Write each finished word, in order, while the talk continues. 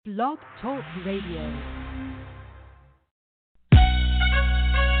Blog Talk Radio.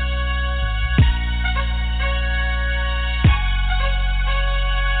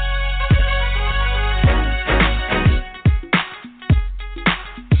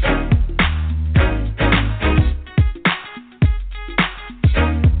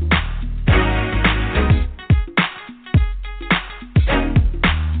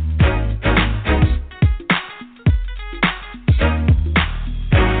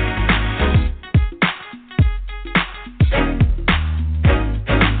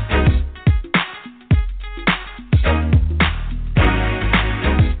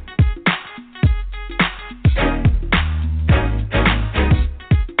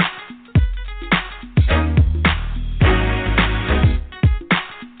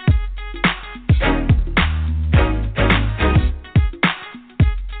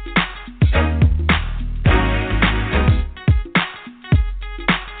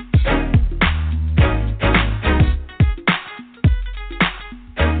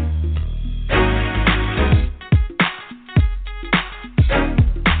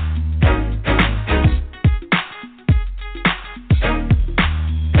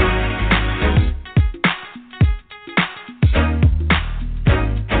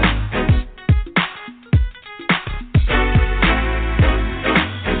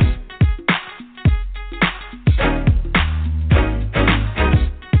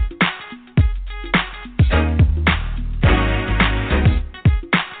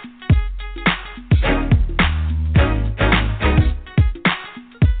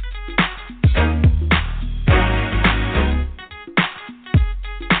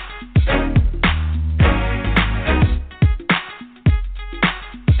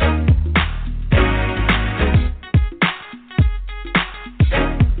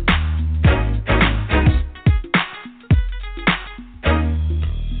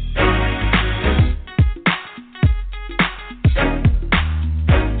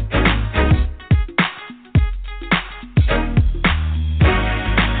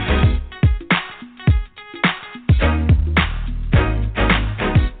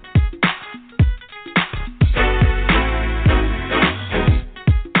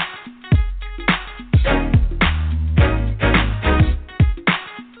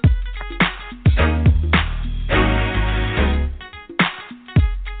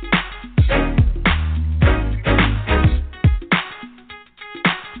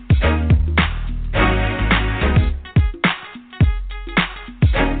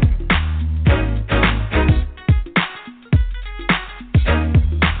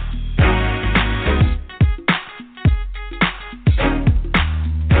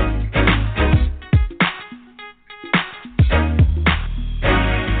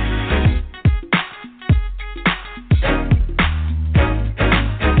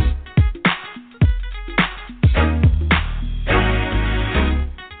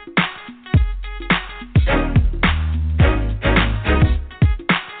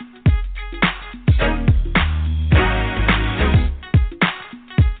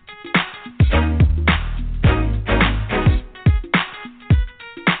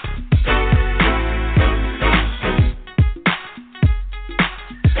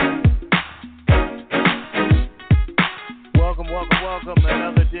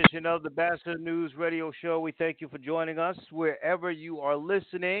 Of the Batchelor News Radio Show. We thank you for joining us wherever you are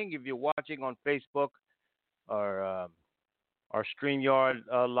listening. If you're watching on Facebook or our StreamYard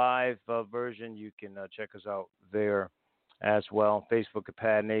live version, you can check us out there as well. Facebook at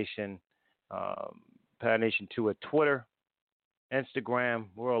Pad Nation, Pad Nation 2 at Twitter, Instagram.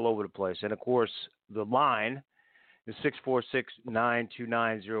 We're all over the place. And, of course, the line is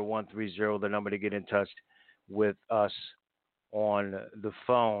 646-929-0130, the number to get in touch with us on the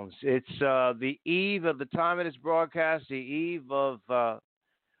phones. It's the eve of the time of this broadcast, the eve of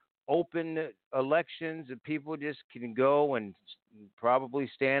open elections, and people just can go and probably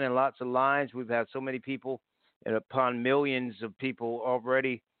stand in lots of lines. We've had so many people, and upon millions of people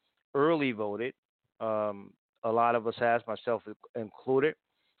already early voted. A lot of us has, myself included.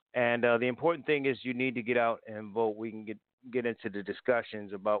 And the important thing is you need to get out and vote. We can get into the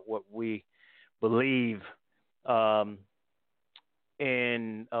discussions about what we believe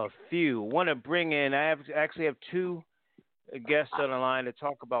in a few. Want to bring in, actually have two guests on the line to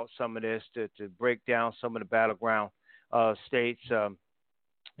talk about some of this, to break down some of the battleground states.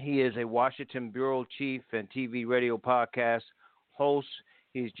 He is a Washington bureau chief and TV radio podcast host.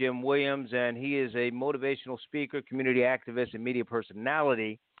 He's Jim Williams, and he is a motivational speaker, community activist, and media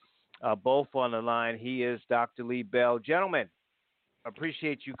personality, both on the line. He is Dr. Lee Bell. Gentlemen,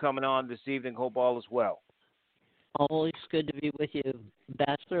 appreciate you coming on this evening. Hope all is well. Always good to be with you,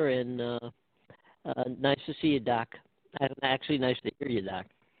 Batchelor, and nice to see you, Doc. Actually, nice to hear you, Doc.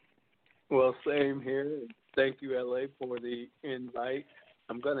 Well, same here. Thank you, LA, for the invite.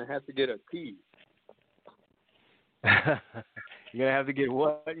 I'm going to have to get a key. You're gonna have to get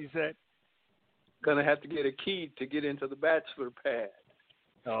what you said? Going to have to get a key to get into the Batchelor pad.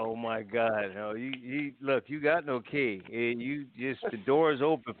 Oh my God! No, you look. You got no key. You just the door is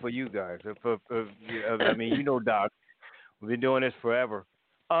open for you guys. I mean, you know, Doc. We've been doing this forever.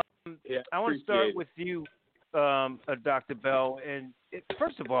 Yeah, I want to start with you, Dr. Bell. And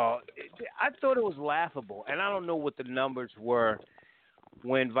first of all, I thought it was laughable, and I don't know what the numbers were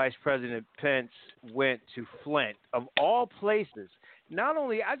when Vice President Pence went to Flint, of all places. Not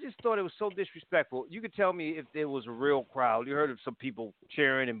only, I just thought it was so disrespectful. You could tell me if there was a real crowd. You heard of some people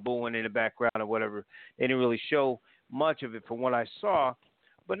cheering and booing in the background or whatever. They didn't really show much of it from what I saw.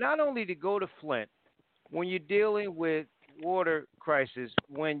 But not only to go to Flint, when you're dealing with water crisis,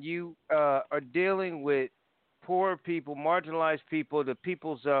 when you are dealing with poor people, marginalized people, the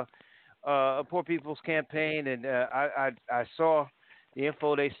people's Poor People's Campaign, and I saw the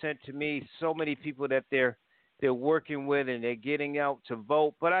info they sent to me. So many people that they're working with and they're getting out to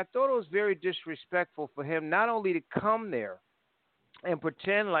vote. But I thought it was very disrespectful for him not only to come there and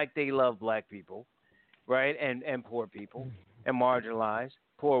pretend like they love black people, right, and poor people and marginalized,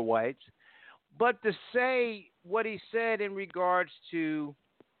 poor whites, but to say what he said in regards to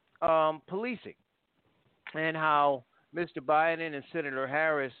policing and how Mr. Biden and Senator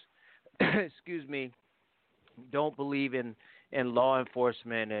Harris, excuse me, don't believe in law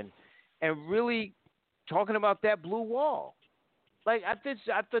enforcement and really talking about that blue wall. Like I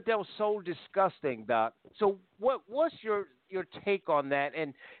thought that was so disgusting, Doc. So what's your take on that?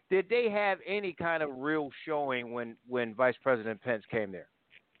 And did they have any kind of real showing when Vice President Pence came there?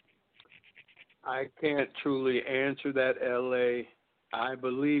 I can't truly answer that, LA. I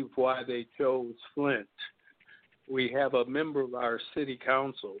believe why they chose Flint. We have a member of our city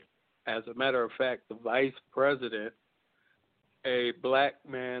council, as a matter of fact, the vice president, a black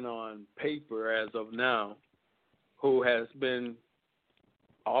man on paper as of now, who has been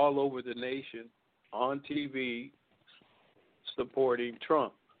all over the nation on TV supporting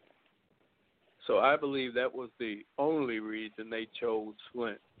Trump. So I believe that was the only reason they chose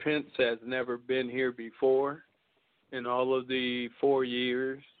Flint. Pence has never been here before in all of the 4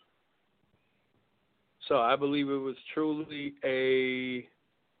 years. So I believe it was truly a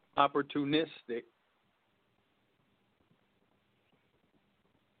opportunistic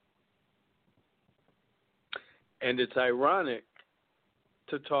and it's ironic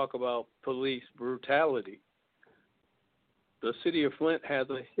to talk about police brutality. The city of Flint has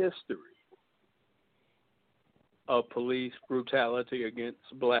a history of police brutality against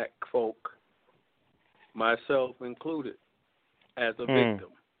black folk, myself included, as a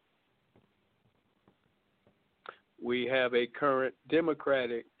victim. We have a current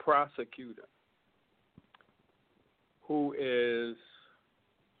Democratic prosecutor who is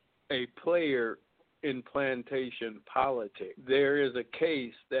a player in plantation politics. There is a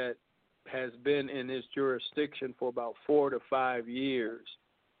case that has been in his jurisdiction for about 4 to 5 years.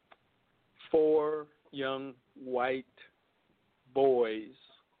 4 young white boys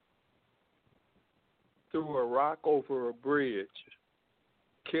threw a rock over a bridge,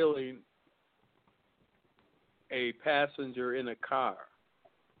 killing a passenger in a car.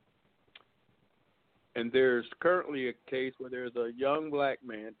 And there's currently a case where there's a young black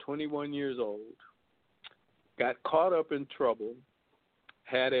man, 21 years old, got caught up in trouble,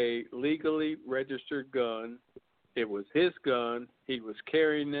 had a legally registered gun. It was his gun. He was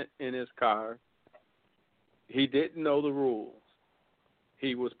carrying it in his car. He didn't know the rules.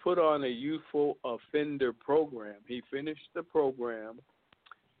 He was put on a youthful offender program. He finished the program.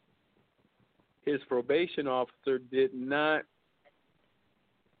 His probation officer did not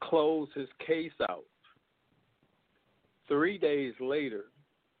close his case out. 3 days later,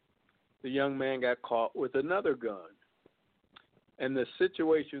 the young man got caught with another gun. And the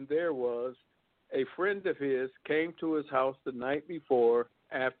situation there was a friend of his came to his house the night before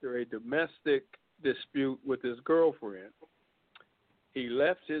after a domestic dispute with his girlfriend. He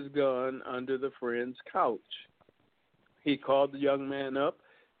left his gun under the friend's couch. He called the young man up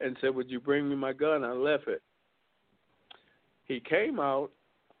and said, "Would you bring me my gun? I left it." He came out,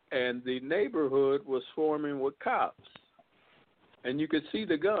 and the neighborhood was swarming with cops. And you could see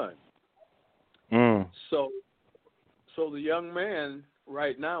the gun. So the young man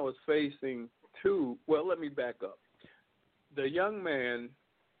right now is facing let me back up. The young man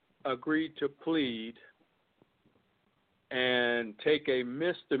agreed to plead and take a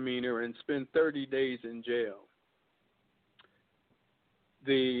misdemeanor and spend 30 days in jail.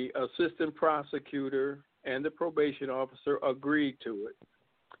 The assistant prosecutor and the probation officer agreed to it.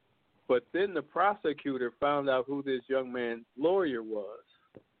 But then the prosecutor found out who this young man's lawyer was.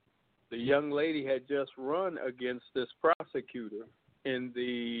 The young lady had just run against this prosecutor in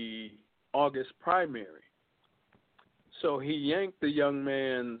the August primary. So he yanked the young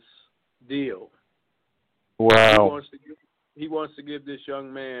man's deal. Wow. He wants to give this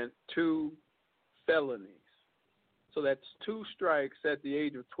young man 2 felonies. So that's 2 strikes at the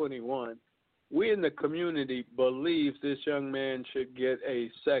age of 21. We in the community believe this young man should get a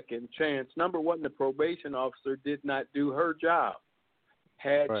second chance. Number one, the probation officer did not do her job.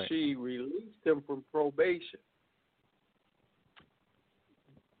 Had she released him from probation,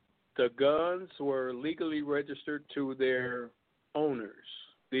 the guns were legally registered to their owners.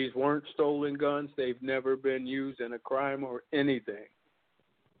 These weren't stolen guns. They've never been used in a crime or anything.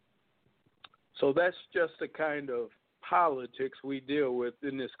 So that's just the kind of politics we deal with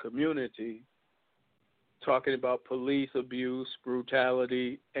in this community, talking about police abuse,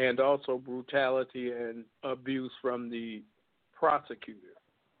 brutality, and also brutality and abuse from the prosecutor.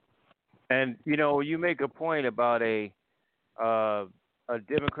 And, you know, you make a point about a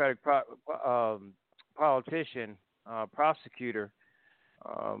Democratic politician, prosecutor,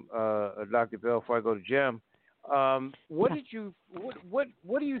 Dr. Bell, before I go to Jim. What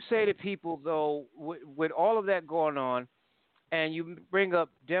do you say to people, though, with all of that going on, and you bring up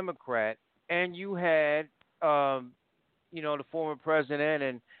Democrat, and you had, the former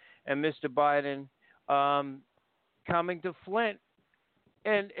president and Mr. Biden coming to Flint,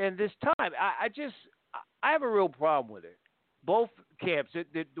 and this time, I have a real problem with it. Both camps,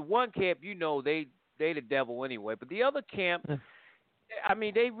 the one camp, they the devil anyway, but the other camp, I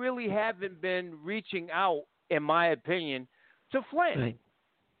mean, they really haven't been reaching out, in my opinion, to Flint. Right.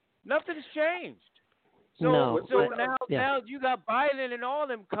 Nothing's changed. Now you got Biden and all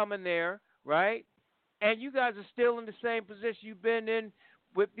them coming there, right? And you guys are still in the same position you've been in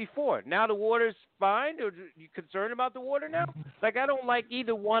with before. Now the water's fine, or are you concerned about the water now? Like, I don't like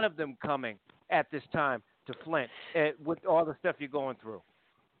either one of them coming at this time to Flint with all the stuff you're going through.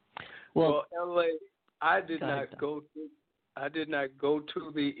 Well, LA, I did not go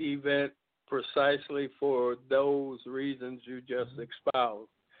to the event precisely for those reasons you just espoused.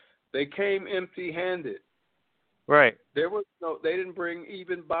 They came empty-handed. Right. They didn't bring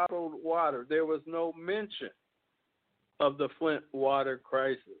even bottled water. There was no mention of the Flint water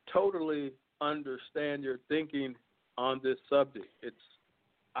crisis. Totally understand your thinking on this subject. It's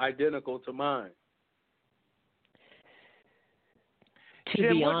identical to mine.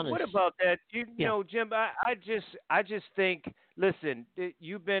 Jim, what about that? You know, Jim, I just think, listen,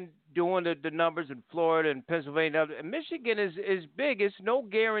 you've been doing the numbers in Florida and Pennsylvania. And Michigan is big. It's no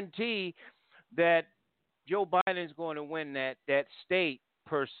guarantee that Joe Biden is going to win that state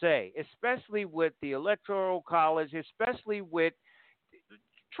per se, especially with the Electoral College, especially with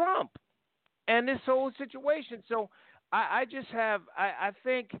Trump and this whole situation. So I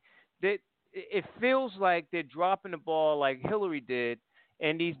think that it feels like they're dropping the ball like Hillary did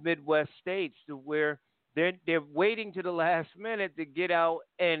in these Midwest states, to where they're waiting to the last minute to get out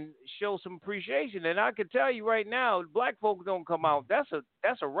and show some appreciation. And I can tell you right now, black folks don't come out. That's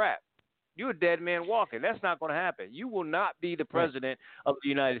a wrap. You're a dead man walking. That's not going to happen. You will not be the president of the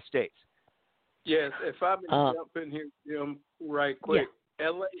United States. Yes, if I may jump in here, Jim, right quick. Yeah.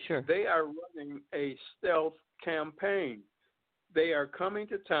 LA, sure. They are running a stealth campaign. They are coming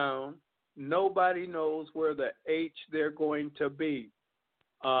to town. Nobody knows where the H they're going to be.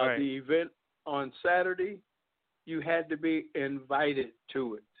 Right. The event on Saturday, you had to be invited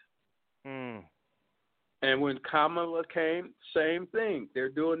to it. And when Kamala came, same thing. They're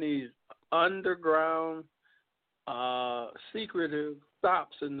doing these underground, secretive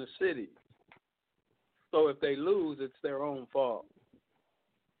stops in the city. So if they lose, it's their own fault.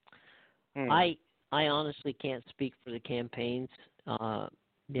 I honestly can't speak for the campaigns,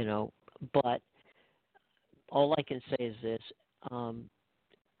 but all I can say is this.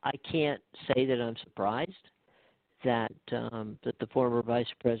 I can't say that I'm surprised that the former vice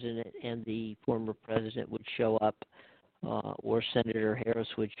president and the former president would show up, or Senator Harris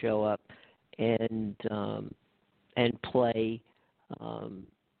would show up and play.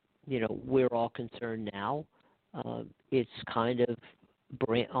 We're all concerned now. It's kind of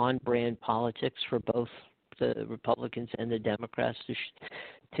on-brand politics for both the Republicans and the Democrats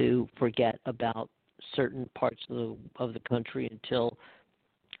to forget about certain parts of the country until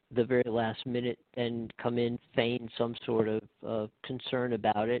the very last minute, and come in, feign some sort of concern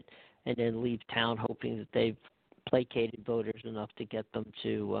about it, and then leave town hoping that they've placated voters enough to get them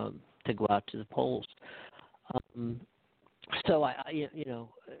to go out to the polls. So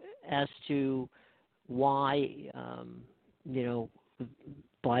as to why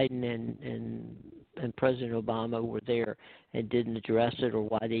Biden and President Obama were there and didn't address it, or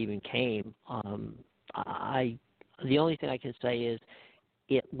why they even came, the only thing I can say is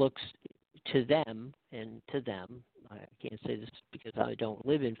it looks to them, I can't say this because I don't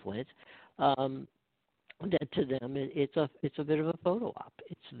live in Flint, that to them it's a bit of a photo op.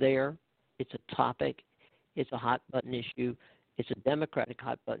 It's there, it's a topic, it's a hot button issue, it's a Democratic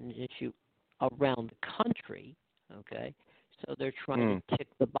hot button issue around the country. Okay, so they're trying to tick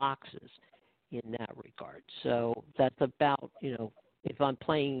the boxes in that regard. So that's about if I'm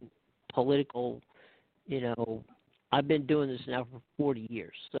playing political, I've been doing this now for 40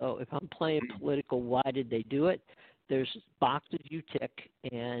 years. So if I'm playing political, why did they do it? There's boxes you tick,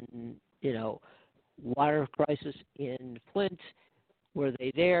 and water crisis in Flint. Were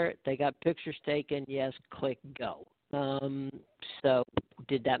they there? They got pictures taken. Yes, click go. So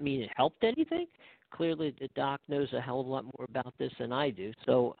did that mean it helped anything? Clearly, the doc knows a hell of a lot more about this than I do.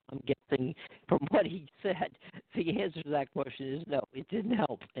 So I'm guessing from what he said, the answer to that question is no, it didn't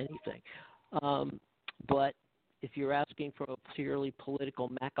help anything. But if you're asking from a purely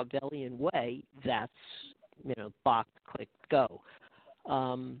political Machiavellian way, that's, box, click, go.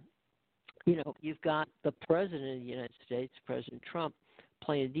 You've got the President of the United States, President Trump,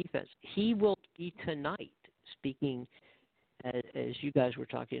 playing defense. He will be tonight speaking, as you guys were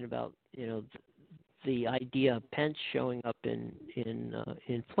talking about, the idea of Pence showing up in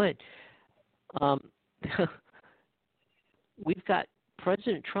Flint. We've got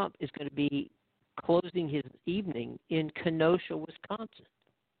President Trump is going to be closing his evening in Kenosha, Wisconsin.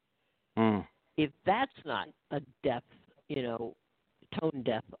 If that's not a deaf, tone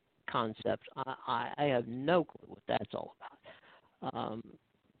deaf concept, I have no clue what that's all about.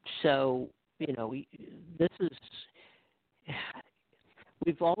 So, this is,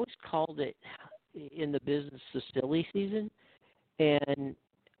 we've always called it in the business the silly season, and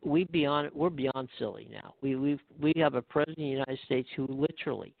we're beyond silly now. We have a president of the United States who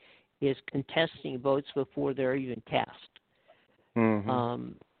literally is contesting votes before they're even cast,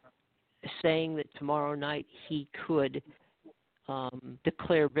 saying that tomorrow night he could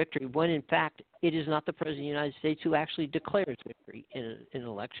declare victory, when in fact it is not the president of the United States who actually declares victory in an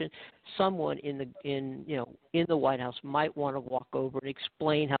election. Someone in the White House might want to walk over and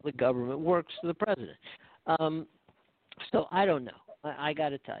explain how the government works to the president. So I don't know. I got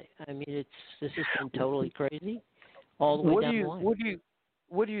to tell you. I mean, this has been totally crazy all the way down the line.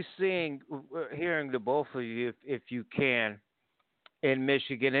 What are you seeing, hearing the both of you, if you can, in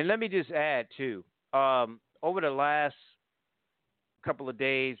Michigan? And let me just add too, over the last couple of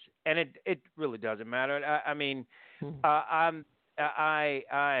days, and it really doesn't matter. I mean, I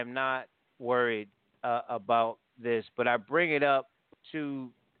am not worried about this, but I bring it up to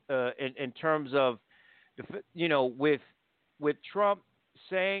in terms of with Trump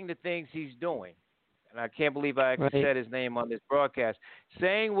saying the things he's doing, and I can't believe I actually said his name on this broadcast,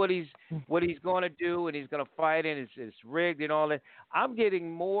 saying what he's going to do, and he's going to fight, and it's rigged and all that. I'm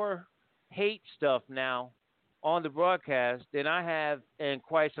getting more hate stuff now on the broadcast than I have in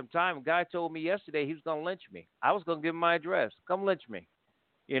quite some time. A guy told me yesterday he was going to lynch me. I was going to give him my address. Come lynch me.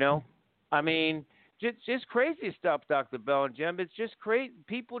 I mean, just crazy stuff, Dr. Bell and Jim. It's just crazy.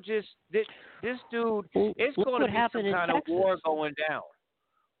 People this dude, it's going to be some kind of war going down.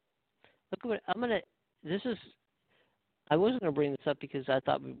 Look what I wasn't going to bring this up because I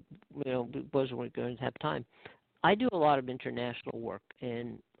thought we wasn't going to have time. I do a lot of international work,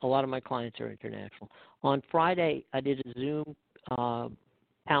 and a lot of my clients are international. On Friday, I did a Zoom town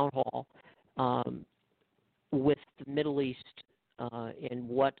hall with the Middle East and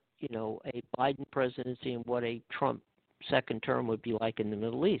what a Biden presidency and what a Trump second term would be like in the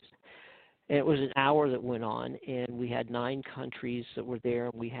Middle East. And it was an hour that went on, and we had 9 countries that were there,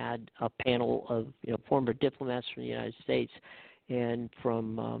 and we had a panel of former diplomats from the United States and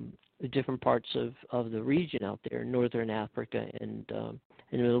from the different parts of the region out there, Northern Africa and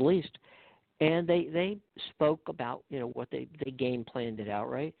the Middle East. And they spoke about what they game planned it out,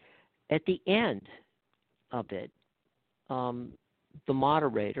 right? At the end of it, the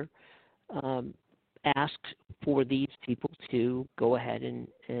moderator asked for these people to go ahead and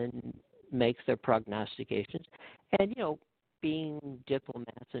make their prognostications. And being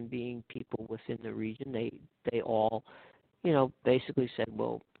diplomats and being people within the region, they all basically said,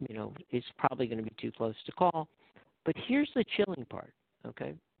 well, it's probably going to be too close to call. But here's the chilling part,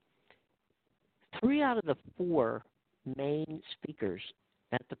 okay? 3 out of the 4 main speakers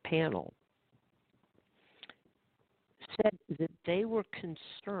at the panel said that they were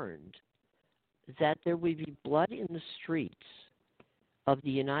concerned that there would be blood in the streets of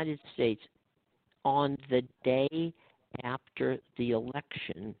the United States on the day after the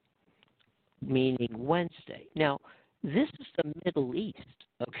election, meaning Wednesday. Now, this is the Middle East,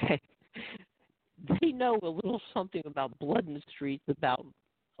 okay? They know a little something about blood in the streets, about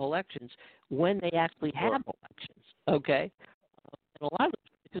elections, when they actually have elections, okay? And a lot of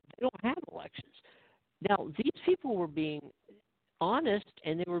places, they don't have elections. Now, these people were being honest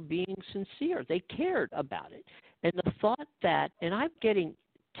and they were being sincere. They cared about it. And the thought that, and I'm getting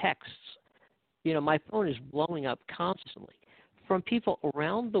texts, you know, my phone is blowing up constantly from people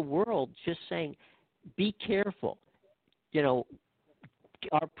around the world just saying, be careful. You know,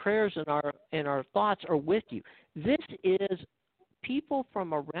 our prayers and our thoughts are with you. This is people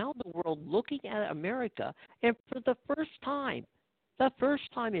from around the world looking at America, and for the first time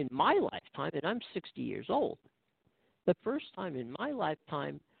in my lifetime, and I'm 60 years old, the first time in my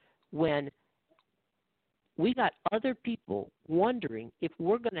lifetime when we got other people wondering if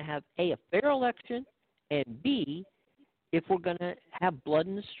we're going to have A, a fair election, and B, if we're going to have blood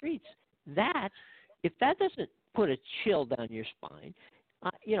in the streets. That, if that doesn't put a chill down your spine,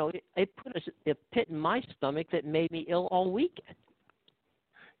 you know, it put a pit in my stomach that made me ill all weekend.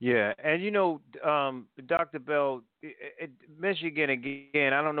 Yeah, and you know, Dr. Bell, Michigan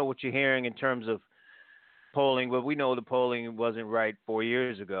again, I don't know what you're hearing in terms of polling, but we know the polling wasn't right 4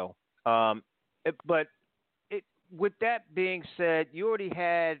 years ago. With that being said, you already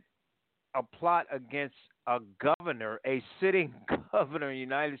had a plot against a governor, a sitting governor in the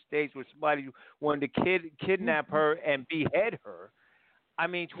United States, where somebody wanted to kidnap her and behead her. I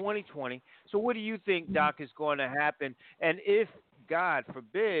mean, 2020. So what do you think, Doc, is going to happen? And if, God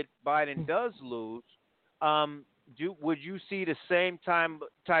forbid, Biden does lose, would you see the same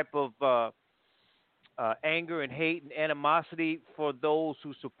type of anger and hate and animosity for those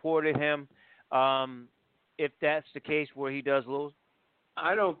who supported him, if that's the case where he does lose?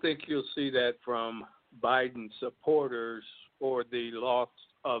 I don't think you'll see that from Biden supporters for the loss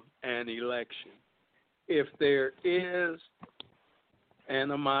of an election. If there is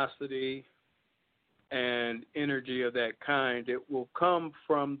animosity and energy of that kind, it will come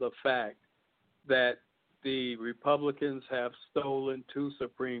from the fact that the Republicans have stolen 2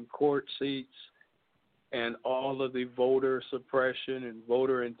 Supreme Court seats, and all of the voter suppression and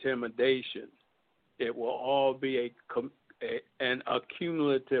voter intimidation. It will all be an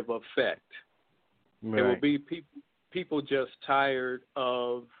accumulative effect. Right. There will be people just tired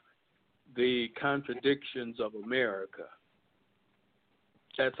of the contradictions of America.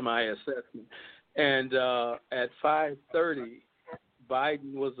 That's my assessment. And at 5:30,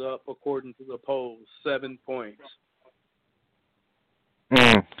 Biden was up, according to the polls, 7 points.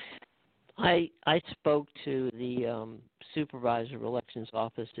 I spoke to the supervisor of elections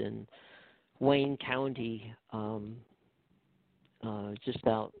office in Wayne County, just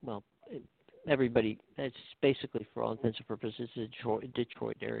out, well, everybody, it's basically for all intents and purposes,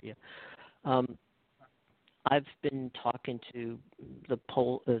 Detroit area. I've been talking to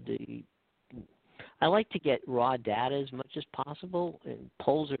I like to get raw data as much as possible, and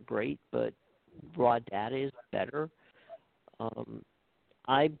polls are great, but raw data is better.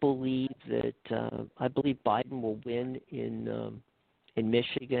 I believe Biden will win in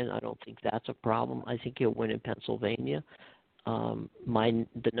Michigan. I don't think that's a problem. I think he'll win in Pennsylvania.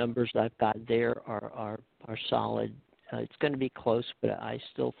 The numbers I've got there are solid. It's going to be close, but I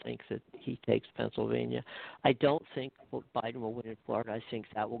still think that he takes Pennsylvania. I don't think Biden will win in Florida. I think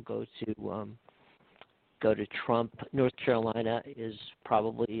that will go to Trump. North Carolina is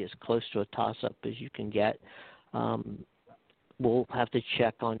probably as close to a toss-up as you can get. We'll have to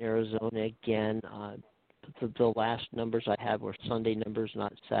check on Arizona again. The last numbers I had were Sunday numbers,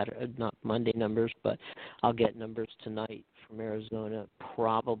 not Monday numbers, but I'll get numbers tonight from Arizona,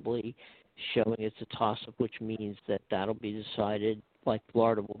 probably showing it's a toss-up, which means that'll be decided, like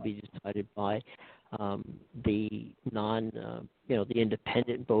Florida will be decided by the the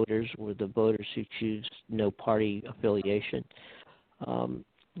independent voters, or the voters who choose no party affiliation.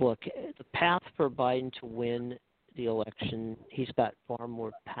 Look, the path for Biden to win the election, he's got far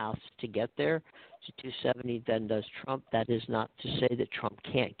more paths to get there to 270 than does Trump. That is not to say that Trump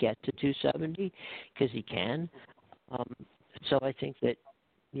can't get to 270, because he can. So I think that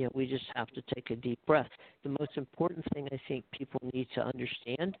we just have to take a deep breath. The most important thing I think people need to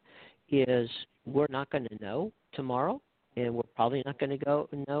understand is we're not going to know tomorrow, and we're probably not going to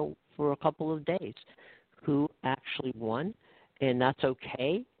know for a couple of days who actually won, and that's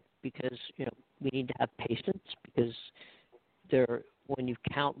okay, because we need to have patience, because when you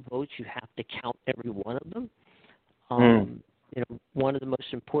count votes, you have to count every one of them. One of the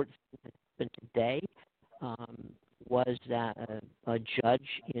most important things happened today was that a judge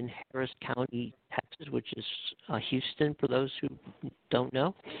in Harris County, Texas, which is Houston, for those who don't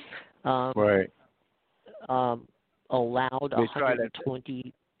know, Right. Allowed They tried to-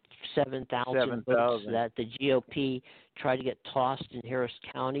 127,000 votes that the GOP tried to get tossed in Harris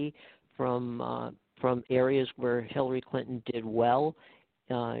County from areas where Hillary Clinton did well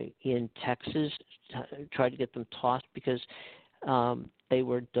in Texas. Tried to get them tossed because they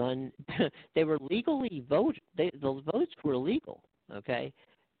were done. They were legally voted. The votes were legal, okay,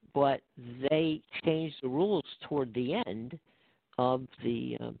 but they changed the rules toward the end of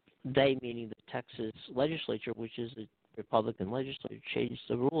the. They, meaning the Texas legislature, which is the Republican legislature, changed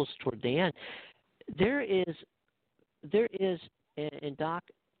the rules toward the end. There is, and Doc,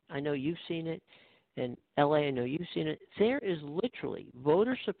 I know you've seen it, and LA, I know you've seen it. There is literally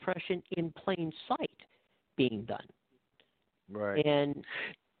voter suppression in plain sight being done. Right. And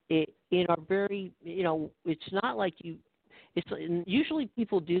in our very, it's not like it's usually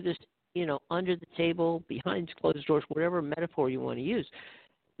people do this, under the table, behind closed doors, whatever metaphor you want to use.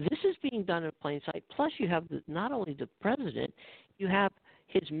 This is being done in plain sight. Plus, you have not only the president, you have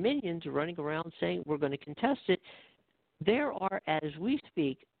his minions running around saying we're going to contest it. There are, as we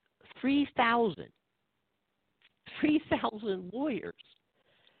speak, 3,000 lawyers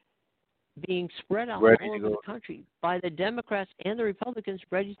being spread out all over the country by the Democrats and the Republicans,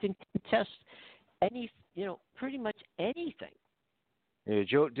 ready to contest pretty much anything. Yeah,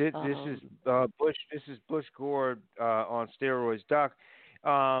 Joe. This is Bush. This is Bush Gore on steroids, Doc.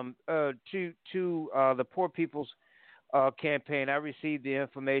 To the Poor People's Campaign, I received the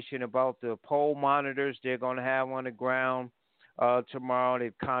information about the poll monitors they're going to have on the ground tomorrow.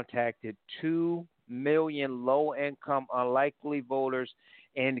 They've contacted 2 million low-income, unlikely voters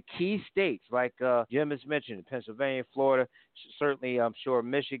in key states like Jim has mentioned, Pennsylvania, Florida, certainly I'm sure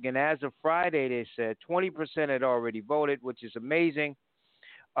Michigan. As of Friday, they said 20% had already voted, which is amazing.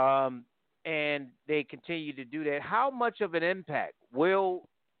 And they continue to do that. How much of an impact will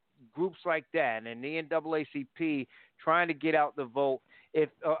groups like that and the NAACP trying to get out the vote? If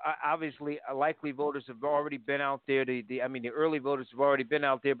obviously likely voters have already been out there, the early voters have already been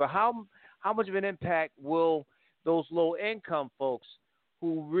out there, but how much of an impact will those low income folks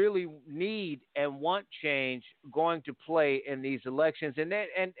who really need and want change going to play in these elections? And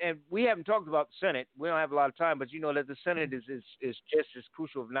we haven't talked about the Senate. We don't have a lot of time, but you know that the Senate is just as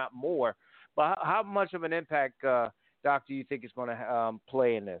crucial, if not more. But how much of an impact, Doc, do you think is going to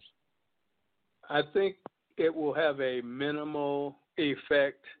play in this? I think it will have a minimal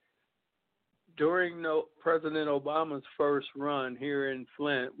effect. During President Obama's first run here in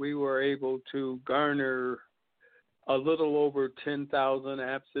Flint, we were able to garner a little over 10,000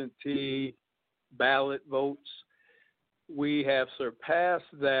 absentee ballot votes. We have surpassed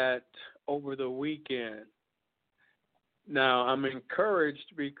that over the weekend. Now, I'm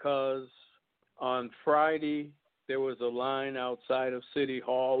encouraged because on Friday there was a line outside of City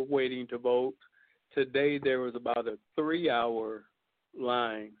Hall waiting to vote. Today there was about a 3-hour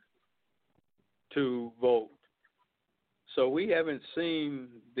line to vote. So we haven't seen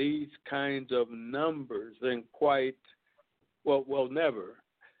these kinds of numbers in quite, never.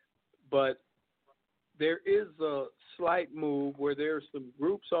 But there is a slight move where there's some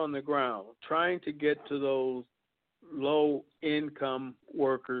groups on the ground trying to get to those low-income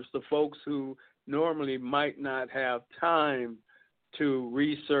workers, the folks who normally might not have time to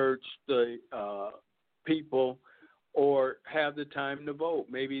research the people or have the time to vote.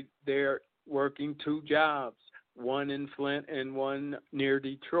 Maybe they're working 2 jobs, one in Flint and one near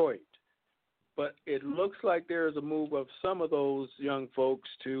Detroit. But it looks like there's a move of some of those young folks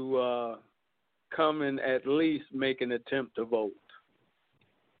to come and at least make an attempt to vote.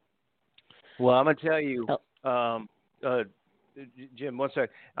 Well, I'm going to tell you, Jim, one second.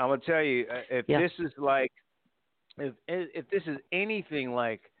 I'm going to tell you, this is like, if this is anything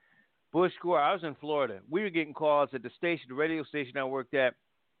like Bush Gore, I was in Florida. We were getting calls at the radio station I worked at.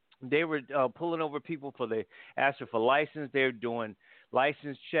 They were pulling over people asking for license. They were doing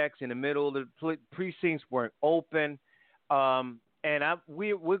license checks in the middle of the precincts weren't open. And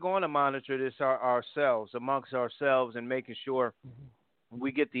we're going to monitor this amongst ourselves, and making sure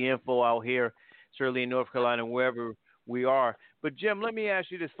we get the info out here, certainly in North Carolina, wherever we are. But Jim, let me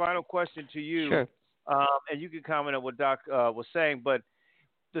ask you this final question to you. Sure. And you can comment on what Doc was saying. But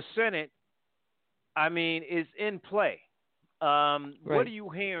the Senate, is in play. Right. What are you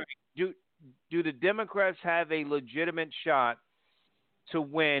hearing? Do the Democrats have a legitimate shot to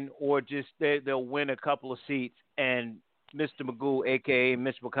win, or just they'll win a couple of seats and Mr. Magoo, a.k.a.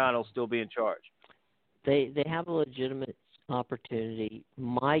 Mitch McConnell, still be in charge? They have a legitimate opportunity.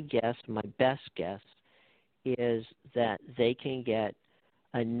 My best guess, is that they can get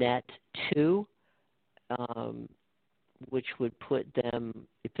a net 2, which would put them,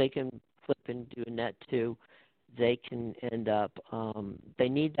 if they can flip and do a net 2, they can end up, they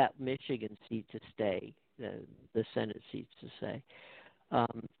need that Michigan seat to stay, the Senate seats to stay.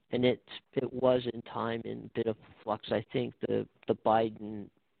 And it was in time in a bit of flux. I think the Biden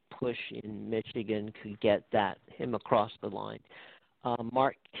push in Michigan could get him across the line.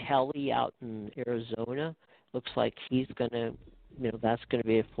 Mark Kelly out in Arizona looks like he's going to, that's going to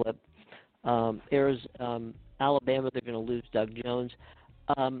be a flip. Alabama, they're going to lose Doug Jones.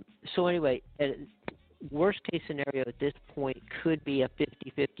 So anyway, worst case scenario at this point could be a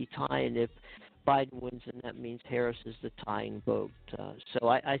 50-50 tie, and if Biden wins, then that means Harris is the tying vote. So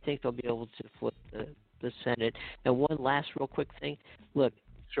I think they'll be able to flip the Senate. And one last real quick thing. Look,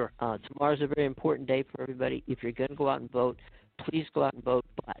 sure. Tomorrow's a very important day for everybody. If you're going to go out and vote, please go out and vote.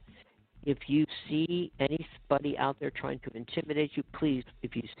 But if you see anybody out there trying to intimidate you, please,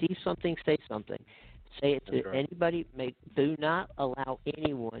 if you see something, say something. Say it to anybody. Do not allow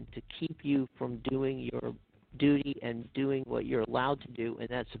anyone to keep you from doing your duty and doing what you're allowed to do, and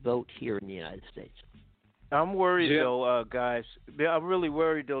that's vote here in the United States. I'm worried, though, guys. I'm really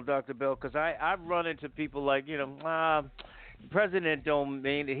worried, though, Dr. Bell, because I've run into people like, the president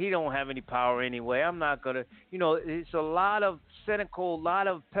he don't have any power anyway. I'm not going to, it's a lot of cynical, lot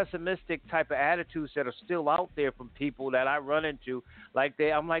of pessimistic type of attitudes that are still out there from people that I run into.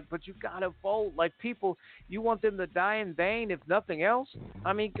 I'm like, but you got to vote. Like, people, you want them to die in vain, if nothing else?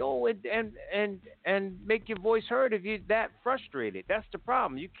 I mean, go and make your voice heard if you're that frustrated. That's the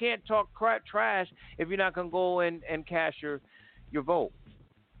problem. You can't talk trash if you're not going to go and cast your vote.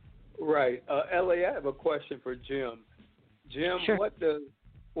 Right. L.A., I have a question for Jim. Jim, sure.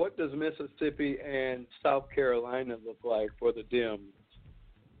 What does Mississippi and South Carolina look like for the Dems?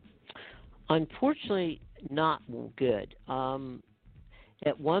 Unfortunately, not good.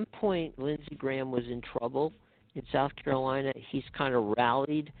 At one point, Lindsey Graham was in trouble in South Carolina. He's kind of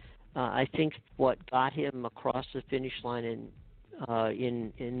rallied. I think what got him across the finish line in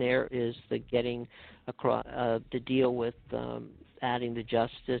there is the getting across the deal with adding the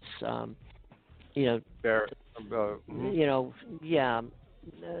justice. Barrett.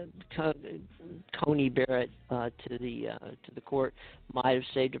 Coney Barrett to the court might have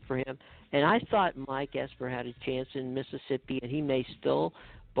saved it for him. And I thought Mike Esper had a chance in Mississippi, and he may still,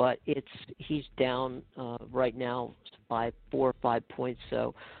 but he's down right now by 4 or 5 points.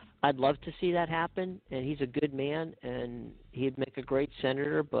 So I'd love to see that happen, and he's a good man, and he'd make a great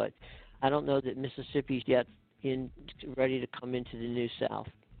senator. But I don't know that Mississippi's yet ready to come into the New South.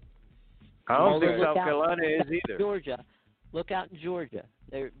 I don't think South Carolina is either. Georgia, look out in Georgia.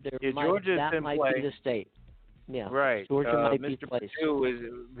 Georgia's might play. Be the state. Yeah, right. Georgia might Mr. be place.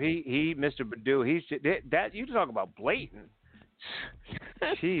 Perdue Mr. Perdue. That you talk about blatant.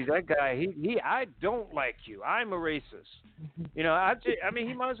 Jeez, that guy. I don't like you. I'm a racist. He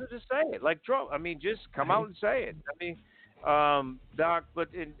might as well just say it, like Trump. I mean, just come out and say it. I mean, Doc,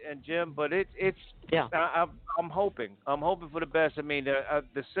 and Jim, but it's. Yeah. I'm hoping for the best. I mean,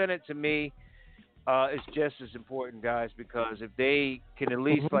 the Senate to me is just as important, guys, because if they can at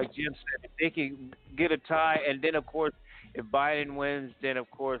least, like Jim said, if they can get a tie, and then of course, if Biden wins, then of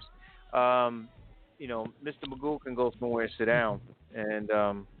course, Mr. Magoo can go somewhere and sit down, and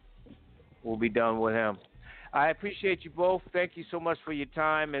we'll be done with him. I appreciate you both. Thank you so much for your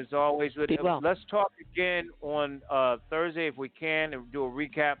time, as always. Let's talk again on Thursday if we can, and do a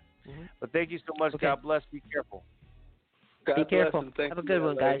recap. But thank you so much. Okay. God bless. Be careful. Be careful. Have a good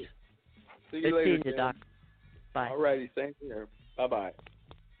one, guys. See you later, seeing you, Doc. Bye. All righty. Thank you. Bye-bye.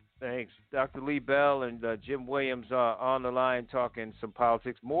 Thanks. Dr. Lee Bell and Jim Williams are on the line talking some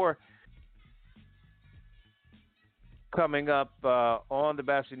politics. More coming up on the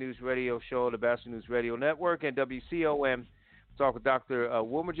Batchelor News Radio Show, the Batchelor News Radio Network, and WCOM. Talk with Dr.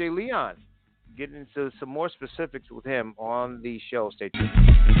 Wilmer J. Leon. Getting into some more specifics with him on the show. Stay tuned.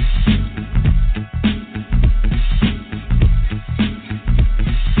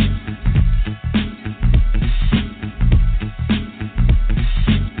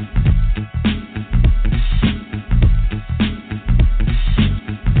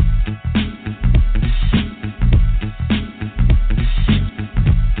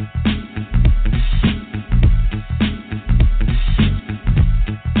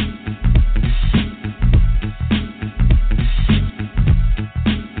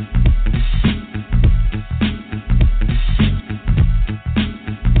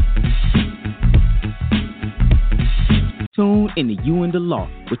 in the U and the Law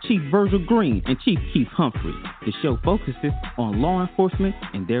with Chief Virgil Green and Chief Keith Humphrey. The show focuses on law enforcement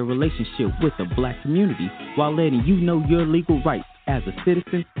and their relationship with the black community while letting you know your legal rights as a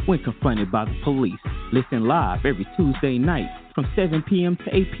citizen when confronted by the police. Listen live every Tuesday night from 7 p.m.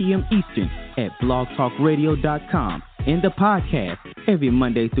 to 8 p.m. Eastern at blogtalkradio.com and the podcast every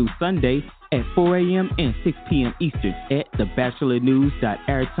Monday through Sunday at 4 a.m. and 6 p.m. Eastern at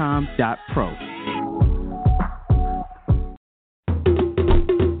thebachelornews.airtime.pro.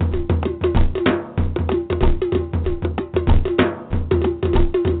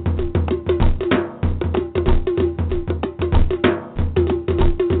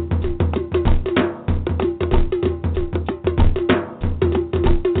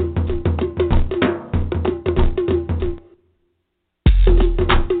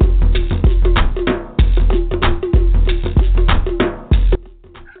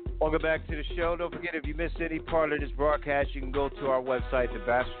 Back to the show. Don't forget, if you missed any part of this broadcast, you can go to our website,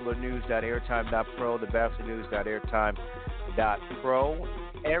 thebachelornews.airtime.pro, thebachelornews.airtime.pro,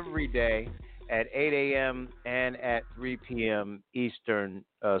 every day at 8 a.m. and at 3 p.m. Eastern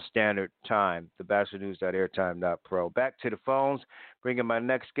Standard Time, thebachelornews.airtime.pro. Back to the phones, bringing my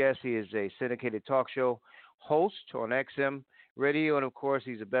next guest. He is a syndicated talk show host on XM Radio, and of course,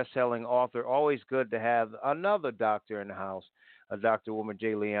 he's a best-selling author. Always good to have another doctor in the house. Dr. Wilmer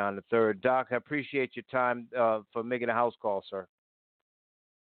J. Leon III. Doc, I appreciate your time for making a house call, sir.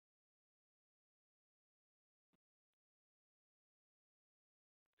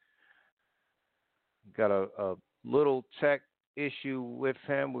 Got a little tech issue with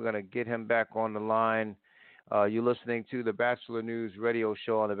him. We're going to get him back on the line. You're listening to the Batchelor News Radio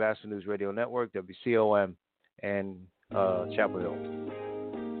Show on the Batchelor News Radio Network, WCOM, and Chapel Hill.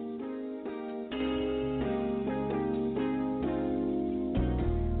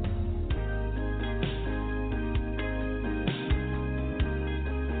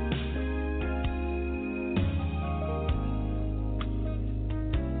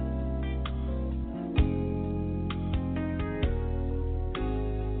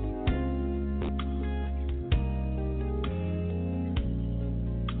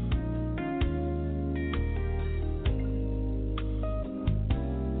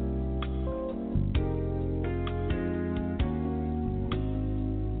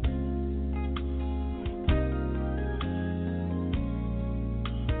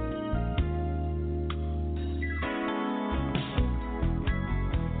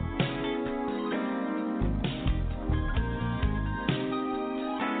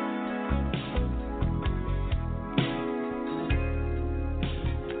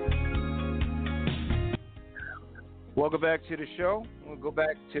 Welcome back to the show. We'll go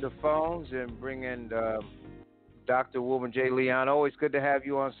back to the phones and bring in Dr. Wilmer J. Leon. Always good to have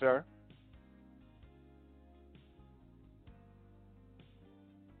you on, sir.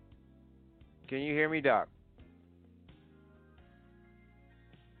 Can you hear me, Doc?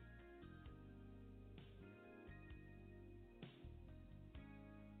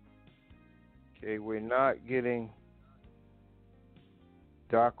 Okay, we're not getting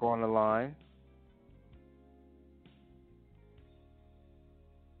Doc on the line.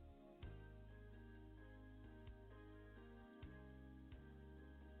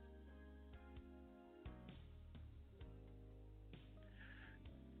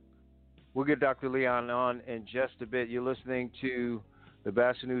 We'll get Dr. Leon on in just a bit. You're listening to the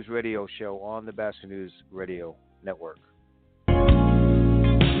Batchelor News Radio Show on the Batchelor News Radio Network.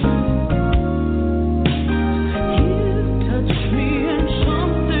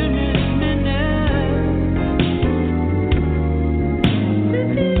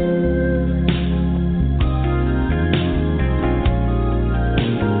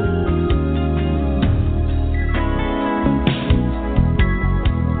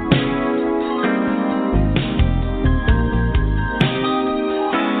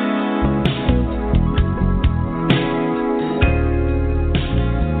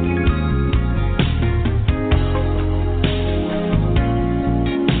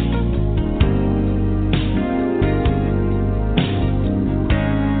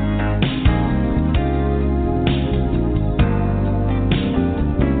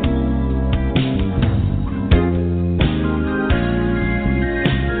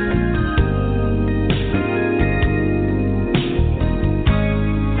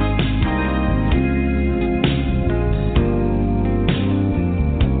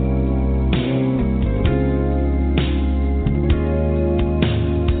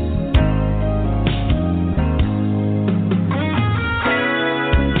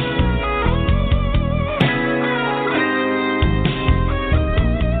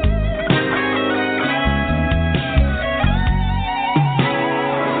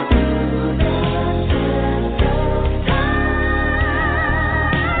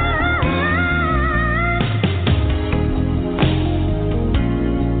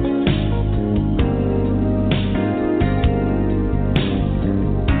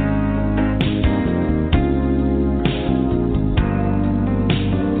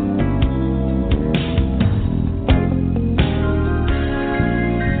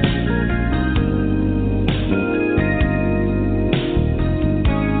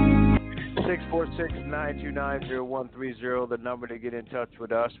 929-0130, the number to get in touch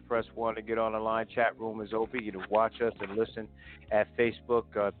with us. Press 1 to get on the line. Chat room is open. You can watch us and listen at Facebook,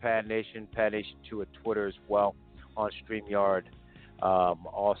 Pad Nation 2 at Twitter as well, on StreamYard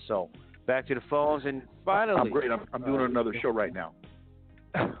also. Back to the phones, and finally... I'm great. I'm doing another show right now.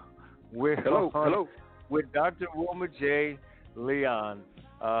 Hello. With Dr. Wilma J. Leon.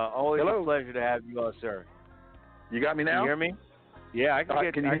 Always a pleasure to have you on, sir. You got me now? Can you hear me? Yeah, I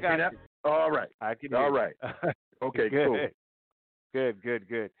can can you hear me now? All right. I can hear All right. Okay, cool.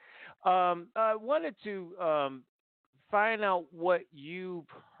 Good. I wanted to find out what you've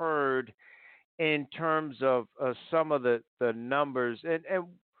heard in terms of some of the numbers, and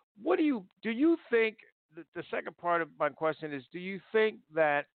what do you think? The second part of my question is: do you think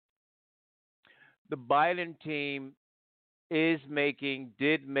that the Biden team did make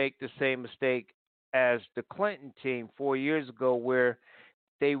the same mistake as the Clinton team 4 years ago, where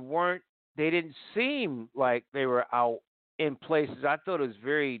they didn't seem like they were out in places? I thought it was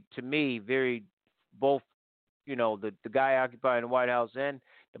very both, the guy occupying the White House and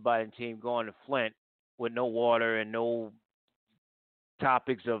the Biden team going to Flint with no water and no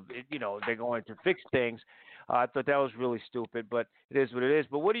topics of, they're going to fix things. I thought that was really stupid, but it is what it is.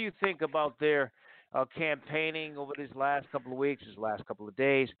 But what do you think about their campaigning over these last couple of weeks, these last couple of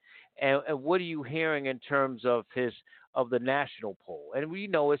days, and what are you hearing in terms of the national poll? And we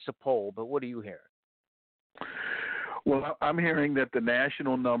know it's a poll, but what are you hearing? Well, I'm hearing that the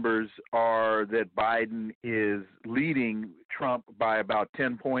national numbers are that Biden is leading Trump by about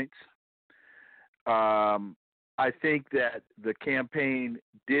 10 points. I think that the campaign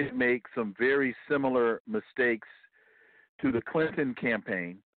did make some very similar mistakes to the Clinton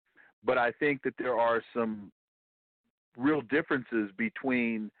campaign, but I think that there are some real differences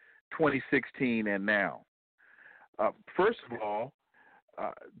between 2016 and now. First of all,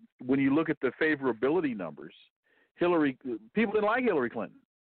 when you look at the favorability numbers, people didn't like Hillary Clinton,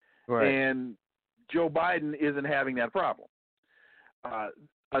 right, and Joe Biden isn't having that problem.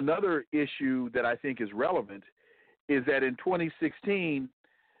 Another issue that I think is relevant is that in 2016,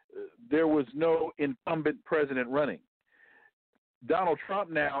 there was no incumbent president running. Donald Trump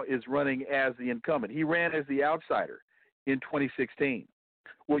now is running as the incumbent. He ran as the outsider in 2016.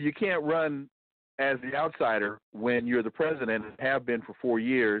 Well, you can't run as the outsider when you're the president and have been for 4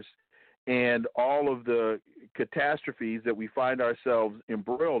 years, and all of the catastrophes that we find ourselves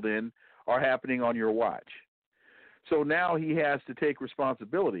embroiled in are happening on your watch. So now he has to take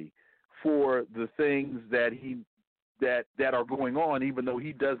responsibility for the things that that are going on, even though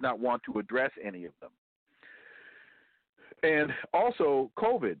he does not want to address any of them. And also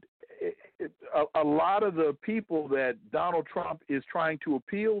COVID. A lot of the people that Donald Trump is trying to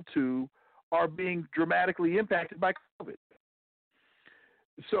appeal to are being dramatically impacted by COVID.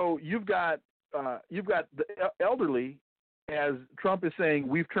 So you've got the elderly, as Trump is saying,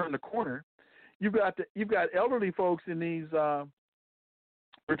 we've turned the corner. You've got elderly folks in these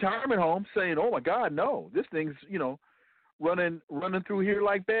retirement homes saying, "Oh my God, no! This thing's running through here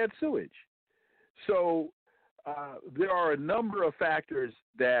like bad sewage." So there are a number of factors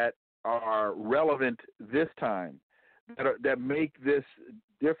that are relevant this time that make this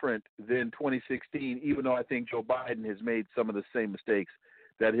different than 2016. Even though I think Joe Biden has made some of the same mistakes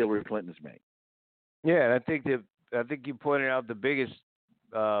that Hillary Clinton has made. Yeah, and I think you pointed out the biggest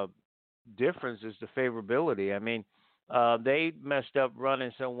difference is the favorability. I mean, they messed up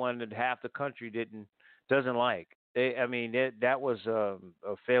running someone that half the country doesn't like. That was a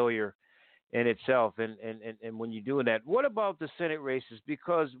failure in itself. And when you're doing that, what about the Senate races?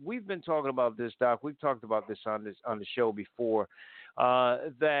 Because we've been talking about this, Doc. We've talked about this on the show before.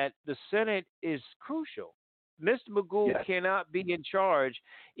 That the Senate is crucial. Mr. Magoo cannot be in charge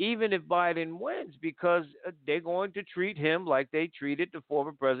even if Biden wins, because they're going to treat him like they treated the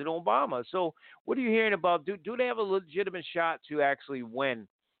former President Obama. So what are you hearing about? Do they have a legitimate shot to actually win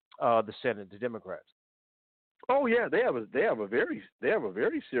the Senate, the Democrats? Oh yeah, they have a very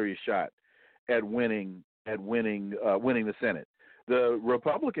serious shot at winning the Senate. The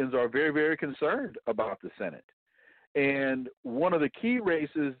Republicans are very, very concerned about the Senate. And one of the key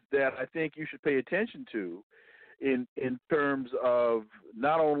races that I think you should pay attention to in terms of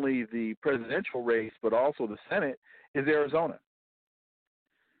not only the presidential race but also the Senate is Arizona.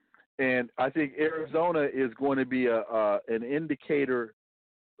 And I think Arizona is going to be an indicator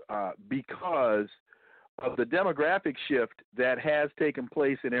because of the demographic shift that has taken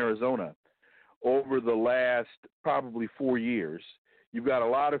place in Arizona over the last probably 4 years. You've got a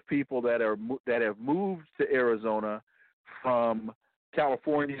lot of people that have moved to Arizona from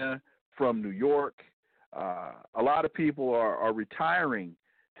California, from New York. A lot of people are retiring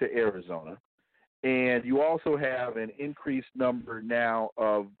to Arizona, And you also have an increased number now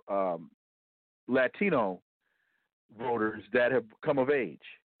of Latino voters that have come of age.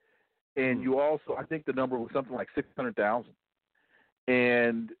 And you also, I think the number was something like 600,000.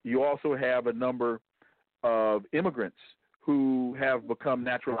 And you also have a number of immigrants who have become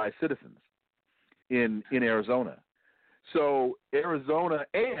naturalized citizens in Arizona. So Arizona,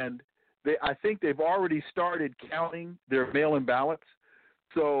 and I think they've already started counting their mail-in ballots.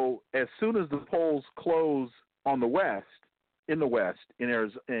 So as soon as the polls close in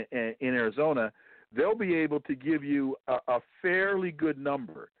Arizona, they'll be able to give you a fairly good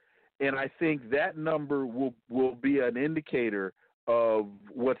number. And I think that number will be an indicator of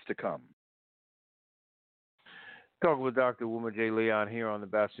what's to come. Talking with Dr. Wilmer J. Leon here on the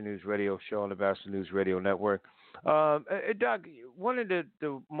Batchelor News Radio Show on the Batchelor News Radio Network. Doc, one of the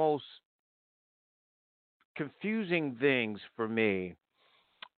most confusing things for me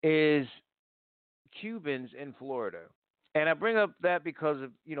is Cubans in Florida. And I bring up that because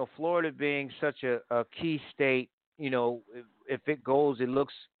of, Florida being such a key state. If it goes, it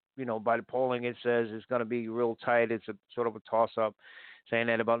looks, by the polling, it says it's going to be real tight. It's a sort of a toss-up, saying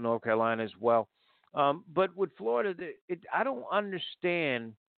that about North Carolina as well. But with Florida, I don't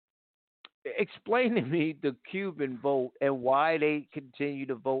understand. Explain to me the Cuban vote and why they continue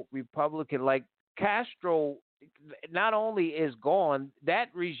to vote Republican. Like Castro not only is gone, that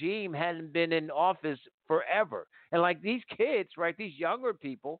regime hadn't been in office forever. And like these kids, right, these younger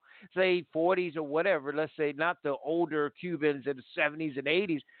people, say 40s or whatever, let's say not the older Cubans in the 70s and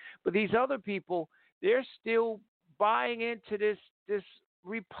 80s, but these other people, they're still buying into this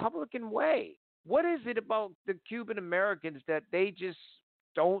Republican way. What is it about the Cuban Americans that they just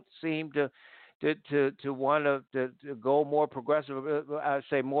don't seem to want to go more progressive, I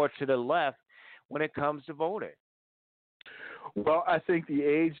say more to the left when it comes to voting? Well, I think the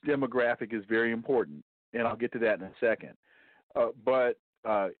age demographic is very important, and I'll get to that in a second. But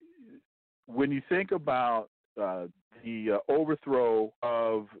when you think about the overthrow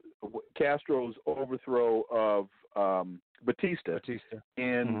of Castro's overthrow of Batista.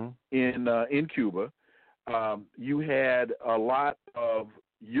 In Cuba, you had a lot of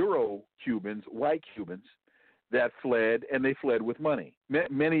Euro Cubans, white Cubans, that fled, and they fled with money.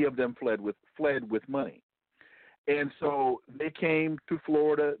 Many of them fled with money. And so they came to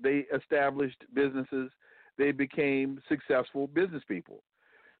Florida, they established businesses, they became successful business people.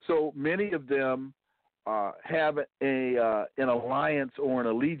 So many of them have an alliance or an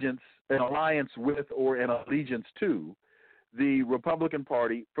alliance with or an allegiance to the Republican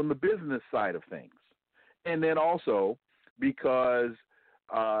Party from the business side of things. And then also because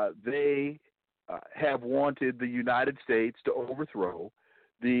they have wanted the United States to overthrow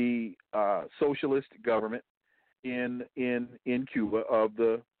the socialist government in Cuba of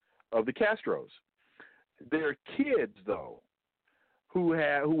the Castros. Their kids, though, who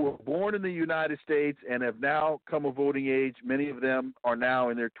were born in the United States and have now come of voting age, many of them are now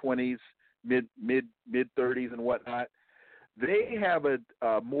in their 20s, mid 30s and whatnot. They have a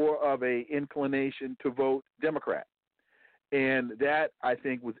more of a inclination to vote Democrat. And that, I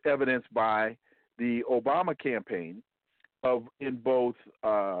think, was evidenced by the Obama campaign in both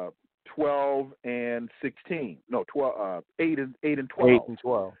 12 and 16. No, 8 and 12. 8 and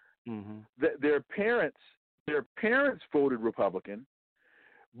 12. Mm-hmm. Their parents voted Republican,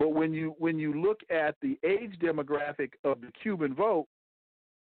 but when you look at the age demographic of the Cuban vote,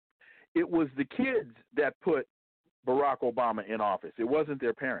 it was the kids that put Barack Obama in office. It wasn't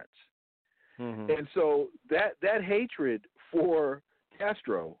their parents. Mm-hmm. And so that hatred for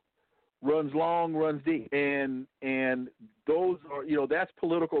Castro runs long, runs deep. And those are, that's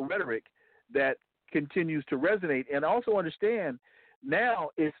political rhetoric that continues to resonate. And also understand now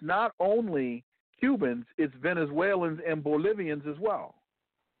it's not only Cubans, it's Venezuelans and Bolivians as well.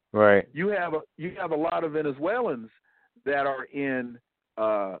 Right. You have a lot of Venezuelans that are in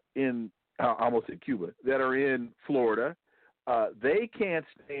I almost said Cuba, that are in Florida. They can't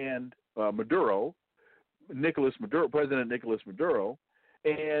stand President Nicolas Maduro,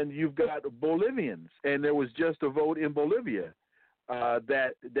 and you've got Bolivians, and there was just a vote in Bolivia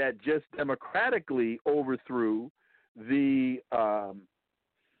that just democratically overthrew the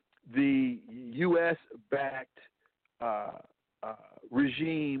U.S.-backed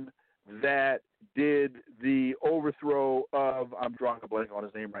regime that did the overthrow of, I'm drawing a blank on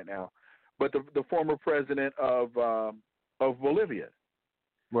his name right now, but the former president of Bolivia.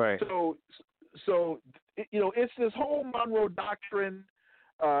 Right. So it's this whole Monroe Doctrine.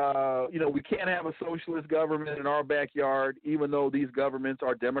 We can't have a socialist government in our backyard, even though these governments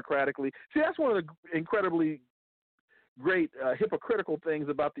are democratically. See, that's one of the incredibly hypocritical things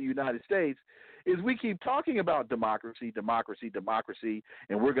about the United States is we keep talking about democracy,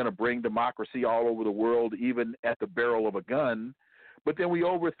 and we're going to bring democracy all over the world, even at the barrel of a gun. But then we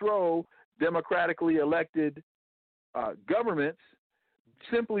overthrow democratically elected governments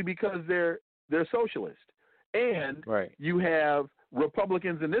simply because they're socialist. And you have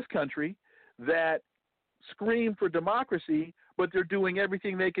Republicans in this country that scream for democracy, but they're doing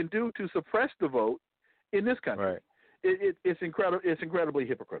everything they can do to suppress the vote in this country. Right. It's incredible. It's incredibly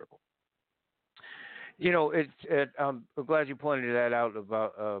hypocritical. You know, I'm glad you pointed that out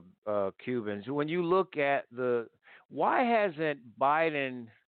about Cubans. When you look at why hasn't Biden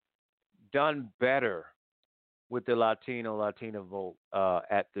done better with the Latina vote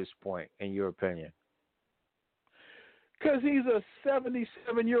at this point, in your opinion? Because he's a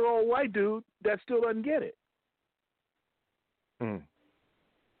 77-year-old white dude that still doesn't get it.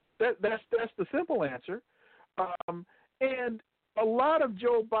 That's the simple answer. And a lot of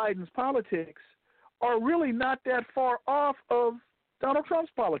Joe Biden's politics are really not that far off of Donald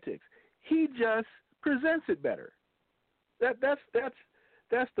Trump's politics. He just presents it better. That's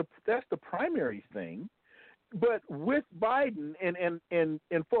the primary thing. But with Biden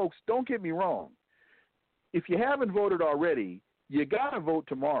and folks, don't get me wrong. If you haven't voted already, you got to vote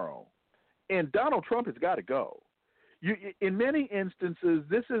tomorrow. And Donald Trump has got to go. In many instances,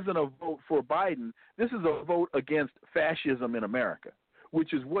 this isn't a vote for Biden. This is a vote against fascism in America,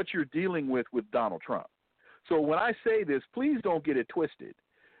 which is what you're dealing with Donald Trump. So when I say this, please don't get it twisted.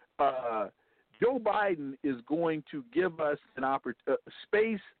 Joe Biden is going to give us an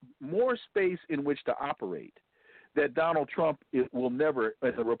more space in which to operate that Donald Trump will never,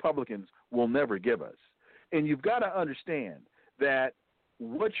 the Republicans will never give us. And you've got to understand that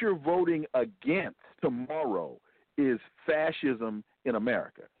what you're voting against tomorrow is fascism in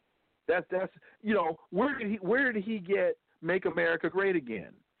America. That's where did he get "Make America Great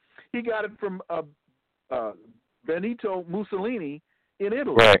Again"? He got it from Benito Mussolini in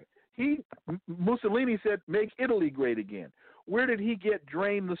Italy. Right. Mussolini said, "Make Italy great again." Where did he get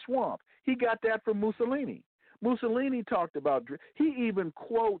 "Drain the Swamp"? He got that from Mussolini. Mussolini talked about. He even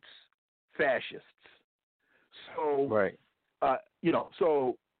quotes fascists. So right. But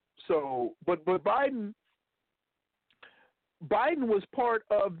Biden was part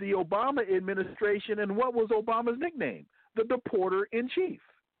of the Obama administration, and what was Obama's nickname? The deporter in chief.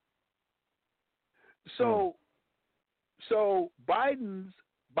 So Biden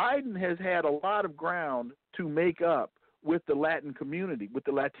has had a lot of ground to make up with the Latin community, with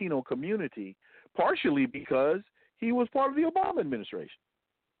the Latino community, partially because he was part of the Obama administration.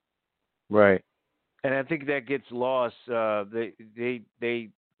 Right. And I think that gets lost. They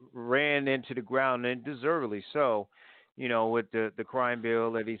ran into the ground, and deservedly so, with the crime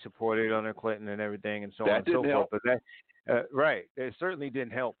bill that he supported under Clinton and everything and so on and so forth. But that, right, it certainly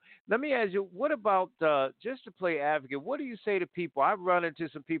didn't help. Let me ask you, what about, just to play advocate, what do you say to people? I've run into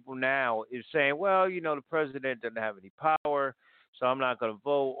some people now is saying, well, the president doesn't have any power, so I'm not going to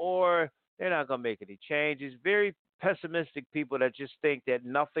vote, or they're not going to make any changes. Very pessimistic people that just think that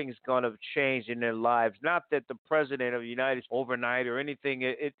nothing's going to change in their lives. Not that the president of the United States overnight or anything.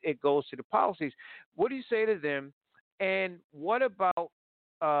 It goes to the policies. What do you say to them? And what about?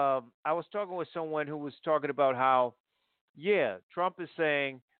 I was talking with someone who was talking about how, Trump is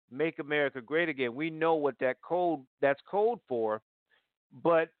saying "Make America Great Again." We know what that's code for,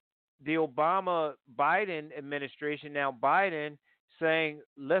 but the Obama-Biden administration, now Biden, saying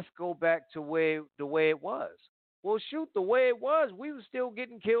let's go back to the way it was. Well, shoot, the way it was, we were still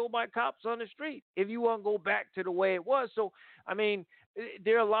getting killed by cops on the street if you want to go back to the way it was. So, I mean,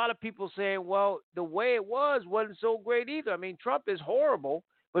 there are a lot of people saying, well, the way it was wasn't so great either. I mean, Trump is horrible,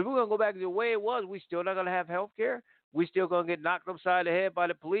 but if we're going to go back to the way it was, we still not going to have health care. We still going to get knocked upside the head by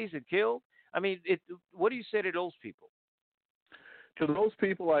the police and killed. I mean, what do you say to those people? To those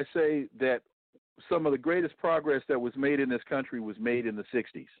people, I say that some of the greatest progress that was made in this country was made in the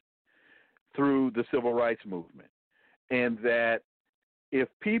 60s. Through the civil rights movement, and that if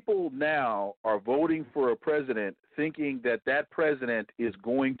people now are voting for a president thinking that president is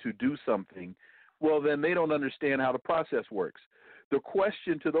going to do something, well, then they don't understand how the process works. The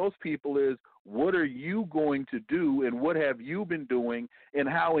question to those people is, what are you going to do, and what have you been doing, and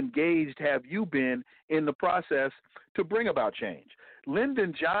how engaged have you been in the process to bring about change?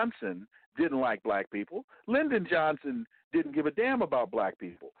 Lyndon Johnson didn't like black people. Lyndon Johnson didn't give a damn about black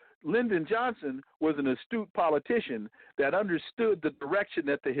people. Lyndon Johnson was an astute politician that understood the direction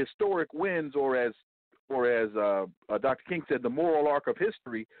that the historic winds, or as Dr. King said, the moral arc of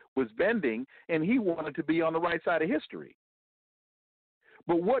history was bending, and he wanted to be on the right side of history.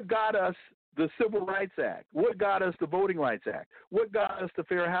 But what got us the Civil Rights Act? What got us the Voting Rights Act? What got us the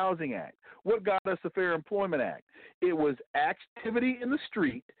Fair Housing Act? What got us the Fair Employment Act? It was activity in the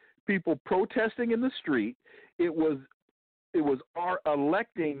street, people protesting in the street. It was our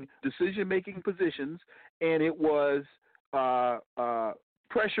electing decision-making positions, and it was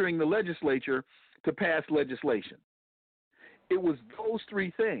pressuring the legislature to pass legislation. It was those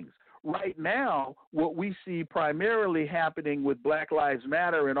three things. Right now, what we see primarily happening with Black Lives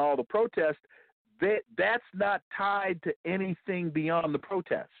Matter and all the protests, that's not tied to anything beyond the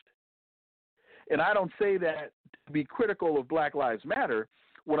protest. And I don't say that to be critical of Black Lives Matter.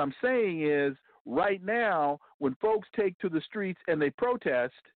 What I'm saying is, right now, when folks take to the streets and they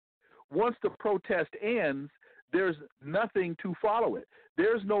protest, once the protest ends, there's nothing to follow it.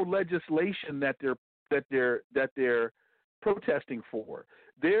 There's no legislation that they're protesting for.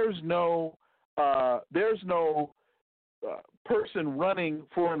 There's no person running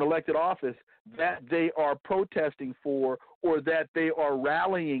for an elected office that they are protesting for or that they are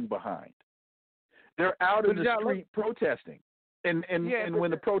rallying behind. They're out in the street protesting, and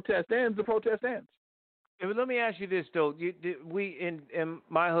when the protest ends, the protest ends. Let me ask you this though. We in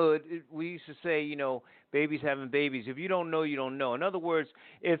my hood, we used to say, you know, babies having babies. If you don't know, you don't know. In other words,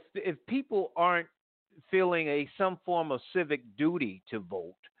 if people aren't feeling some form of civic duty to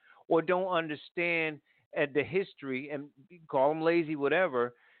vote, or don't understand the history and call them lazy,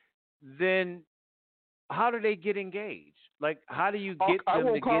 whatever, then how do they get engaged? Like, how do you get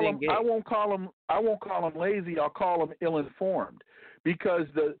them to get engaged? I won't call them lazy. I'll call them ill-informed, because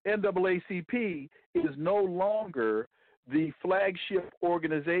the NAACP is no longer the flagship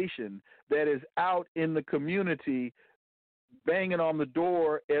organization that is out in the community banging on the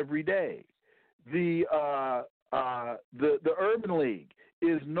door every day. The Urban League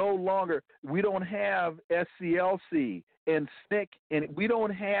is no longer. We don't have SCLC and SNCC, and we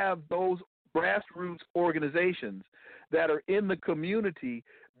don't have those grassroots organizations that are in the community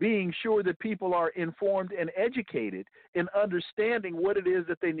being sure that people are informed and educated in understanding what it is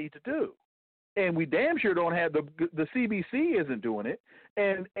that they need to do. And we damn sure don't have the CBC isn't doing it,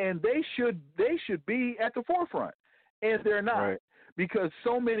 and they should be at the forefront, and they're not. Right. Because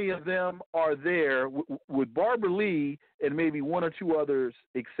so many of them are there with Barbara Lee and maybe one or two others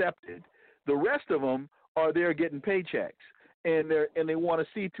accepted. The rest of them are there getting paychecks, and they want to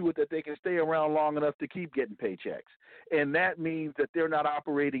see to it that they can stay around long enough to keep getting paychecks. And that means that they're not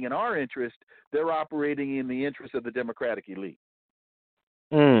operating in our interest; they're operating in the interest of the Democratic elite.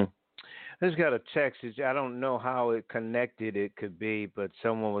 I just got a text. I don't know how connected it could be, but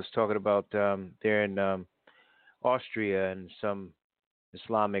someone was talking about there in Austria, and some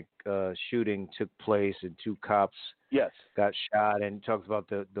Islamic shooting took place, and 2 cops got shot, and talks about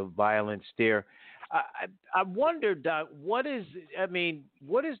the violence there. I wonder, Doc, what is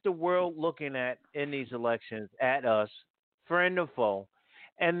the world looking at in these elections at us, friend or foe,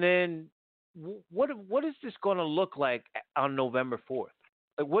 and then what is this going to look like on November 4th?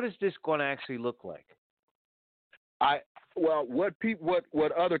 Like, what is this going to actually look like?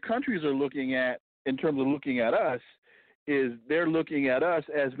 What other countries are looking at in terms of looking at us is they're looking at us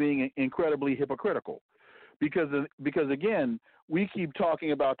as being incredibly hypocritical, because again, we keep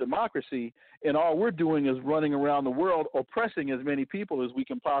talking about democracy, and all we're doing is running around the world oppressing as many people as we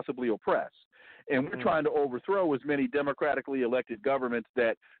can possibly oppress, and we're trying to overthrow as many democratically elected governments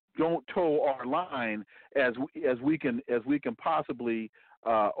that don't toe our line as we can possibly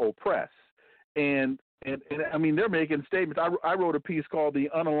oppress. And I mean, they're making statements. I wrote a piece called "The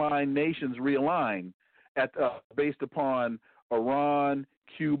Unaligned Nations Realign," based upon Iran,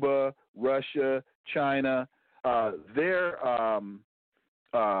 Cuba, Russia, China, their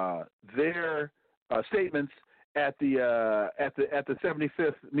statements at the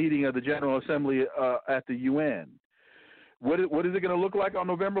 75th meeting of the General Assembly at the UN. What is it going to look like on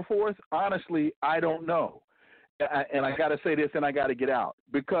November 4th? Honestly, I don't know. And I got to say this, and I got to get out,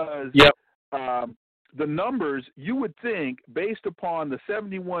 because the numbers, you would think, based upon the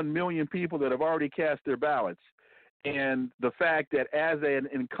 71 million people that have already cast their ballots, and the fact that as an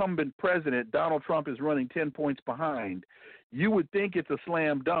incumbent president, Donald Trump is running 10 points behind, you would think it's a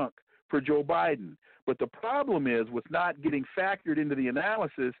slam dunk for Joe Biden. But the problem is, what's not getting factored into the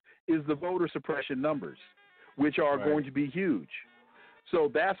analysis is the voter suppression numbers, which are going to be huge. So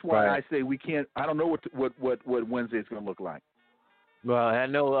that's why I say we can't. I don't know what Wednesday is going to look like. Well, I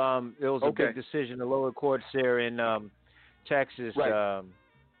know there was a big decision. The lower courts there in Texas came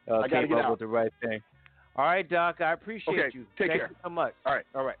up with the right thing. All right, Doc, I appreciate you. Take care. Thank you so much. All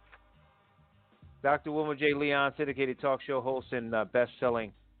right. Dr. Wilma J. Leon, syndicated talk show host and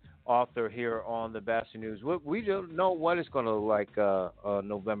best-selling author here on the Batchelor News. We don't know what it's going to look like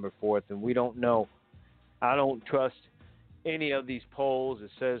November 4th, and we don't know. I don't trust any of these polls that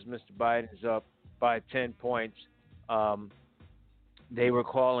says Mr. Biden's up by 10 points. They were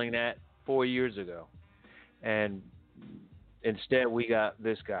calling that 4 years ago, and instead we got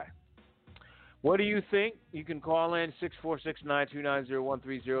this guy. What do you think? You can call in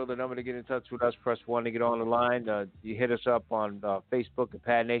 646-929-0130, the number to get in touch with us. Press 1 to get on the line. You hit us up on Facebook at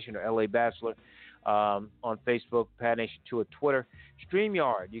Pad Nation or LA Batchelor on Facebook, Pad Nation 2 at Twitter.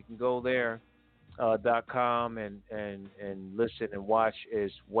 StreamYard, you can go there. .com and listen and watch as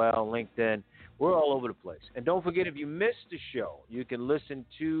well. LinkedIn, we're all over the place. And don't forget, if you missed the show, you can listen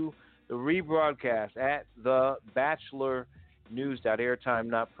to the rebroadcast at the Batchelor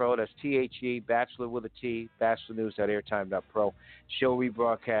News.airtime.pro. That's THE, Batchelor with a T, BatchelorNews.airtime.pro. Show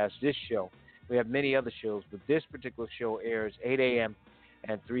rebroadcast this show. We have many other shows, but this particular show airs 8 a.m.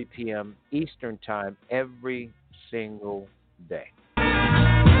 and 3 p.m. Eastern Time every single day.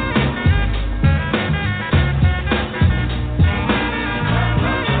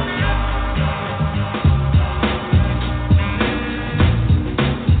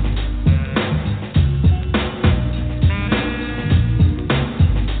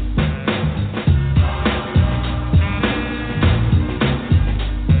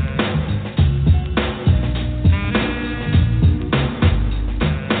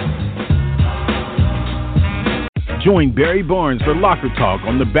 Join Barry Barnes for Locker Talk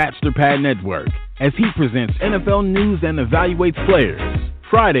on the Batchelor Pad Network as he presents NFL news and evaluates players.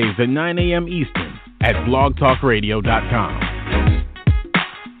 Fridays at 9 a.m. Eastern at blogtalkradio.com.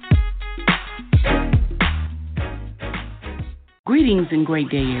 Greetings and great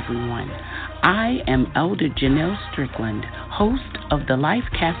day, everyone. I am Elder Janelle Strickland, host of the Life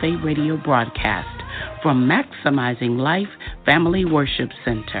Cafe radio broadcast from Maximizing Life Family Worship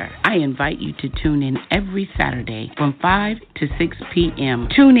Center. I invite you to tune in every Saturday from 5 to 6 p.m.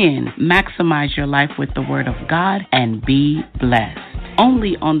 Tune in, maximize your life with the Word of God, and be blessed.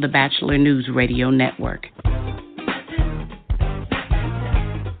 Only on the Batchelor News Radio Network.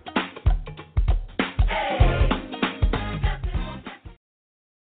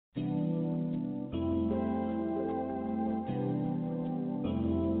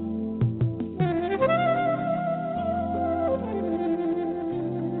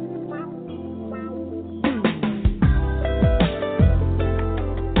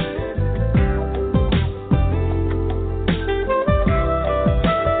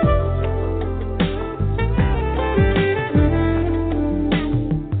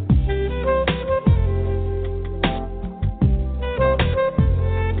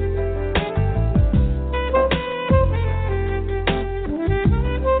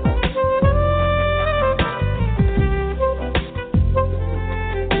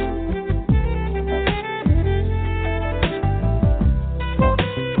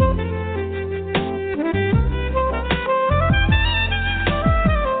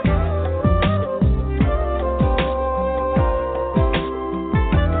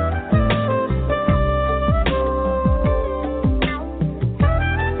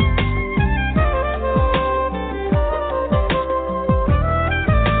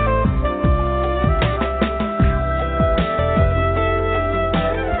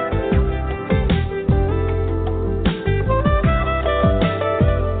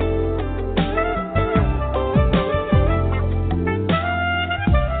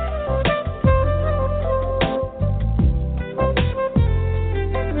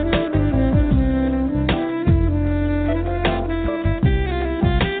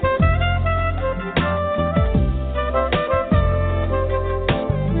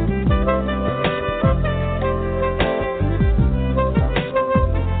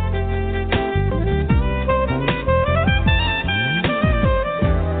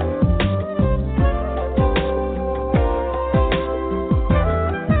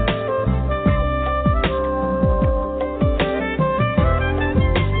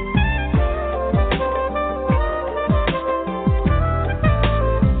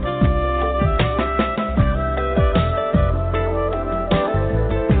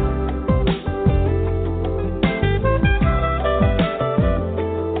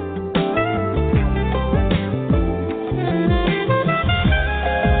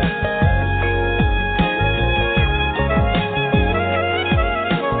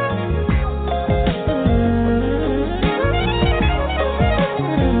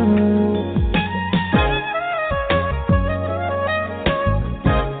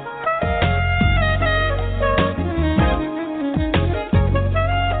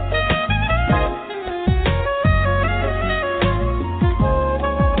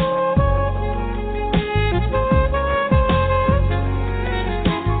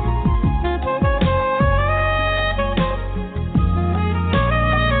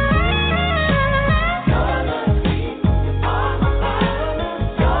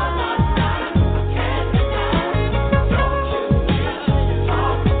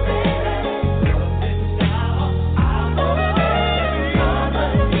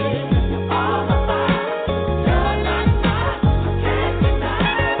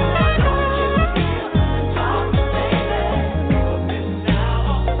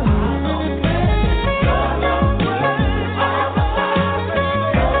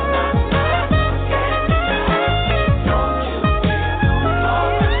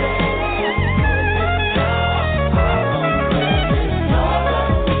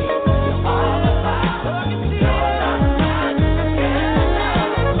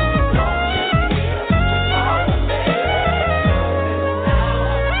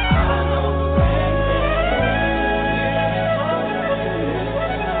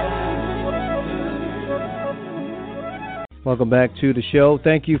 Welcome back to the show.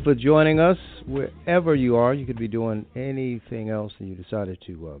 Thank you for joining us. Wherever you are, you could be doing anything else, and you decided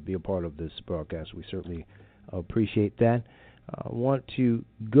to be a part of this broadcast. We certainly appreciate that. I want to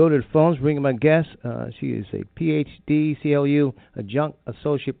go to the phones, bring in my guest. She is a Ph.D., CLU, adjunct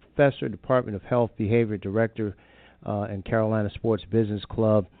associate professor, Department of Health Behavior Director, and Carolina Sports Business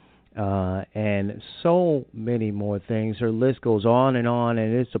Club, and so many more things. Her list goes on, and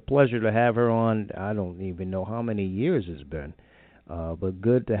it's a pleasure to have her on. I don't even know how many years it's been, but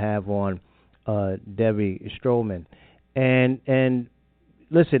good to have on Debbie Stroman. And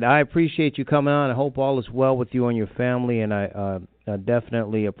listen, I appreciate you coming on. I hope all is well with you and your family, and I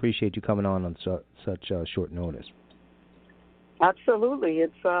definitely appreciate you coming on such short notice. Absolutely.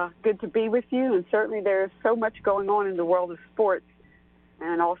 It's good to be with you, and certainly there's so much going on in the world of sports,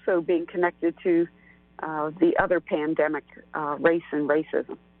 and also being connected to the other pandemic, race and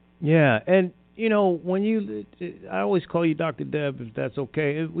racism. Yeah, and, you know, I always call you Dr. Deb, if that's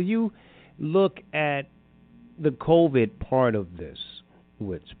okay. When you look at the COVID part of this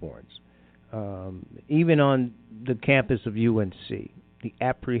with sports, even on the campus of UNC, the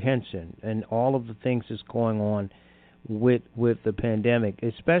apprehension and all of the things that's going on with the pandemic,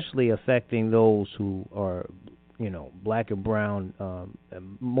 especially affecting those who are, you know, black and brown,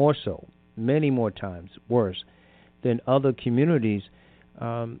 more so, many more times worse than other communities.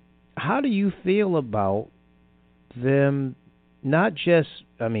 How do you feel about them, not just,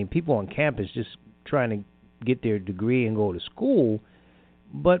 people on campus just trying to get their degree and go to school,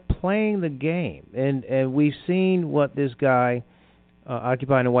 but playing the game? And we've seen what this guy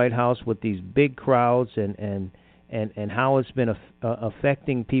occupying the White House with these big crowds and how it's been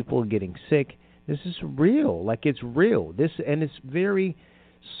affecting people getting sick. This is real. Like, it's real. And it's very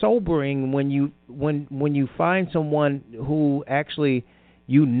sobering when you find someone who actually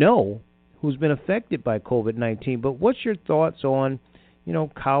who's been affected by COVID-19. But what's your thoughts on,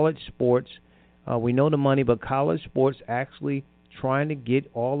 college sports? We know the money, but college sports actually trying to get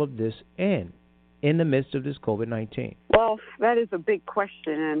all of this in the midst of this COVID-19? Well, that is a big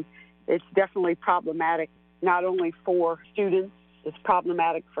question, and it's definitely problematic, not only for students, it's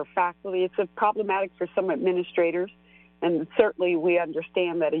problematic for faculty, it's problematic for some administrators, and certainly we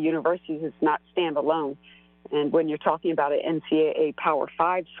understand that a university does not stand alone. And when you're talking about an NCAA Power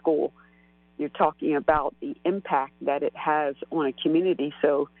 5 school, you're talking about the impact that it has on a community,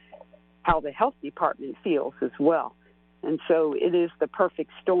 so how the health department feels as well. And so it is the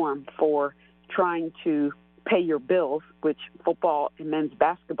perfect storm for trying to pay your bills, which football and men's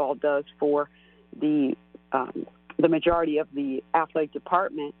basketball does for the majority of the athletic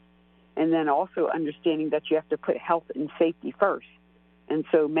department, and then also understanding that you have to put health and safety first. And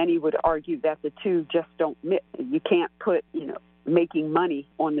so many would argue that the two just don't mix. You can't put, making money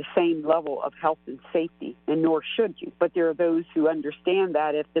on the same level of health and safety, and nor should you. But there are those who understand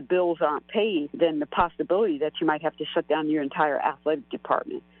that if the bills aren't paid, then the possibility that you might have to shut down your entire athletic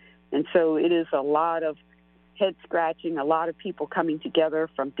department. And so it is a lot of head scratching, a lot of people coming together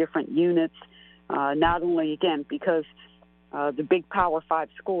from different units, not only, again, because the big Power 5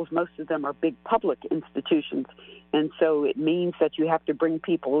 schools, most of them are big public institutions. And so it means that you have to bring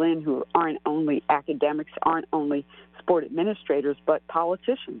people in who aren't only academics, aren't only sport administrators, but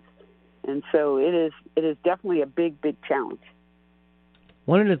politicians. And so it is definitely a big, big challenge.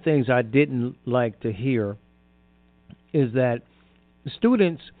 One of the things I didn't like to hear is that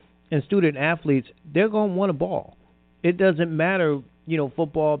students and student athletes, they're going to want a ball. It doesn't matter,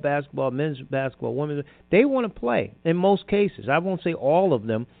 football, basketball, men's basketball, women's. They want to play in most cases. I won't say all of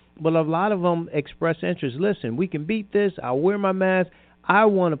them, but a lot of them express interest. Listen, we can beat this. I'll wear my mask. I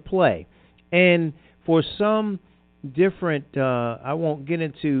want to play. And for some different, I won't get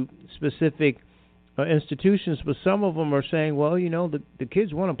into specific institutions, but some of them are saying, well, the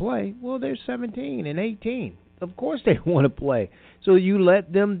kids want to play. Well, they're 17 and 18. Of course they want to play. So you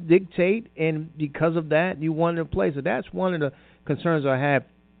let them dictate, and because of that, you want them to play. So that's one of the concerns I have.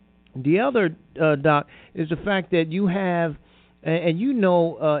 The other, Doc, is the fact that you have, and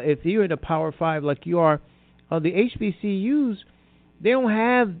if you're in a Power 5 like you are, the HBCUs, they don't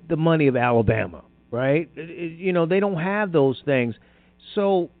have the money of Alabama, right? They don't have those things.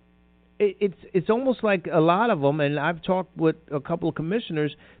 So it's almost like a lot of them, and I've talked with a couple of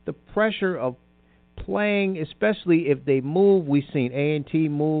commissioners, the pressure of playing, especially if they move. We've seen A&T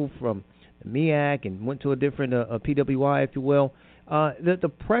move from the MEAC and went to a different PWI, if you will.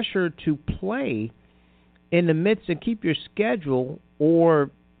 The pressure to play in the midst of keep your schedule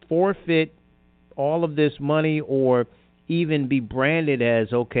or forfeit all of this money, or even be branded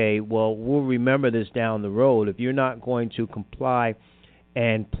as, okay, well, we'll remember this down the road if you're not going to comply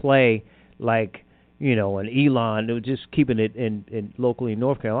and play like and Elon, just keeping it in locally in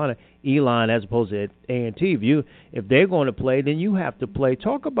North Carolina, Elon as opposed to A&T. If they're going to play, then you have to play.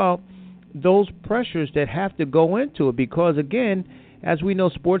 Talk about those pressures that have to go into it, because again, as we know,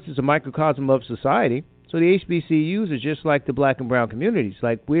 sports is a microcosm of society. So the HBCUs are just like the black and brown communities.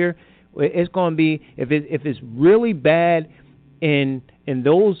 Like it's going to be, if it's really bad in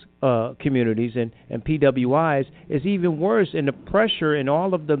those communities and PWIs, is even worse, and the pressure and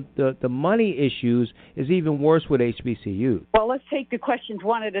all of the money issues is even worse with HBCUs. Well, let's take the questions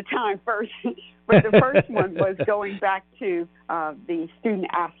one at a time first. But the first one was going back to the student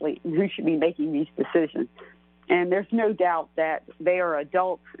athlete and who should be making these decisions. And there's no doubt that they are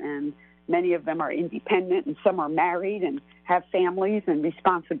adults, and many of them are independent, and some are married and have families and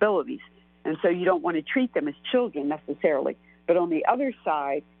responsibilities. And so you don't want to treat them as children necessarily. But on the other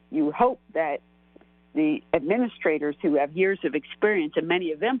side, you hope that the administrators who have years of experience, and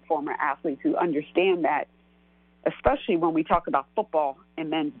many of them former athletes who understand that, especially when we talk about football and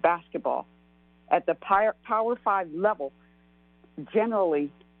men's basketball, at the Power 5 level,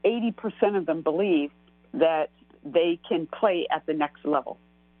 generally 80% of them believe that they can play at the next level.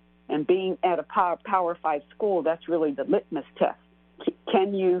 And being at a Power 5 school, that's really the litmus test.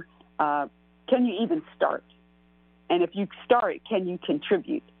 Can you even start? And if you start, can you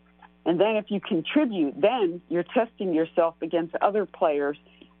contribute? And then if you contribute, then you're testing yourself against other players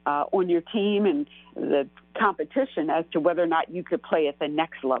on your team and the competition as to whether or not you could play at the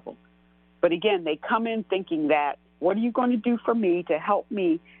next level. But again, they come in thinking that, what are you going to do for me to help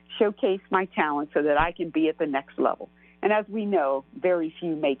me showcase my talent so that I can be at the next level? And as we know, very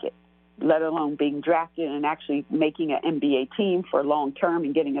few make it, let alone being drafted and actually making an NBA team for long term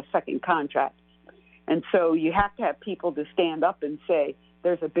and getting a second contract. And so you have to have people to stand up and say,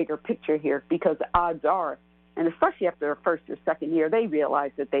 there's a bigger picture here, because the odds are, and especially after their first or second year, they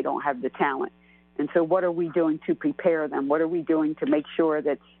realize that they don't have the talent. And so what are we doing to prepare them? What are we doing to make sure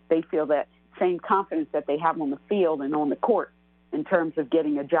that they feel that same confidence that they have on the field and on the court in terms of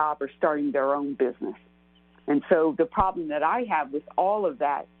getting a job or starting their own business? And so the problem that I have with all of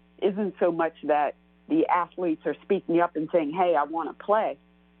that isn't so much that the athletes are speaking up and saying, hey, I want to play.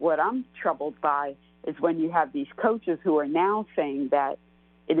 What I'm troubled by is when you have these coaches who are now saying that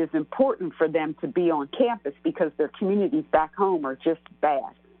it is important for them to be on campus because their communities back home are just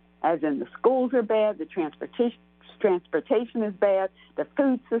bad. As in, the schools are bad, the transportation is bad, the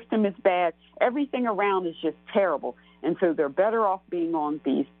food system is bad, everything around is just terrible. And so they're better off being on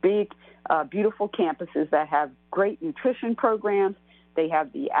these big, beautiful campuses that have great nutrition programs. They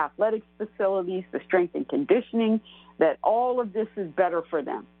have the athletics facilities, the strength and conditioning, that all of this is better for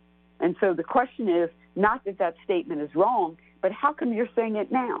them. And so the question is, not that that statement is wrong, but how come you're saying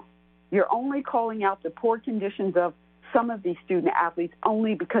it now? You're only calling out the poor conditions of some of these student athletes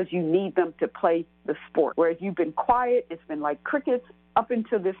only because you need them to play the sport. Whereas you've been quiet, it's been like crickets up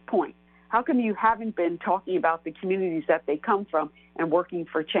until this point. How come you haven't been talking about the communities that they come from and working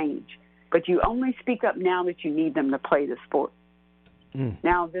for change? But you only speak up now that you need them to play the sport.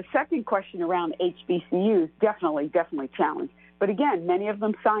 Now, the second question around HBCUs, definitely challenged. But again, many of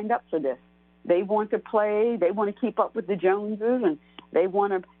them signed up for this. They want to play, they want to keep up with the Joneses, and they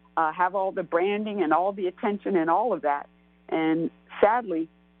want to have all the branding and all the attention and all of that. And sadly,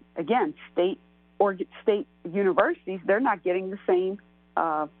 again, state universities, they're not getting the same,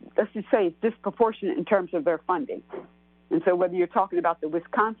 let's just say it's disproportionate in terms of their funding. And so whether you're talking about the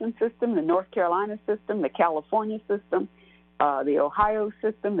Wisconsin system, the North Carolina system, the California system, the Ohio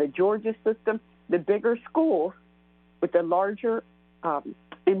system, the Georgia system, the bigger schools with the larger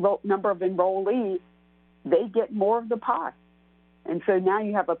number of enrollees, they get more of the pie. And so now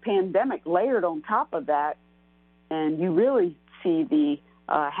you have a pandemic layered on top of that, and you really see the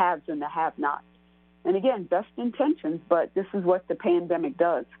haves and the have-nots. And again, best intentions, but this is what the pandemic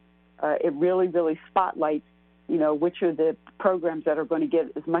does. It really, really spotlights, which are the programs that are going to get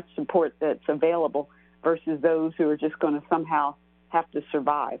as much support that's available versus those who are just going to somehow have to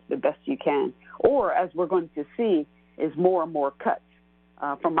survive the best you can. Or, as we're going to see, is more and more cuts.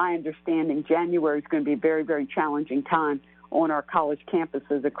 From my understanding, January is going to be a very, very challenging time on our college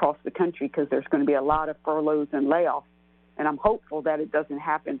campuses across the country because there's going to be a lot of furloughs and layoffs. And I'm hopeful that it doesn't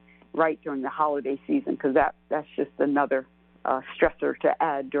happen right during the holiday season because that's just another stressor to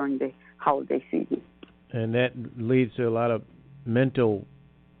add during the holiday season. And that leads to a lot of mental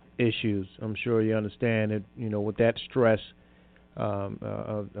issues. I'm sure you understand it, with that stress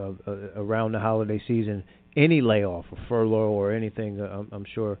around the holiday season. Any layoff or furlough or anything, I'm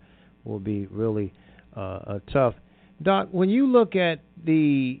sure, will be really tough. Doc, when you look at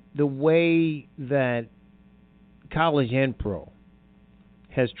the way that college and pro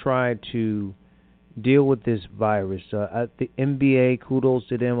has tried to deal with this virus. The NBA, kudos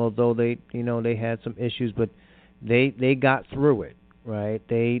to them, although they had some issues, but they got through it, right?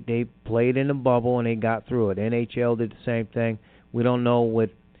 They played in a bubble and they got through it. NHL did the same thing. We don't know with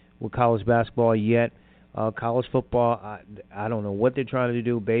college basketball yet. College football, I don't know what they're trying to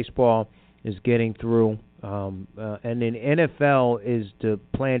do. Baseball is getting through. And then NFL is the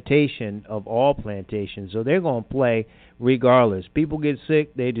plantation of all plantations, so they're going to play regardless. People get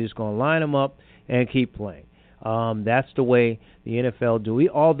sick, they're just going to line them up and keep playing. That's the way the NFL do.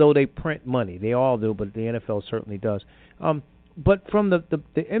 Although they print money, they all do, but the NFL certainly does. But from the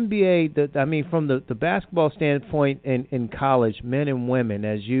NBA, from the basketball standpoint in college, men and women,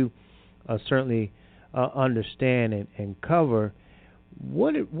 as you certainly understand and cover,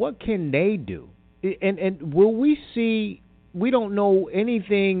 what can they do? And will we see? We don't know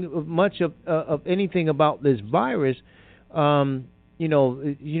much of anything about this virus. We're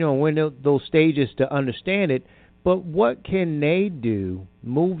in those stages to understand it. But what can they do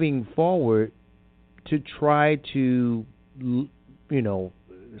moving forward to try to,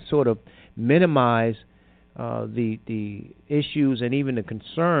 sort of minimize the issues and even the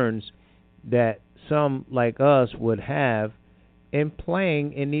concerns that some like us would have in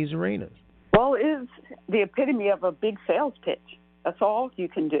playing in these arenas? Well, it is the epitome of a big sales pitch. That's all you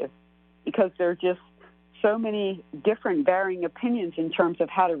can do, because there are just so many different varying opinions in terms of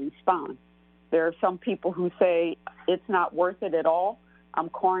how to respond. There are some people who say it's not worth it at all. I'm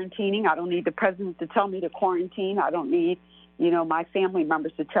quarantining. I don't need the president to tell me to quarantine. I don't need, my family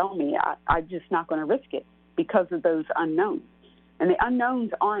members to tell me. I'm just not going to risk it because of those unknowns. And the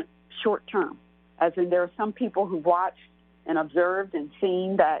unknowns aren't short term, as in there are some people who've watched and observed and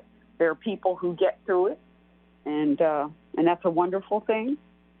seen that there are people who get through it, and that's a wonderful thing.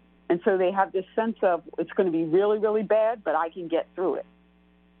 And so they have this sense of it's going to be really, really bad, but I can get through it.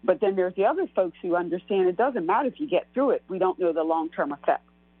 But then there's the other folks who understand it doesn't matter if you get through it. We don't know the long-term effects.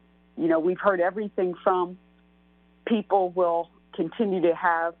 We've heard everything from people will continue to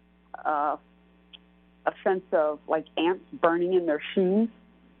have a sense of like ants burning in their shoes.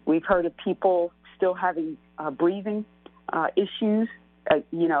 We've heard of people still having breathing issues,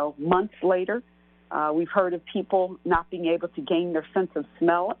 months later. We've heard of people not being able to gain their sense of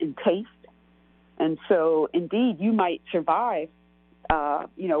smell and taste. And so, indeed, you might survive,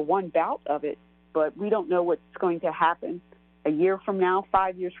 one bout of it, but we don't know what's going to happen a year from now,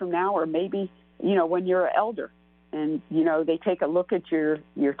 5 years from now, or maybe, when you're an elder. And, they take a look at your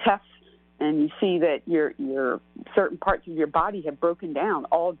tests and you see that your certain parts of your body have broken down,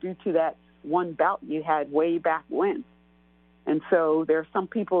 all due to that one bout you had way back when. And so there are some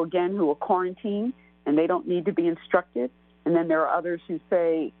people, again, who are quarantined and they don't need to be instructed. And then there are others who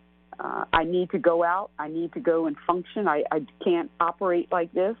say, I need to go out. I need to go and function. I can't operate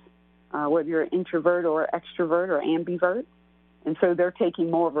like this, whether you're an introvert or extrovert or ambivert. And so they're taking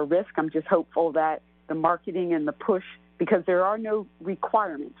more of a risk. I'm just hopeful that the marketing and the push, because there are no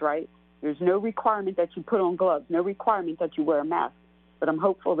requirements, right? There's no requirement that you put on gloves, no requirement that you wear a mask. But I'm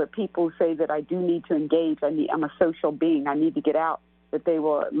hopeful that people who say that I do need to engage, I'm a social being, I need to get out, that they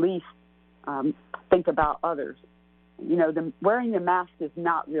will at least think about others. Wearing the mask is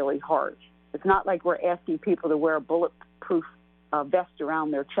not really hard. It's not like we're asking people to wear a bulletproof vest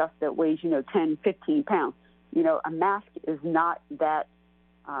around their chest that weighs, 10, 15 pounds. A mask is not that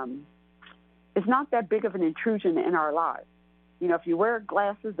big of an intrusion in our lives. If you wear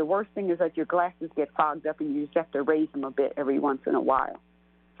glasses, the worst thing is that your glasses get fogged up and you just have to raise them a bit every once in a while.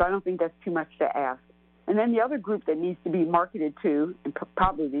 So I don't think that's too much to ask. And then the other group that needs to be marketed to, and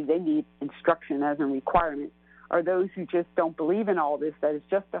probably they need instruction as a requirement, are those who just don't believe in all this, that it's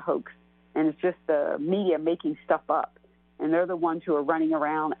just a hoax and it's just the media making stuff up. And they're the ones who are running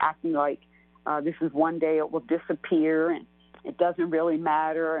around acting like this is one day it will disappear and it doesn't really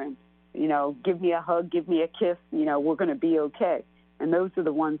matter, and give me a hug, give me a kiss, we're going to be okay. And those are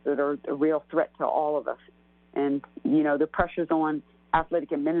the ones that are a real threat to all of us. And, the pressures on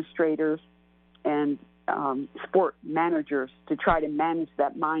athletic administrators and sport managers to try to manage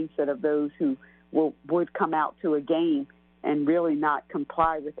that mindset of those who would come out to a game and really not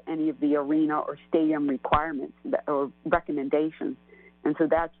comply with any of the arena or stadium requirements or recommendations. And so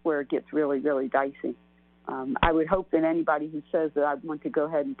that's where it gets really, really dicey. I would hope that anybody who says that I want to go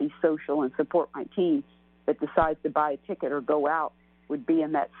ahead and be social and support my team that decides to buy a ticket or go out would be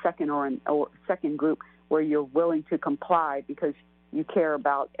in that second or second group where you're willing to comply because you care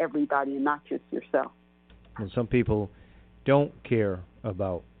about everybody and not just yourself. And some people don't care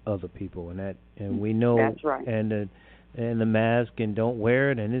about other people, and we know that's right. And the mask, and don't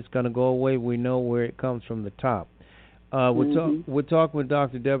wear it, and it's going to go away. We know where it comes from the top. We're talking with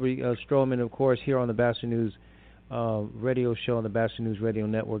Dr. Deborah Stroman, of course, here on the Batchelor News radio show on the Batchelor News Radio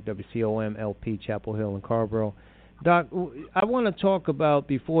Network, WCOM LP, Chapel Hill and Carrboro. Doc, I want to talk about,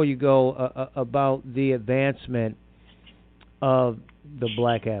 before you go, about the advancement of the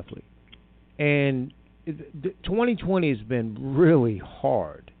black athlete. And 2020 has been really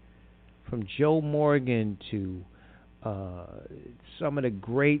hard, from Joe Morgan to some of the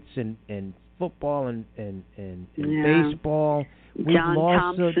greats in football and baseball. We've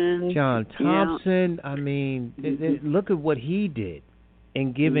lost John Thompson. Yeah. I mean, look at what he did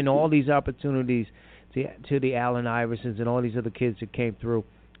in giving all these opportunities to the Allen Iversons and all these other kids that came through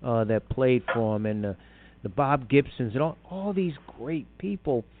that played for him, and the Bob Gibsons and all these great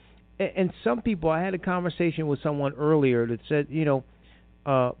people. And some people, I had a conversation with someone earlier that said,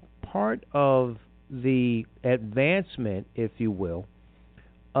 part of the advancement, if you will,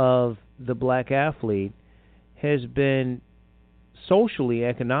 of the black athlete has been socially,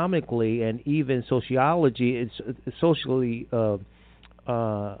 economically, and even sociology. It's socially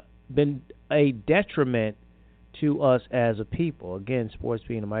been a detriment to us as a people. Again, sports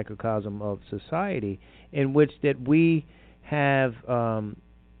being a microcosm of society, in which that we have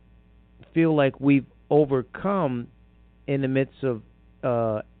feel like we've overcome in the midst of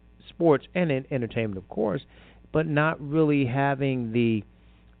sports and entertainment, of course, but not really having the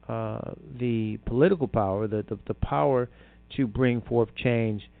political power, the power to bring forth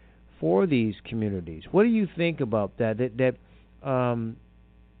change for these communities. What do you think about that? That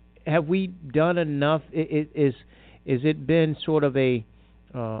have we done enough? Is it been sort of a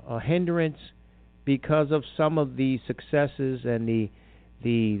hindrance because of some of the successes and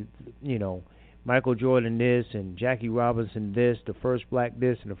the Michael Jordan this and Jackie Robinson this, the first black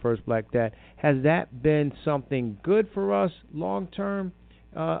this and the first black that? Has that been something good for us long term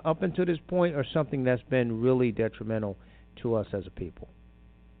up until this point, or something that's been really detrimental to us as a people?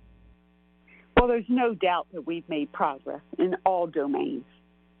 Well, there's no doubt that we've made progress in all domains.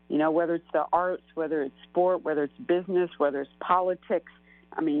 Whether it's the arts, whether it's sport, whether it's business, whether it's politics,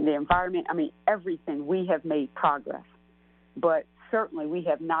 the environment, everything, we have made progress. But certainly we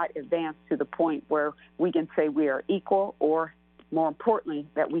have not advanced to the point where we can say we are equal, or more importantly,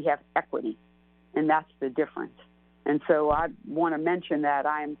 that we have equity. And that's the difference. And so I want to mention that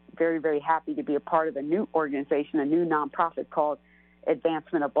I'm very, very happy to be a part of a new organization, a new nonprofit called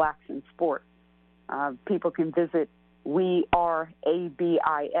Advancement of Blacks in Sport. People can visit We Are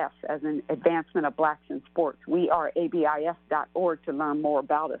ABIS, as in Advancement of Blacks in Sports. We are ABIS.org to learn more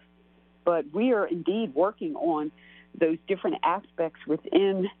about us. But we are indeed working on those different aspects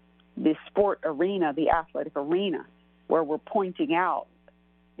within the sport arena, the athletic arena, where we're pointing out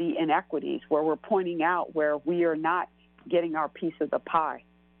the inequities, where we're pointing out where we are not getting our piece of the pie.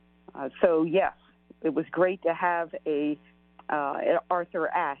 So, yes, it was great to have a Arthur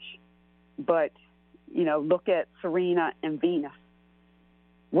Ashe, but, look at Serena and Venus.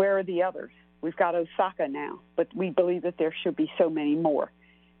 Where are the others? We've got Osaka now, but we believe that there should be so many more.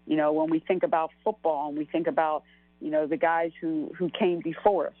 When we think about football and we think about, the guys who came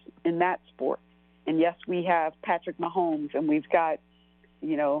before us in that sport. And, yes, we have Patrick Mahomes, and we've got,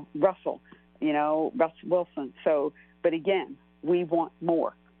 Russell Wilson. So, but again, we want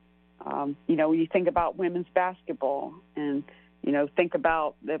more. When you think about women's basketball and, think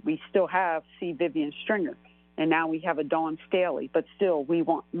about that we still have C. Vivian Stringer, and now we have a Dawn Staley, but still we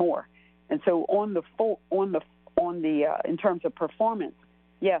want more. And so in terms of performance,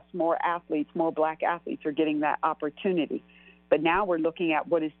 yes, more athletes, more black athletes are getting that opportunity. But now we're looking at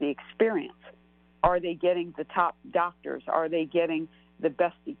what is the experience. Are they getting the top doctors? Are they getting the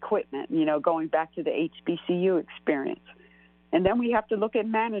best equipment, going back to the HBCU experience? And then we have to look at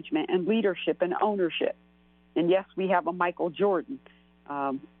management and leadership and ownership. And, yes, we have a Michael Jordan.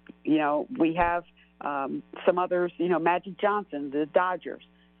 We have some others, Magic Johnson, the Dodgers.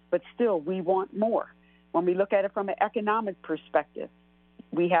 But still, we want more. When we look at it from an economic perspective,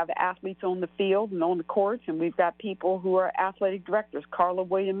 we have athletes on the field and on the courts, and we've got people who are athletic directors, Carla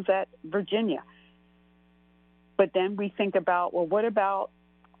Williams at Virginia. But then we think about, well, what about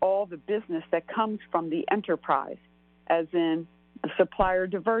all the business that comes from the enterprise, as in the supplier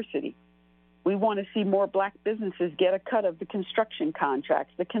diversity? We want to see more black businesses get a cut of the construction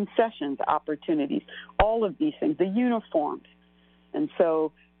contracts, the concessions opportunities, all of these things, the uniforms. And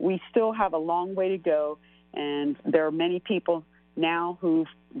so we still have a long way to go, and there are many people now who've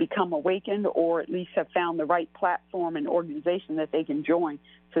become awakened, or at least have found the right platform and organization that they can join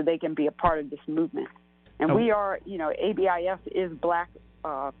so they can be a part of this movement. And we are, ABIS is black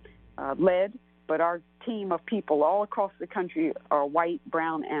led, but our team of people all across the country are white,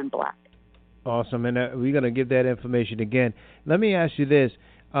 brown, and black. Awesome, and we're going to get that information again. Let me ask you this.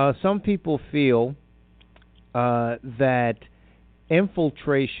 Some people feel that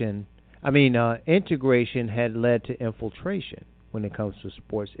integration had led to infiltration when it comes to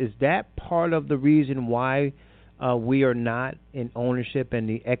sports. Is that part of the reason why we are not in ownership and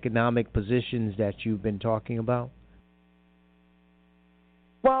the economic positions that you've been talking about?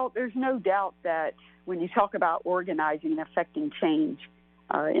 Well, there's no doubt that when you talk about organizing and affecting change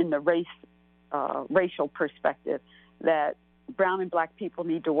in the racial perspective, that brown and black people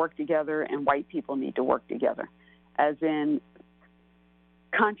need to work together and white people need to work together. As in,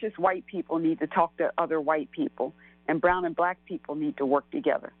 conscious white people need to talk to other white people, and brown and black people need to work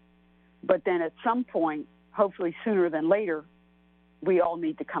together. But then at some point, hopefully sooner than later, we all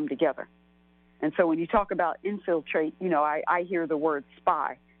need to come together. And so when you talk about infiltrate, I hear the word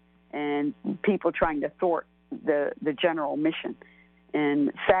spy and people trying to thwart the general mission.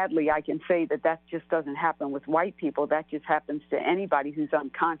 And sadly, I can say that just doesn't happen with white people. That just happens to anybody who's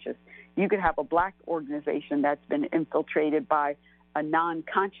unconscious. You could have a black organization that's been infiltrated by a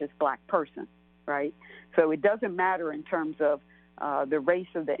non-conscious black person, right? So it doesn't matter in terms of the race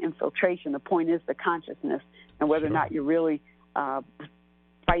of the infiltration. The point is the consciousness and whether or not you're really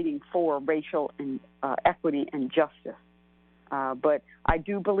fighting for racial and equity and justice. But I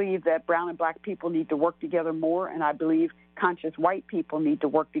do believe that brown and black people need to work together more, and I believe conscious white people need to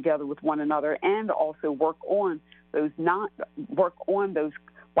work together with one another and also work on those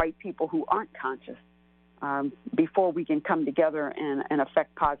white people who aren't conscious before we can come together and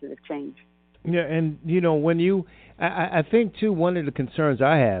affect positive change. Yeah, and when I think too, one of the concerns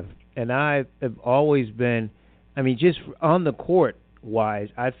I have, and I have always been, just on the court wise,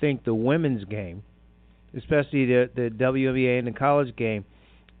 I think the women's game, especially the WNBA and the college game,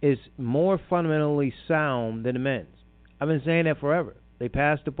 is more fundamentally sound than the men's. I've been saying that forever. They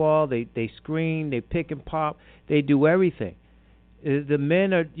pass the ball, they screen, they pick and pop, they do everything. The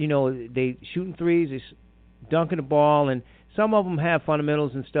men are, they shooting threes, they dunking the ball, and some of them have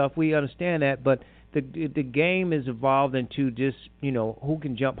fundamentals and stuff. We understand that, but the game has evolved into just, who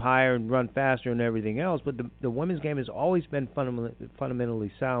can jump higher and run faster and everything else. But the women's game has always been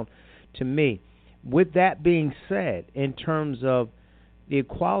fundamentally sound to me. With that being said, in terms of the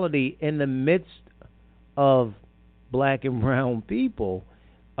equality in the midst of black and brown people,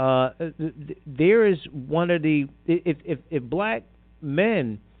 there is one of the if black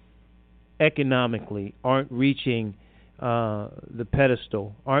men economically aren't reaching the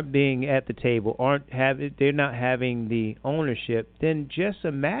pedestal, aren't being at the table, they're not having the ownership, then just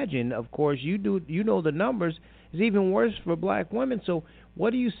imagine, of course, the numbers is even worse for black women. So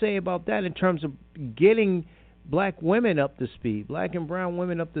what do you say about that in terms of getting black women up to speed, black and brown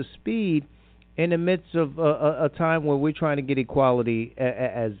women up to speed in the midst of a time where we're trying to get equality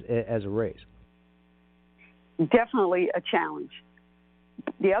as a race? Definitely a challenge.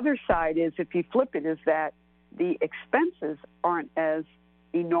 The other side is, if you flip it, is that the expenses aren't as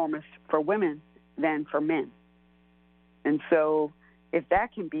enormous for women than for men. And so if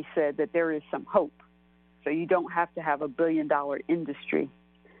that can be said, that there is some hope. So you don't have to have $1 billion industry.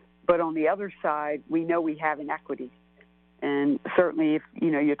 But on the other side, we know we have inequities. And certainly if,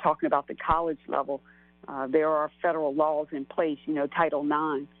 you're talking about the college level, there are federal laws in place, Title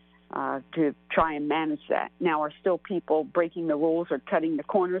IX, to try and manage that. Now, are still people breaking the rules or cutting the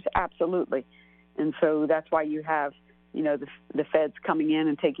corners? Absolutely. And so that's why you have, the feds coming in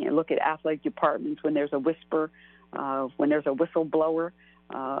and taking a look at athletic departments when there's a whisper, when there's a whistleblower,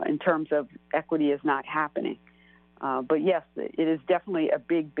 in terms of equity is not happening. But yes, it is definitely a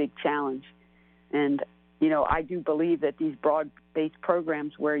big, big challenge. And, I do believe that these broad-based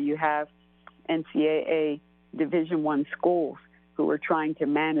programs where you have NCAA Division I schools who are trying to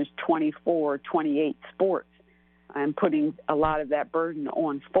manage 24 or 28 sports and putting a lot of that burden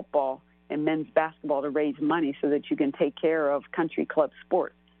on football and men's basketball to raise money so that you can take care of country club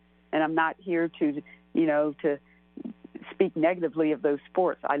sports. And I'm not here to speak negatively of those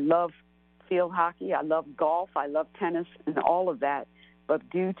sports. I love field hockey, I love golf, I love tennis and all of that. But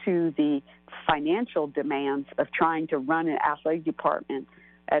due to the financial demands of trying to run an athletic department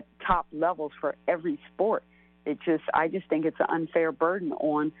at top levels for every sport, I just think it's an unfair burden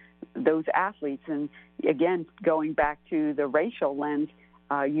on those athletes. And again, going back to the racial lens,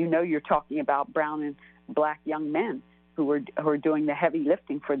 you're talking about brown and black young men who are doing the heavy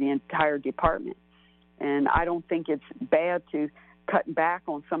lifting for the entire department. And I don't think it's bad to cut back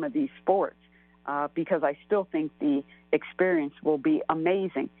on some of these sports because I still think the experience will be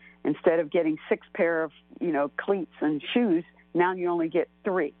amazing. Instead of getting 6 pair of, cleats and shoes, now you only get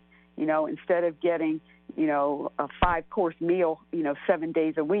 3. Instead of getting, a 5-course meal, 7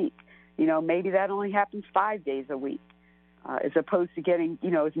 days a week, maybe that only happens 5 days a week, as opposed to getting,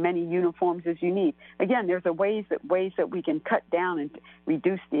 as many uniforms as you need. Again, there's ways that we can cut down and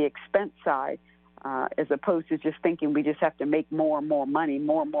reduce the expense side, as opposed to just thinking we just have to make more and more money,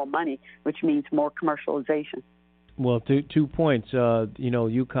 which means more commercialization. Well, 2 points.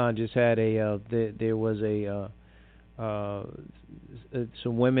 UConn just had there was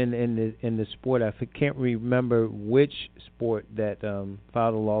some women in the sport. I can't remember which sport that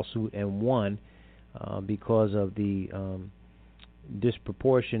filed a lawsuit and won because of the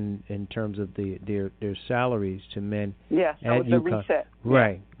disproportion in terms of their salaries to men. Yes, that was the reset.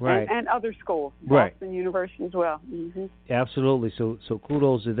 Right. And other schools, right. Boston University as well. Mm-hmm. Absolutely. So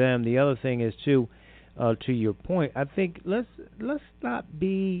kudos to them. The other thing is too, to your point, I think let's not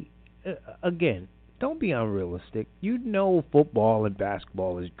be again. Don't be unrealistic. Football and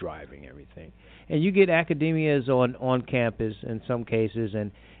basketball is driving everything, and you get academias on campus in some cases,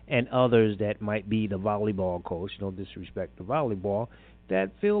 and others that might be the volleyball coach, no disrespect to volleyball,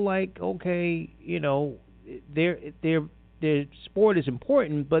 that feel like, okay, their sport is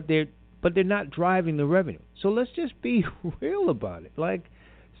important, but they're not driving the revenue. So let's just be real about it. Like,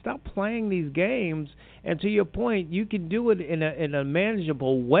 stop playing these games. And to your point, you can do it in a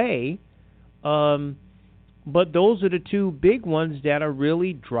manageable way, but those are the two big ones that are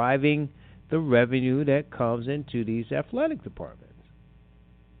really driving the revenue that comes into these athletic departments.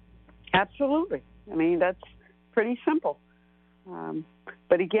 Absolutely. I mean, that's pretty simple.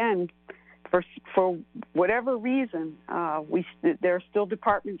 But again, for whatever reason, there are still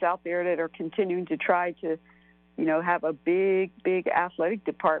departments out there that are continuing to try to, have a big athletic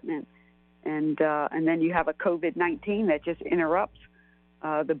department, and then you have a COVID-19 that just interrupts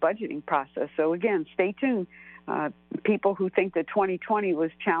the budgeting process. So again, stay tuned. People who think that 2020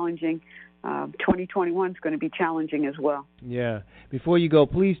 was challenging, 2021 is going to be challenging as well. Yeah. Before you go,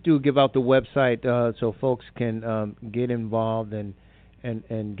 please do give out the website so folks can get involved and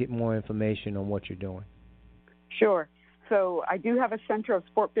get more information on what you're doing. Sure. So I do have a Center of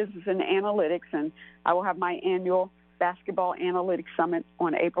Sport Business and Analytics, and I will have my annual Basketball Analytics Summit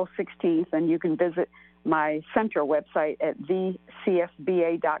on April 16th, and you can visit my center website at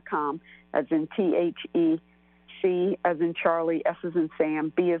thecfba.com, as in THEC as in Charlie, S as in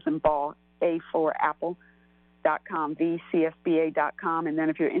Sam, B as in ball, A for Apple.com, thecfba.com. And then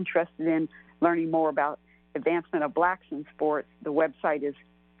if you're interested in learning more about advancement of blacks in sports, the website is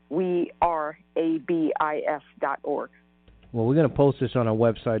weareabis.org. Well, we're going to post this on our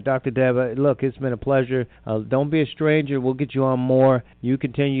website. Dr. Deb, look, it's been a pleasure. Don't be a stranger. We'll get you on more. You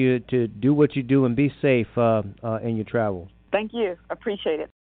continue to do what you do and be safe in your travels. Thank you. Appreciate it.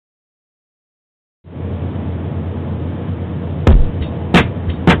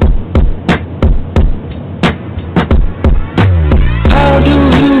 How do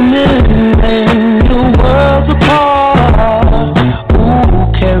you mend the world apart?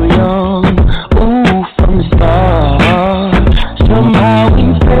 Ooh, carry on. Ooh, from the start. Somehow we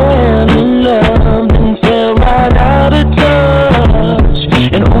fell in love and fell right out of touch.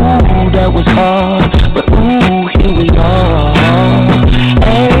 And ooh, that was hard, but ooh, here we are.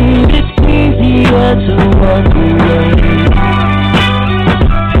 And it's easier to walk away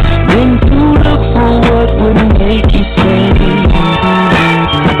than to look for what would make you stay.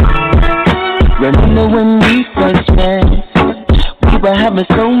 Remember when we first met? We were having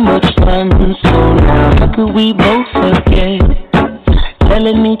so much fun, so now how could we both forget?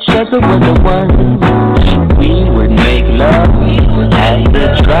 Telling each other we're the one. We would make love at the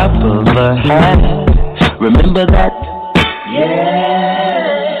drop of a hat. Remember that?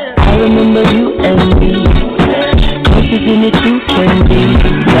 Yeah. I remember you and me, closer than the two can be.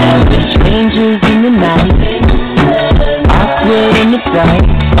 Having strangers in the night, awkward in the dark.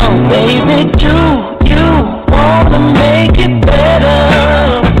 Oh baby, do you wanna make it better?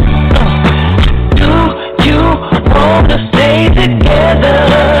 Do you wanna stay together?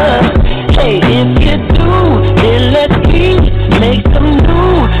 Hey, if you do, then let's make some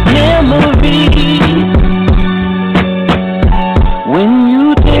new memories. When you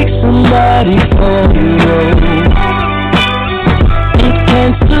take somebody for your own, it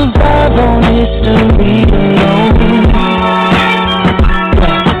can't survive on history alone.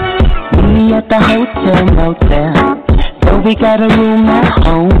 We at the hotel motel, so we got a room at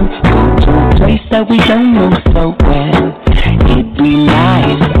home. Go to a place that we don't know so well. It'd be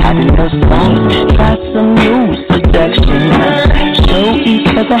nice having those songs, try some new seduction, show each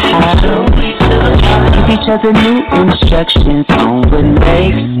other how, give each other new instructions on what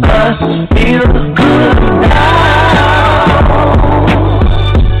makes us feel good now.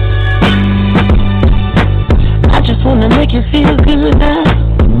 I just wanna make you feel good now.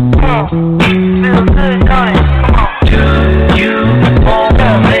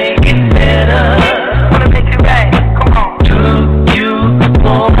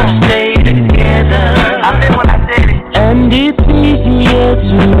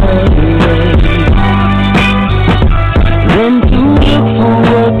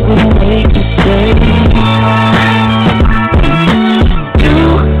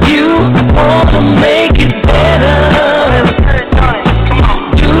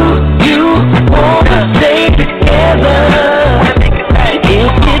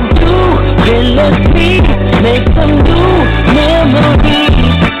 let's please make some new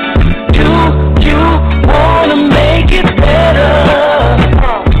memories. Do you wanna make it better?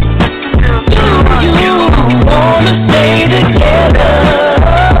 Do you wanna stay together?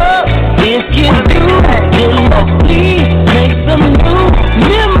 If you do, then let's please make some new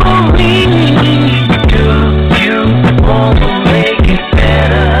memories. Do you wanna make it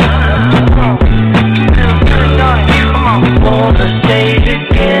better? Wanna stay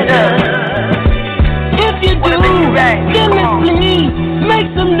together? If you do, then let's please make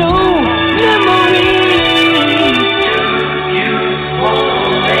some new memories. Do you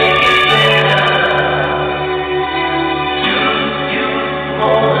wanna make it better? Do you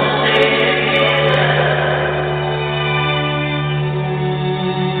wanna stay together?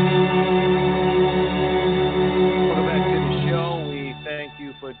 Welcome back to the show. We thank you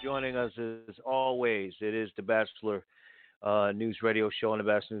for joining us as always. It is the Batchelor News Radio Show on the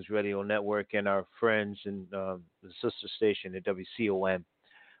Batchelor News Radio Network, and our friends and the sister station at WCOM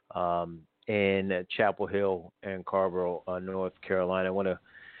in Chapel Hill and Carrboro, North Carolina. I want to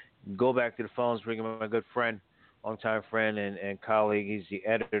go back to the phones, bring in my good friend, longtime friend and colleague. He's the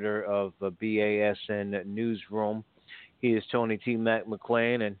editor of BASN Newsroom. He is Tony T. Mac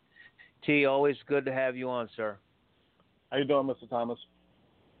McLean. And T, always good to have you on, sir. How you doing, Mr. Thomas?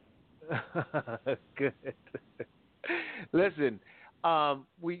 Good. Listen,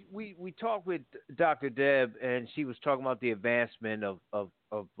 we talked with Dr. Deb, and she was talking about the advancement of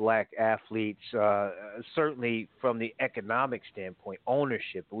black athletes, certainly from the economic standpoint,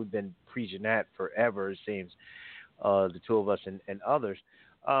 ownership. We've been preaching that forever, it seems, the two of us and others.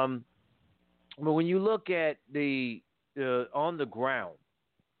 But when you look at the on the ground,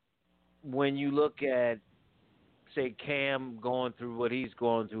 when you look at, say, Cam going through what he's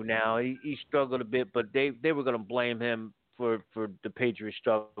going through now, he struggled a bit, but they were going to blame him for the Patriots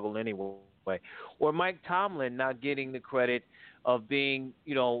struggle anyway. Or Mike Tomlin not getting the credit of being,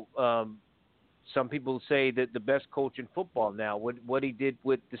 some people say that the best coach in football now. What he did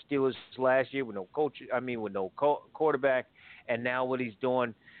with the Steelers last year with no coach, with no quarterback, and now what he's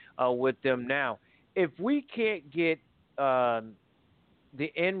doing with them now. If we can't get the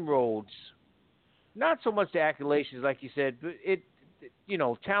inroads, not so much the accolades, like you said, but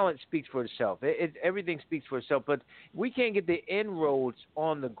talent speaks for itself. Everything speaks for itself. But we can't get the inroads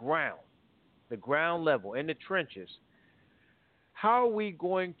on the ground level, in the trenches. How are we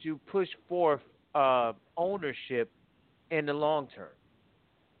going to push forth ownership in the long term?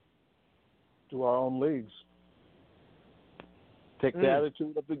 To our own leagues. Take the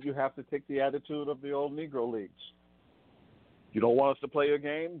attitude of you have to take the attitude of the old Negro leagues. You don't want us to play a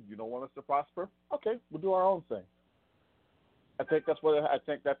game. You don't want us to prosper. Okay, we'll do our own thing. I think that's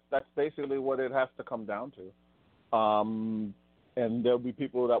basically what it has to come down to. And there'll be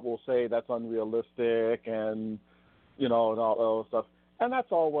people that will say that's unrealistic and and all that stuff. And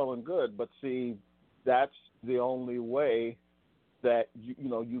that's all well and good, but see, that's the only way that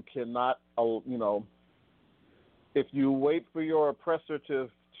you cannot if you wait for your oppressor to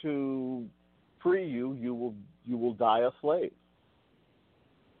free you, you will die a slave.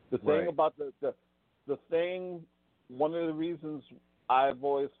 The thing about the thing, one of the reasons I've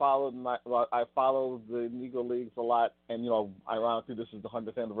always followed, I follow the Negro Leagues a lot, and ironically, this is the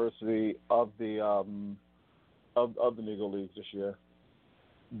 100th anniversary of the Negro Leagues this year.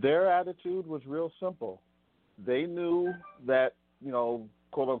 Their attitude was real simple. They knew that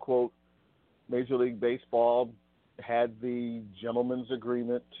quote unquote Major League Baseball had the gentleman's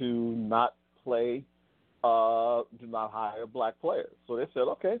agreement to not hire black players. So they said,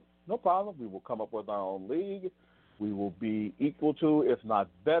 okay, no problem. We will come up with our own league. We will be equal to, if not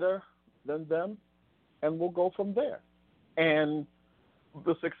better than them, and we'll go from there. And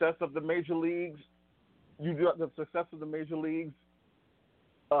the success of the major leagues, you don't have the success of the major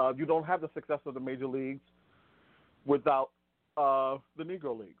leagues without the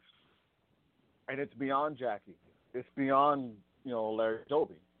Negro Leagues. And it's beyond Jackie. It's beyond, Larry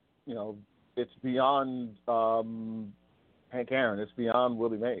Doby. It's beyond Hank Aaron. It's beyond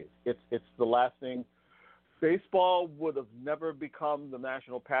Willie Mays. It's the last thing. Baseball would have never become the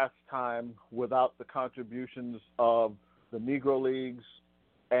national pastime without the contributions of the Negro Leagues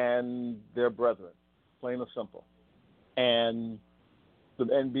and their brethren, plain and simple. And the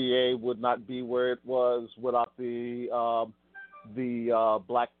NBA would not be where it was without the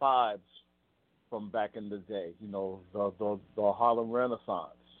Black Fives from back in the day. The Harlem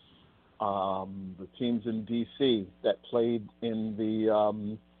Renaissance. The teams in D.C. that played in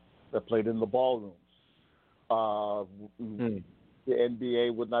the ballrooms. The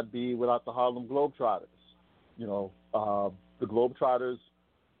NBA would not be without the Harlem Globetrotters. The Globetrotters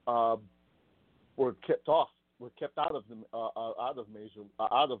were kept out of the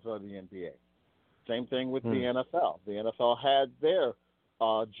NBA. Same thing with the NFL. The NFL had their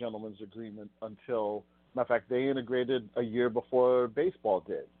gentleman's agreement until, matter of fact, they integrated a year before baseball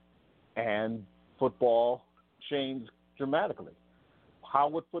did, and football changed dramatically. How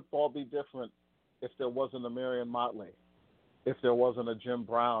would football be different if there wasn't a Marion Motley, if there wasn't a Jim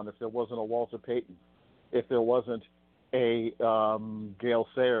Brown, if there wasn't a Walter Payton, if there wasn't a Gale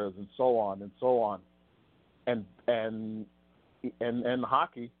Sayers, and so on and so on, and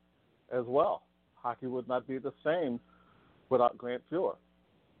hockey as well. Hockey would not be the same without Grant Fuhr,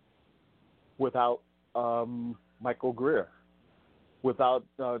 without Michael Greer, without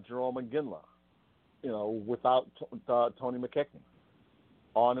Jerome McGinley, without Tony McKechnie,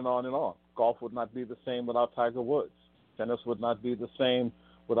 on and on and on. Golf would not be the same without Tiger Woods. Tennis would not be the same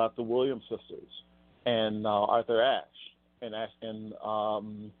without the Williams sisters and Arthur Ashe and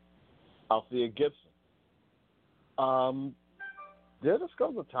Althea Gibson. There just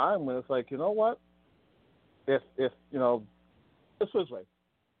comes a time when it's like, you know what? If this way,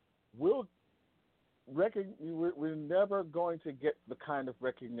 we're never going to get the kind of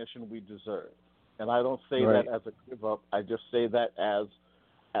recognition we deserve. And I don't say that as a give up. I just say that as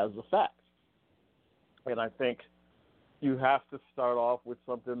a fact. And I think you have to start off with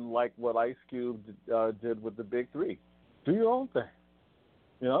something like what Ice Cube did with the Big Three. Do your own thing,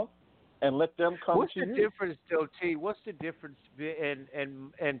 and let them come What's to you. What's the difference, though, T? What's the difference in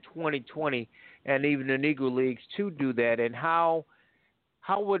 2020 and even the Negro Leagues to do that, and how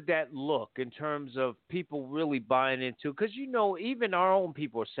would that look in terms of people really buying into? Because even our own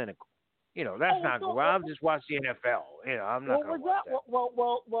people are cynical. That's not good. I'm just watching the NFL. I'm not going to watch that.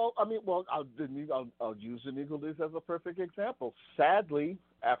 I'll use the Negro Leagues as a perfect example. Sadly,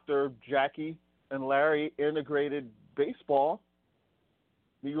 after Jackie and Larry integrated baseball,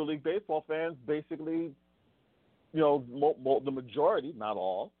 Negro League baseball fans basically, the majority, not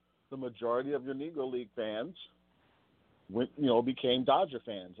all, the majority of your Negro League fans became Dodger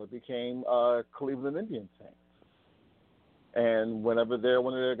fans or became Cleveland Indians fans. And whenever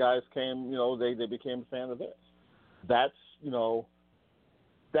one of their guys came, they became a fan of theirs. That's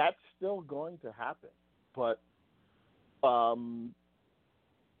still going to happen. But I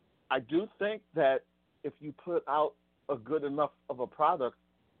do think that if you put out a good enough of a product,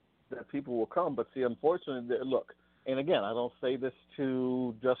 that people will come. But see, unfortunately, look, and again, I don't say this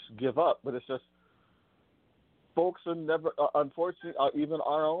to just give up, but it's just folks are never, unfortunately, even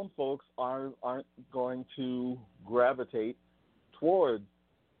our own folks aren't going to gravitate toward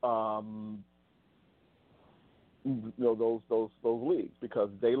those leagues, because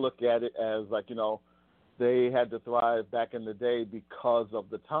they look at it as like, they had to thrive back in the day because of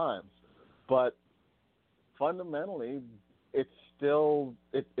the times. But fundamentally, it's still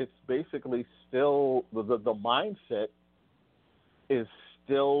it's basically still the mindset is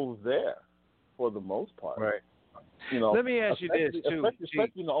still there for the most part. Right. Let me ask you this too,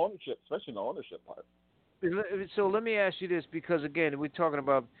 especially in the ownership part. So let me ask you this, because again, we're talking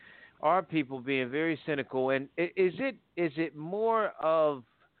about our people being very cynical, and is it more of,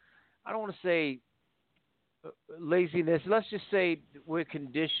 I don't want to say laziness. Let's just say we're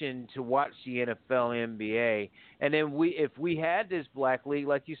conditioned to watch the NFL, NBA, and then if we had this black league,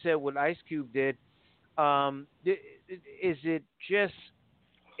 like you said, what Ice Cube did, is it just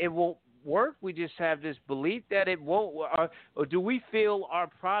it won't work? We just have this belief that it won't, or do we feel our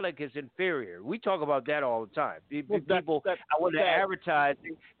product is inferior? We talk about that all the time. People, I want to advertise.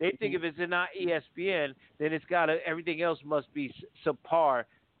 They think if it's not ESPN, then it's got everything else must be subpar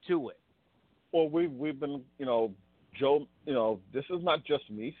to it. Well, we've been, Joe, this is not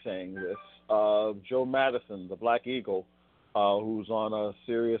just me saying this. Joe Madison, the Black Eagle, who's on a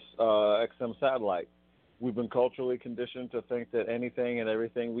Sirius XM satellite, we've been culturally conditioned to think that anything and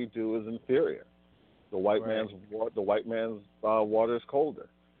everything we do is inferior. The white man's water is colder.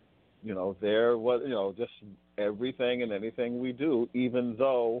 Just everything and anything we do, even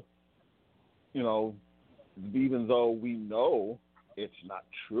though we know it's not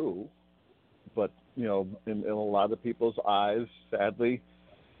true. But, in a lot of people's eyes, sadly,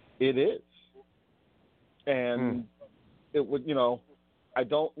 it is. And it would, I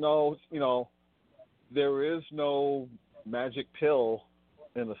don't know, there is no magic pill,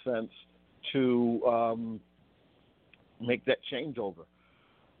 in a sense, to make that changeover.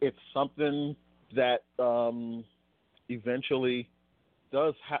 It's something that eventually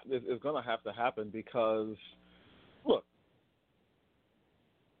is going to have to happen, because, look,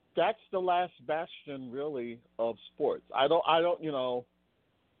 that's the last bastion, really, of sports. I don't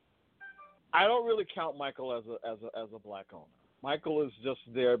really count Michael as a black owner. Michael is just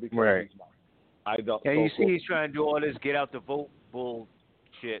there because he's Michael. I don't. Yeah, So you see, he's trying to do all this get out the vote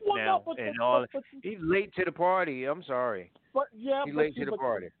bullshit well, now, no, and all. He's late to the party. I'm sorry. but yeah, He's but late see, to the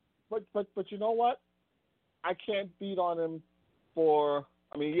party. but you know what? I can't beat on him for.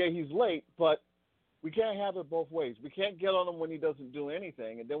 I mean, yeah, he's late, but we can't have it both ways. We can't get on him when he doesn't do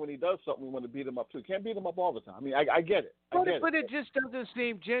anything, and then when he does something, we want to beat him up too. Can't beat him up all the time. I mean, I get it. But it just doesn't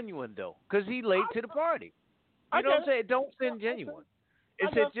seem genuine though, because he's late to the party. You know what I'm saying? It don't seem genuine.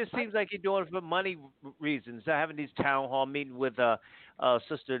 It just seems like he's doing it for money reasons. Having these town hall meetings with a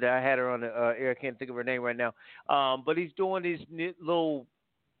sister that I had her on the air. I can't think of her name right now. But he's doing these little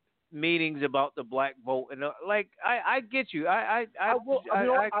meetings about the black vote, and I get you. I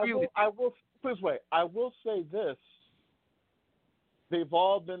agree with you. I will. This way, I will say this: they've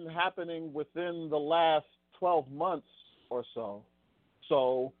all been happening within the last 12 months or so.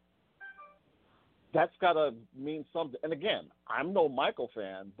 So that's got to mean something. And again, I'm no Michael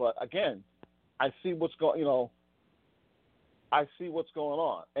fan, but again, I see what's going. I see what's going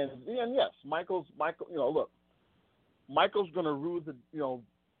on. And yes, Michael. Look, Michael's going to rue the.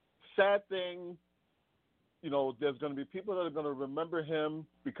 Sad thing. There's going to be people that are going to remember him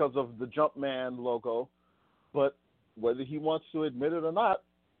because of the Jumpman logo, but whether he wants to admit it or not,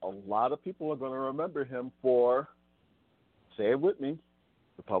 a lot of people are going to remember him for, say it with me,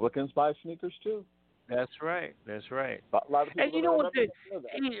 Republicans buy sneakers too. That's right. That's right. A lot of people and you know what?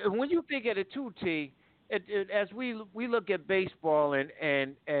 When you think of it too, T, as we look at baseball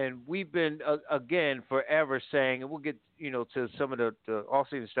and we've been again forever saying, and we'll get to some of the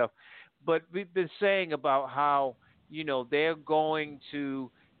off-season stuff, but we've been saying about how they're going to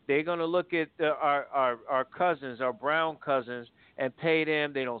look at our cousins, our brown cousins, and pay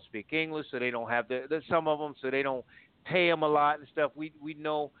them. They don't speak English, so they don't have some of them, so they don't pay them a lot and stuff. We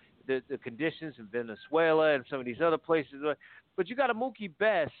know the conditions in Venezuela and some of these other places, but you got a Mookie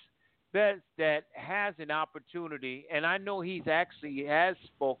Betts that has an opportunity, and I know he has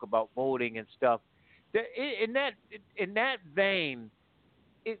spoke about voting and stuff. In that vein,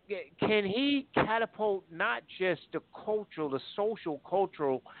 can he catapult not just the cultural, the social,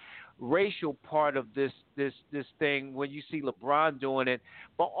 cultural, racial part of this thing when you see LeBron doing it,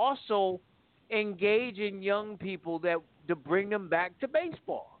 but also engaging young people to bring them back to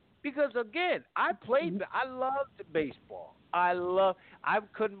baseball? Because again, I loved baseball. I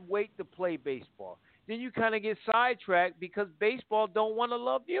couldn't wait to play baseball. Then you kind of get sidetracked because baseball don't want to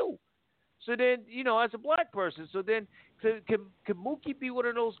love you. So then, as a black person, can Mookie be one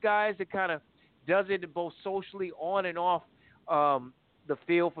of those guys that kind of does it both socially on and off the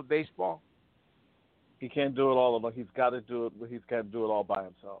field for baseball? He can't do it all alone. He's got to do it. He's got to do it all by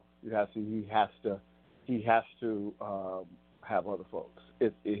himself. He has to have other folks.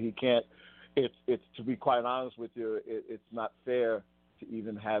 He can't. It's to be quite honest with you, it's not fair to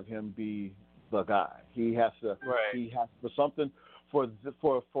even have him be the guy. He has to. Right. He has for something for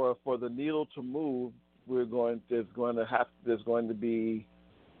the needle to move. There's going to be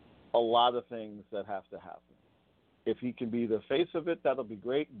a lot of things that have to happen. If he can be the face of it, that'll be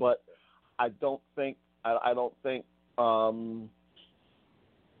great. But I don't think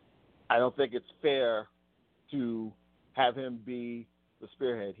it's fair to have him be the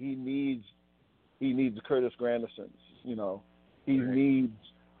spearhead. He needs Curtis Grandersons. He needs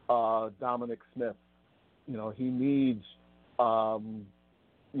Dominic Smith. He needs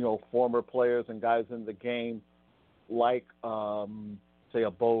former players and guys in the game like say a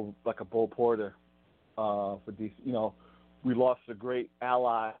Bo Porter for DC. We lost a great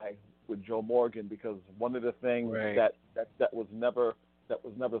ally with Joe Morgan because one of the things that was never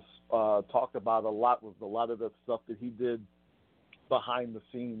talked about a lot was a lot of the stuff that he did behind the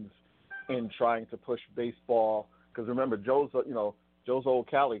scenes in trying to push baseball. Because remember, Joe's old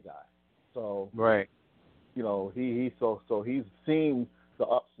Cali guy, so right. He's seen the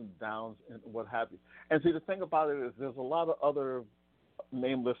ups and downs and what have you. And see, the thing about it is there's a lot of other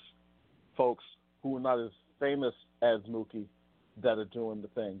nameless folks who are not as famous as Mookie that are doing the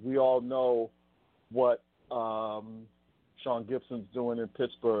thing. We all know what Sean Gibson's doing in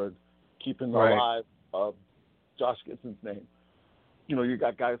Pittsburgh, keeping alive Josh Gibson's name. You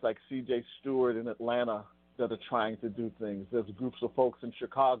got guys like C.J. Stewart in Atlanta that are trying to do things. There's groups of folks in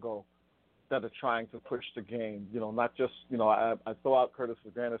Chicago that are trying to push the game. Not just, I throw out Curtis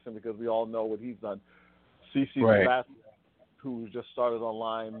Granderson because we all know what he's done. CeCe Sebastian, who just started a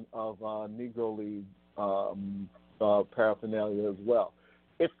line of Negro League paraphernalia as well.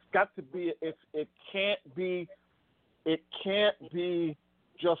 It's got to be, it can't be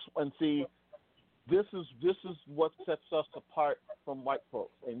just, and see, this is what sets us apart from white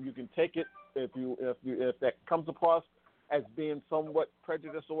folks. And you can take it if that comes across as being somewhat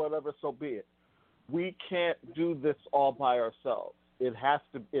prejudiced or whatever, so be it. we can't do this all by ourselves. It has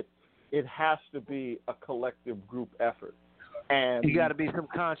to be a collective group effort. And you got to be some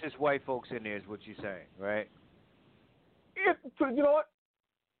conscious white folks in there, is what you're saying, right? You know what?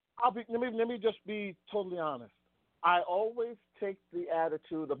 Let me just be totally honest. I always take the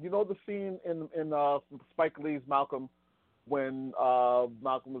attitude of, the scene in Spike Lee's Malcolm, when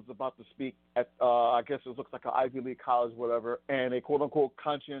Malcolm was about to speak at, I guess it looks like an Ivy League college, whatever, and a quote-unquote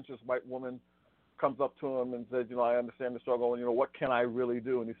conscientious white woman comes up to him and says, I understand the struggle, and, what can I really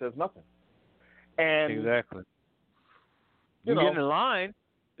do? And he says, nothing. And exactly. You get in line.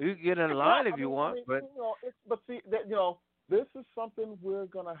 You can get in line if you want, but see, this is something we're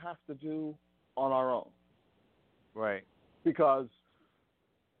gonna have to do on our own, right? Because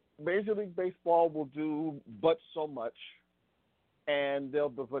Major League Baseball will do but so much, and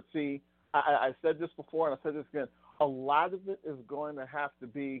but see, I said this before, and I said this again. A lot of it is going to have to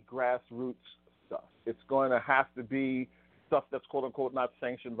be grassroots stuff. It's going to have to be stuff that's quote unquote not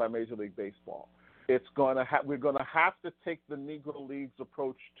sanctioned by Major League Baseball. We're going to have to take the Negro Leagues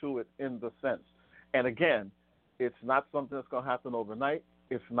approach to it in the sense. And again, it's not something that's going to happen overnight.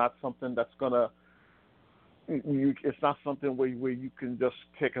 It's not something that's going to. It's not something where you can just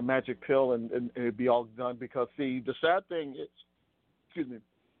take a magic pill and it'd be all done. Because see, the sad thing is, just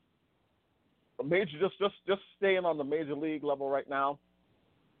staying on the major league level right now.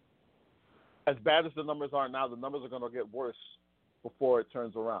 As bad as the numbers are now, the numbers are going to get worse before it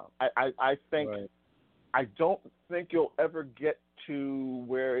turns around. I think. Right. I don't think you'll ever get to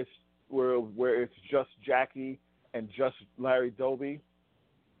where it's just Jackie and just Larry Doby,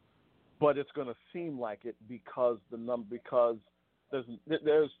 but it's going to seem like it because there's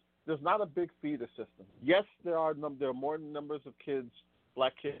not a big feeder system. Yes, there are more numbers of kids,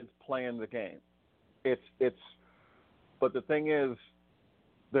 black kids playing the game. But the thing is,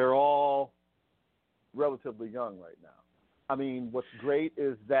 they're all relatively young right now. I mean, what's great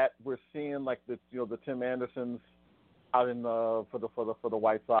is that we're seeing like the Tim Andersons out in for the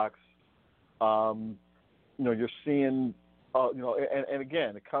White Sox. You're seeing, and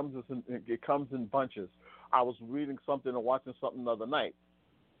again, it comes in bunches. I was reading something and watching something the other night.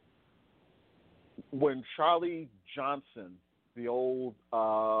 When Charlie Johnson, the old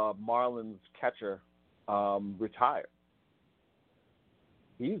Marlins catcher, retired,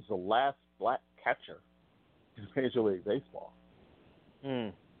 he's the last black catcher in Major League Baseball.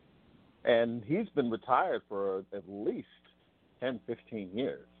 And he's been retired for at least 10, 15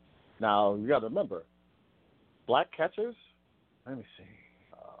 years. Now, you got to remember, black catchers, let me see,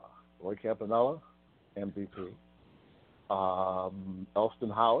 Roy Campanella, MVP. Elston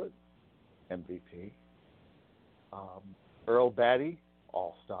Howard, MVP. Earl Batty,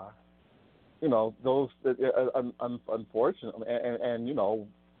 All-Star. Those, unfortunately, and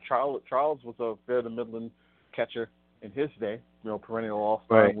Charles was a fair to middling catcher in his day, perennial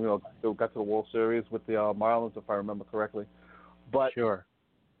All-Star. Right. They got to the World Series with the Marlins, if I remember correctly. But sure.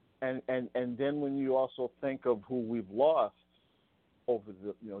 And then when you also think of who we've lost over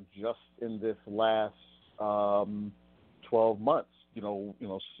the just in this last 12 months, and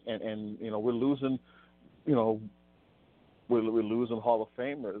we're losing, we're losing Hall of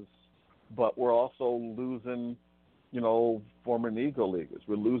Famers, but we're also losing, former Negro Leaguers.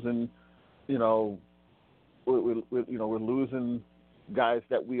 We're losing, we're losing guys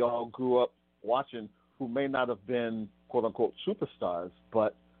that we all grew up watching who may not have been quote unquote superstars,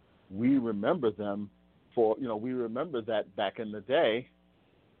 but we remember them for, we remember that back in the day,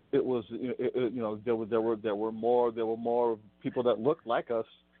 it was, there were more people that looked like us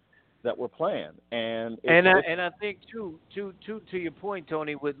that were playing, and I think too to your point,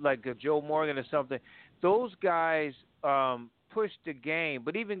 Tony, with like a Joe Morgan or something, those guys pushed the game.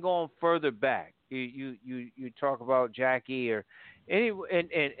 But even going further back, you talk about Jackie or any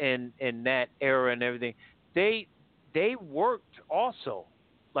in that era and everything, they worked also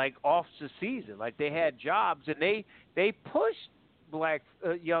like off the season, like they had jobs and they pushed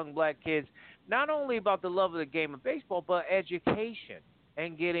young black kids not only about the love of the game of baseball, but education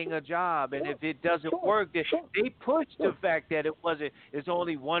and getting a job. And if it doesn't work, they push the fact that it's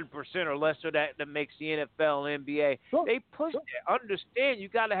only 1% or less of that makes the NFL and NBA. They push it. Understand you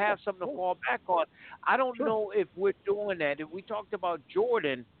got to have something to fall back on. I don't know if we're doing that. If we talked about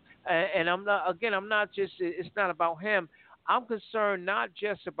Jordan, and it's not about him. I'm concerned not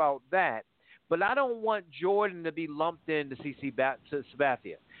just about that, but I don't want Jordan to be lumped into CC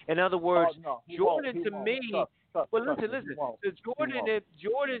Sabathia. In other words, Jordan to me Well, listen. So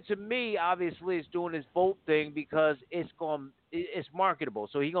Jordan to me obviously is doing his vote thing because it's marketable,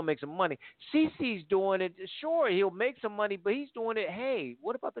 so he's gonna make some money. CC's doing it. Sure, he'll make some money, but he's doing it. Hey,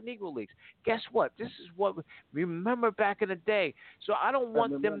 what about the Negro Leagues? Guess what? This is what remember back in the day. So I don't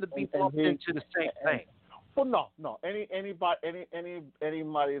want them to be lumped into the same thing. Well, no. Anybody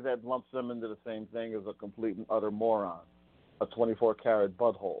that lumps them into the same thing is a complete and utter moron, a 24-karat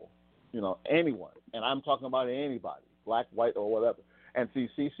butthole. Anyone, and I'm talking about anybody, black, white, or whatever. And see,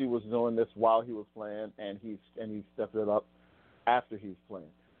 CC was doing this while he was playing, and he stepped it up after he's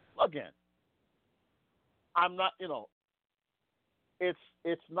playing. Again, I'm not,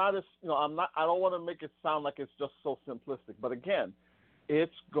 it's not as, I don't want to make it sound like it's just so simplistic, but again,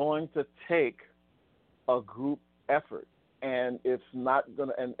 it's going to take a group effort, and it's not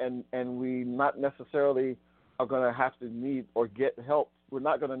gonna, and we not necessarily are going to have to need or get help. We're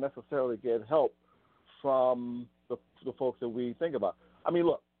not going to necessarily get help from the folks that we think about. I mean,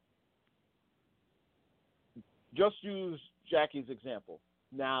 look, just use Jackie's example.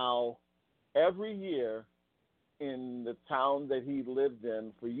 Now, every year in the town that he lived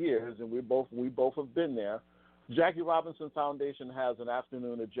in for years, and we both have been there, Jackie Robinson Foundation has an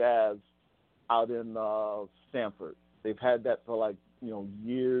afternoon of jazz out in Stamford. They've had that for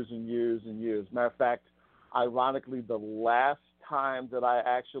years and years and years. Matter of fact, ironically, the last time that I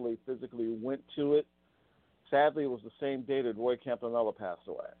actually physically went to it, sadly, it was the same day that Roy Campanella passed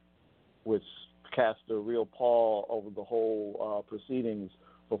away, which cast a real pall over the whole proceedings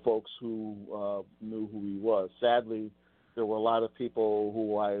for folks who knew who he was. Sadly, there were a lot of people who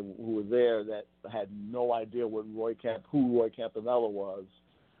were there that had no idea who Roy Campanella was,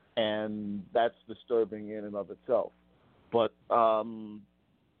 and that's disturbing in and of itself. But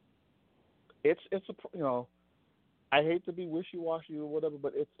it's I hate to be wishy-washy or whatever,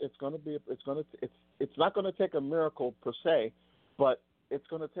 but it's not going to take a miracle per se, but it's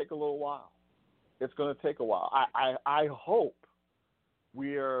going to take a little while. It's going to take a while. I hope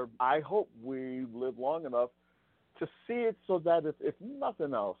we live long enough to see it so that if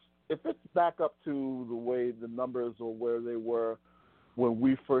nothing else, if it's back up to the way the numbers or where they were when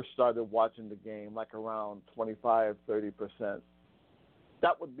we first started watching the game, like around 25, 30%,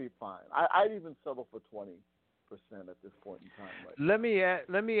 that would be fine. I'd even settle for 20% at this point in time. Right?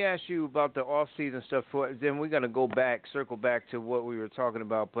 Let me ask you about the off-season stuff. Then we're going to circle back to what we were talking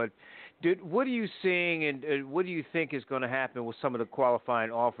about. But what are you seeing, and what do you think is going to happen with some of the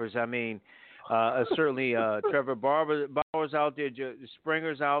qualifying offers? I mean, certainly Trevor Bauer's out there,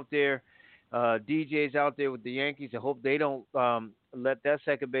 Springer's out there, DJ's out there with the Yankees. I hope they don't let that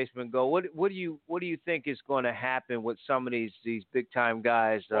second baseman go. What do you think is going to happen with some of these big time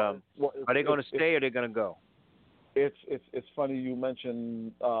guys? Are they going to stay or are they going to go? It's funny you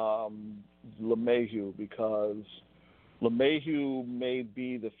mentioned LeMahieu, because LeMahieu may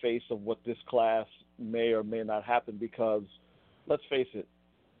be the face of what this class may or may not happen, because let's face it,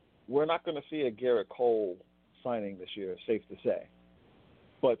 we're not going to see a Garrett Cole signing this year, safe to say.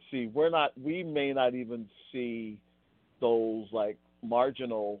 But see, we may not even see those like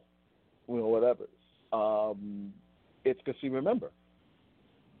marginal, whatever. It's because, see, remember,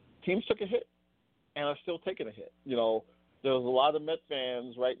 teams took a hit and are still taking a hit. There's a lot of Met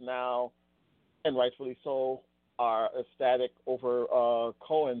fans right now, and rightfully so, are ecstatic over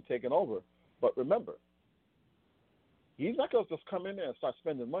Cohen taking over. But remember, he's not going to just come in there and start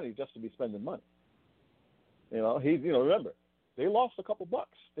spending money just to be spending money. Remember, they lost a couple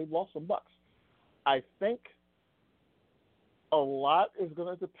bucks. They've lost some bucks. I think a lot is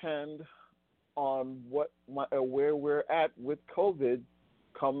going to depend on where we're at with COVID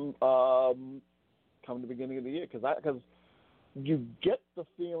come the beginning of the year, because you get the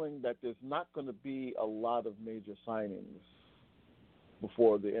feeling that there's not going to be a lot of major signings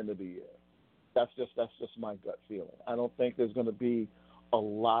before the end of the year. That's just my gut feeling. I don't think there's going to be a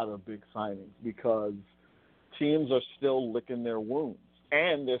lot of big signings, because teams are still licking their wounds,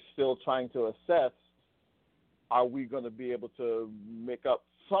 and they're still trying to assess, are we going to be able to make up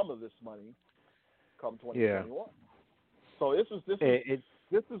some of this money come 2021? Yeah. So this is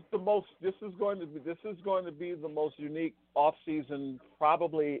going to be the most unique off season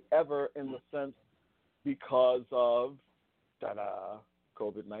probably ever, in the sense because of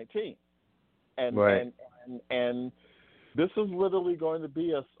COVID-19, and this is literally going to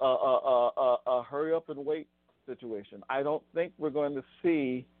be a hurry up and wait situation. I don't think we're going to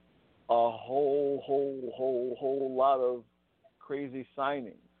see a whole lot of crazy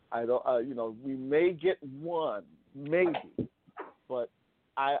signings. I don't, we may get one, maybe, but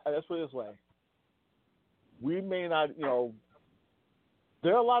let's put it this way: we may not,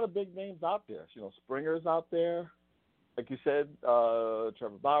 there are a lot of big names out there. You know, Springer's out there, like you said.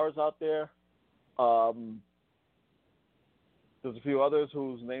 Trevor Bauer's out there. There's a few others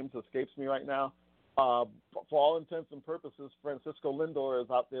whose names escapes me right now. For all intents and purposes, Francisco Lindor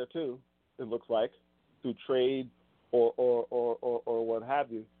is out there too. It looks like through trade or what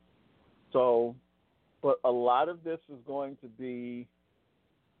have you. So, but a lot of this is going to be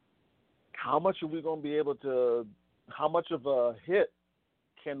how much are we going to be able to? How much of a hit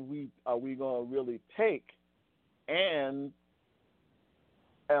are we going to really take? And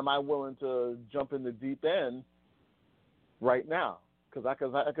am I willing to jump in the deep end right now? Because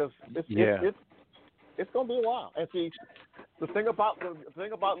it's going to be a while. And see, the thing about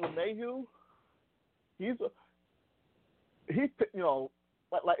LeMahieu, he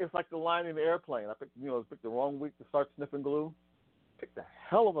like it's like the line in the airplane. I picked the wrong week to start sniffing glue. Picked a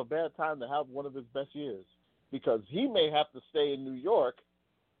hell of a bad time to have one of his best years, because he may have to stay in New York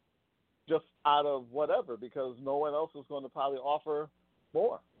just out of whatever, because no one else is going to probably offer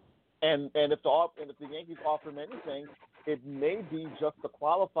more. And if the Yankees offer him anything, it may be just the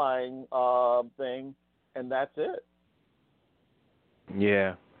qualifying thing, and that's it.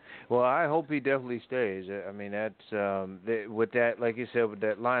 Yeah. Well, I hope he definitely stays. I mean, that's with that, like you said, with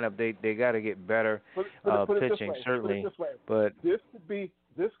that lineup, they got to get better pitching, certainly. But this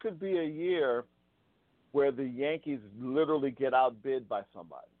could be a year where the Yankees literally get outbid by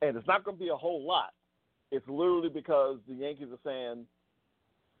somebody, and it's not going to be a whole lot. It's literally because the Yankees are saying,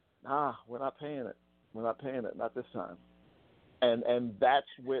 "Nah, we're not paying it. We're not paying it. Not this time." And that's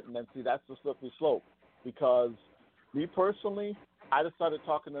that's the slippery slope. Because me personally, I just started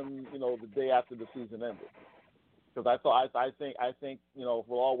talking to him, the day after the season ended, because I think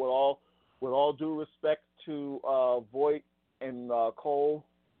with all due respect to Voit and Cole,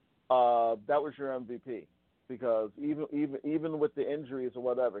 that was your MVP, because even with the injuries or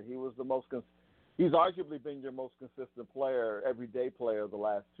whatever, he was the most. He's arguably been your most consistent player, everyday player, the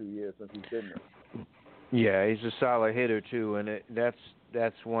last 2 years since he's been there. Yeah, he's a solid hitter too, and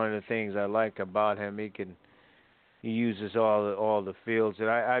that's one of the things I like about him. He uses all the fields, and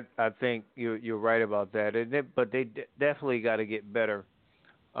I think you're right about that. But they definitely got to get better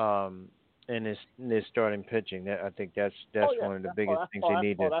in this starting pitching. I think that's one of the biggest things they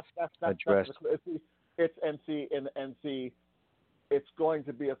need to address. It's going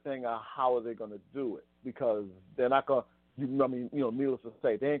to be a thing of how are they going to do it, because they're not going. Needless to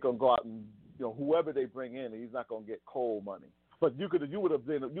say, they ain't going to go out and whoever they bring in, he's not going to get Cole money. But you would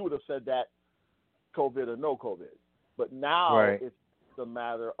have said that COVID or no COVID. But now It's a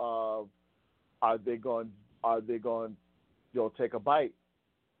matter of are they going take a bite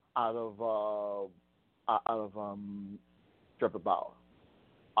out of Trevor Bauer?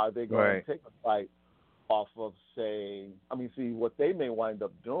 Are they going to take a bite off of what they may wind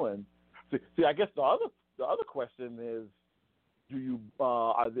up doing? See, I guess the other question is,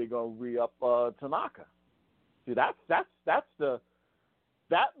 are they going to re-up Tanaka? See, that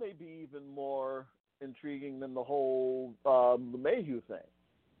may be even more intriguing than the whole LeMahieu thing,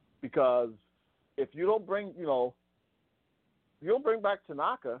 because if you don't bring back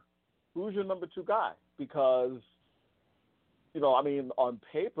Tanaka, who's your number 2 guy? Because on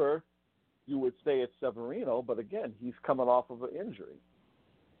paper you would say it's Severino, but again, he's coming off of an injury.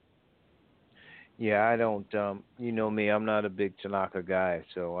 Yeah, I don't. You know me, I'm not a big Tanaka guy,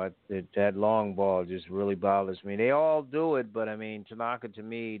 so that long ball just really bothers me. They all do it, but Tanaka to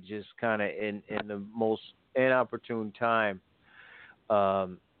me just kind of in the most inopportune time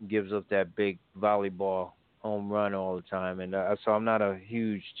gives up that big volleyball home run all the time, and so I'm not a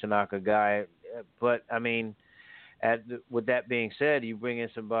huge Tanaka guy. But with that being said, you bring in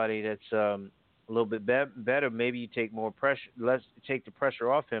somebody that's a little bit better. Maybe you take more pressure. Let's take the pressure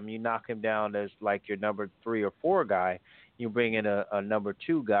off him. You knock him down as like your number 3 or 4 guy. You bring in a number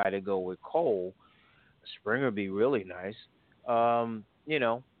 2 guy to go with Cole. Springer would be really nice. When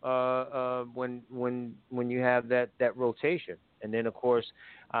you have that rotation, and then of course,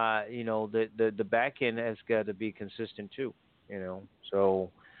 the back end has got to be consistent too. So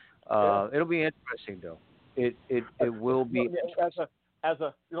it'll be interesting though. It will be. As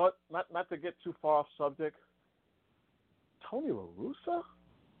a not to get too far off subject, Tony La Russa?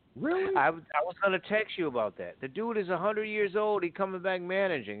 Really? I was going to text you about that. The dude is 100 years old. He's coming back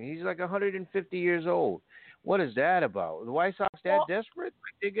managing. He's like 150 years old. What is that about? The White Sox that desperate?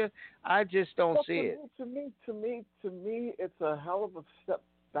 I just don't see it. To me, it's a hell of a step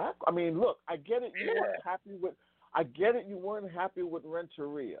back. Look, I get it. You weren't happy with. I get it. You weren't happy with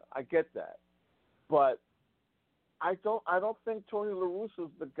Renteria. I get that, but I don't think Tony La Russa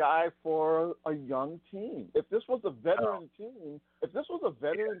is the guy for a young team. If this was a veteran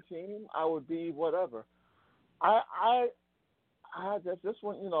team, I would be whatever. This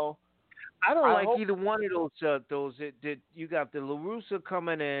one, I don't like either one of those. You got the La Russa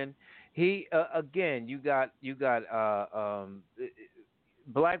coming in. He again. You got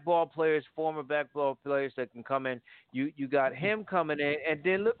black ball players, former black ball players that can come in. You got him coming in, and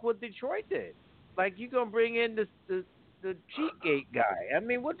then look what Detroit did. Like you gonna bring in the Cheatgate guy. I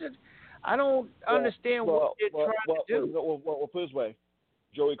mean, I don't understand what they're trying to do. Well, put it this way,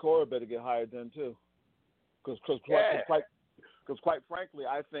 Joey Cora better get hired then too, because quite frankly,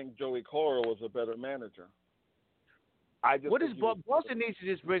 I think Joey Cora was a better manager. Boston needs to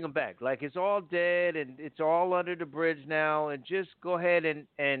just bring him back. Like it's all dead and it's all under the bridge now, and just go ahead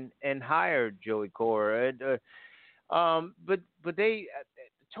and hire Joey Cora. But they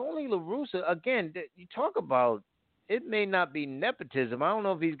Tony La Russa again. You talk about it may not be nepotism. I don't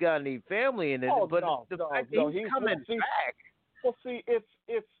know if he's got any family in it, but the fact he's coming back. Well, see, it's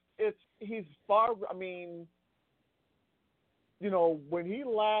he's far. I mean, when he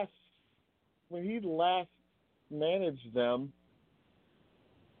last managed them,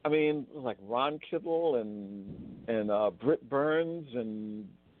 I mean, it was like Ron Kittle and Britt Burns and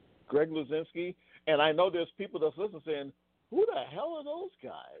Greg Luzinski, and I know there's people that's listening saying, "Who the hell are those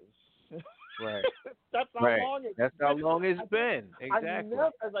guys?" Right. That's how long it's That's how long it's been. Exactly.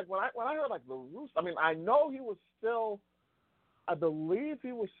 When I heard like La Russa, I mean, I know he was still. I believe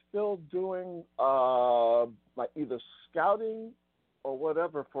he was still doing like either scouting or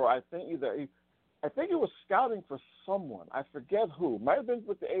whatever for I think he was scouting for someone. I forget who. Might have been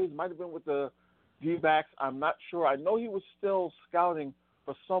with the A's, might have been with the D-backs. I'm not sure. I know he was still scouting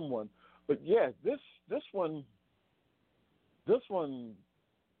for someone. But yeah, this one.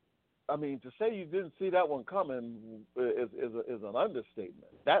 I mean, to say you didn't see that one coming is an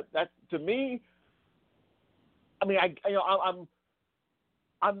understatement. That to me. I mean,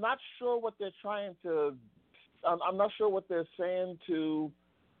 I'm not sure what they're trying to. I'm not sure what they're saying to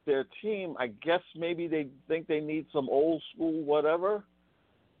their team. I guess maybe they think they need some old school whatever,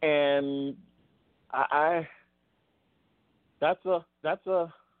 and that's a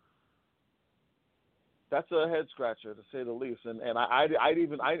head scratcher to say the least. And I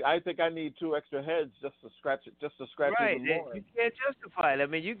think I need 2 extra heads just to scratch right. Even more. You can't justify it. I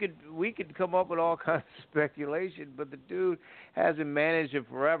mean, we could come up with all kinds of speculation, but the dude hasn't managed it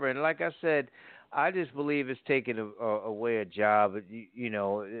forever. And like I said, I just believe it's taken away a job,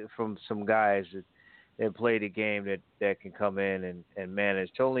 from some guys that play the game that can come in and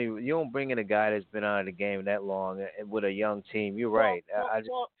manage. Totally, you don't bring in a guy that's been out of the game that long with a young team. You're right. I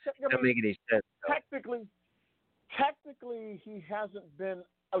just don't make any sense. Technically, he hasn't been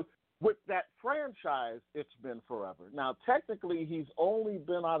with that franchise. It's been forever. Now, technically, he's only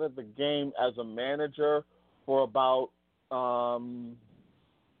been out of the game as a manager for about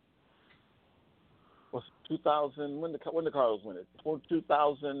 2000. When the Cardinals win it?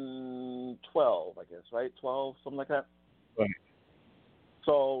 2012, I guess. Right? 12, something like that. Right.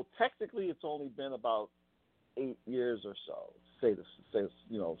 So technically, it's only been about 8 years or so. Let's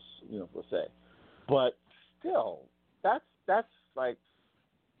say. But still, that's like,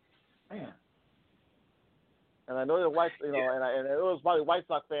 man. And I know the White, and it was probably White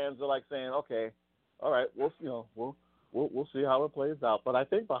Sox fans are like saying, okay, all right, we'll see how it plays out. But I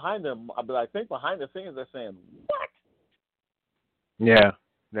think behind the scenes they're saying, what? Yeah,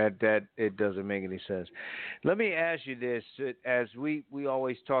 that it doesn't make any sense. Let me ask you this: as we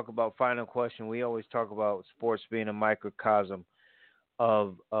always talk about, final question, we always talk about sports being a microcosm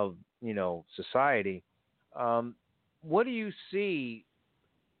of society. What do you see?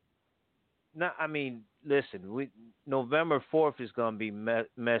 Listen, November 4th is going to be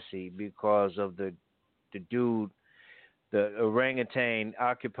messy because of the dude, the orangutan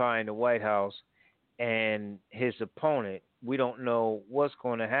occupying the White House, and his opponent. We don't know what's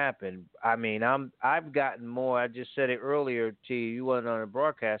going to happen. I mean, I've gotten more. I just said it earlier to you. You wasn't on the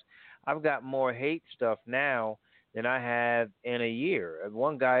broadcast. I've got more hate stuff now than I have in a year.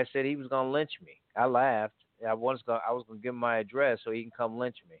 One guy said he was going to lynch me. I laughed. I was going to give him my address so he can come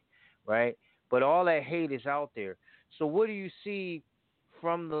lynch me, right? But all that hate is out there. So what do you see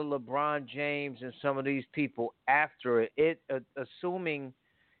from the LeBron James and some of these people after it, assuming,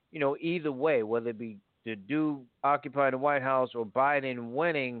 either way, whether it be the dude occupying the White House or Biden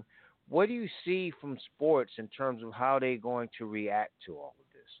winning, what do you see from sports in terms of how they're going to react to all of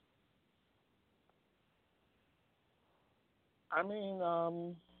this? I mean,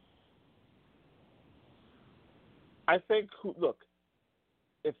 I think, look,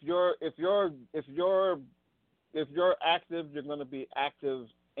 if you're if you're active, you're going to be active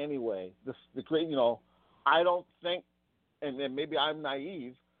anyway. I don't think, and maybe I'm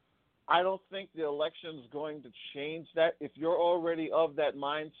naive, I don't think the election's going to change that. If you're already of that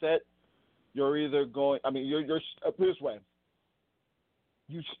mindset, you're either going. I mean, you're this way.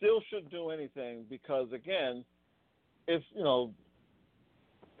 You still should do anything because, again, if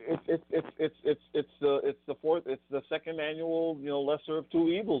it's the second annual lesser of two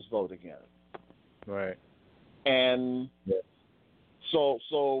evils vote again. Right. And so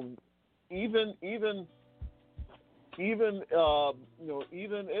even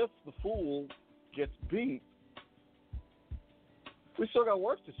if the fool gets beat, we still got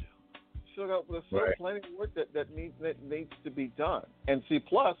work to do. There's still plenty of work that needs to be done. And see,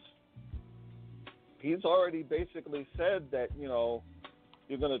 plus, he's already basically said that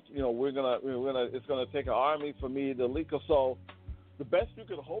it's gonna take an army for me to leak. So the best you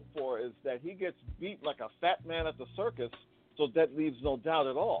could hope for is that he gets beat like a fat man at the circus, so that leaves no doubt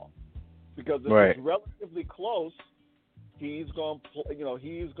at all. Because if it's relatively close, he's going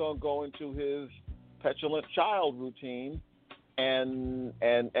to go into his petulant child routine and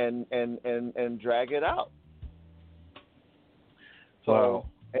drag it out. So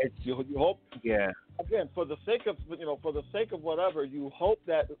you hope, again, for the sake of whatever, you hope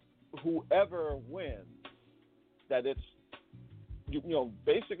that whoever wins, that it's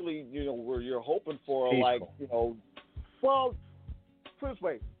basically where you're hoping for peaceful. Well, put it this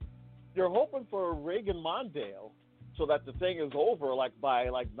way, you're hoping for Reagan Mondale, so that the thing is over by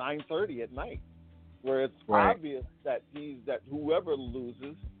 9:30 at night, where it's obvious that whoever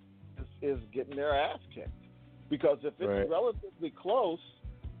loses is getting their ass kicked. Because if it's relatively close,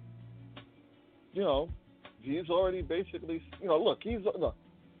 he's already basically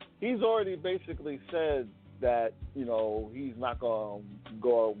he's already basically said that he's not going to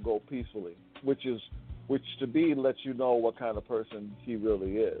go peacefully, which to me lets you know what kind of person he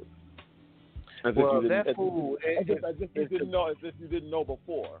really is. As if you didn't know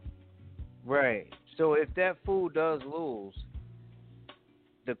before. Right. So if that fool does lose,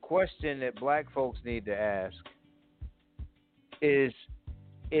 the question that black folks need to ask is,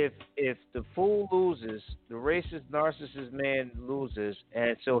 if the fool loses, the racist, narcissist man loses,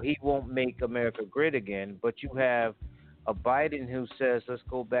 and so he won't make America great again, but you have a Biden who says, let's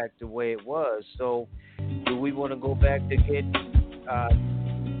go back the way it was. So do we want to go back to getting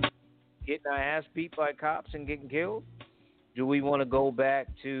our ass beat by cops and getting killed? Do we want to go back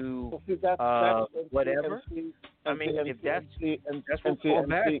to whatever? If that's what we're going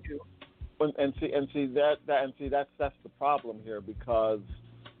back to. That's the problem here, because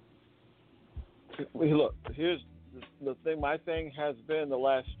look, here's the thing. My thing has been the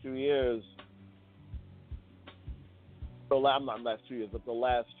last 2 years. Not the last 2 years, but the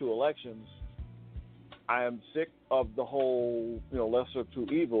last two elections. I am sick of the whole, lesser of two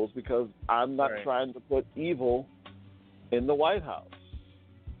evils, because I'm not trying to put evil in the White House.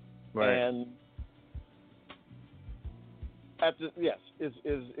 Right. And is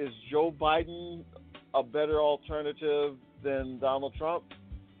Joe Biden a better alternative than Donald Trump?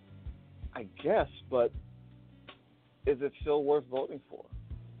 I guess, but is it still worth voting for?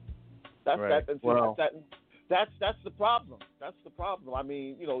 That's the problem. That's the problem. I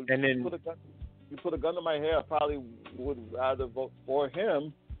mean, you put a gun to my head, I probably would rather vote for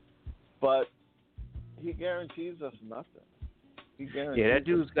him, but he guarantees us nothing. That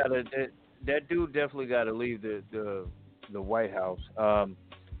dude definitely got to leave the White House.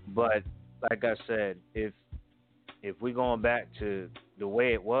 But like I said, if we're going back to the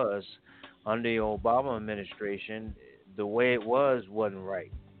way it was under the Obama administration, the way it wasn't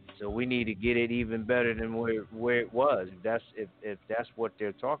right. So we need to get it even better than where it was. If that's what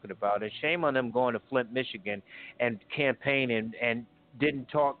they're talking about. And shame on them going to Flint, Michigan, and campaigning and didn't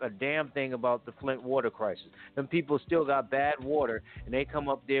talk a damn thing about the Flint water crisis. Them people still got bad water, and they come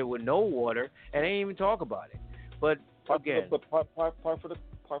up there with no water, and they ain't even talk about it. But again, par for the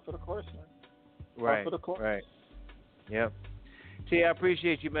course, man. Right. Par for the course. Right. Yep. T, I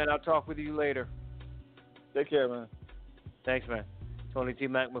appreciate you, man. I'll talk with you later. Take care, man. Thanks, man. Tony T.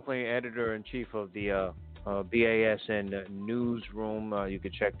 McLean, editor-in-chief of the BASN newsroom. You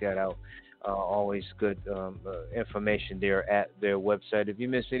can check that out. Always good information there at their website. If you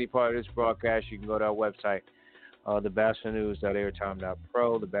miss any part of this broadcast, you can go to our website,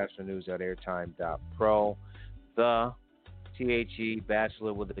 thebachelornews.airtime.pro, thebachelornews.airtime.pro. The THE,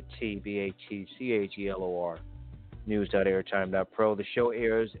 Batchelor with a T, BATCHELOR, news.airtime.pro. The show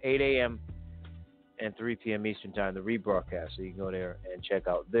airs 8 a.m. and 3 p.m. Eastern Time, the rebroadcast. So you can go there and check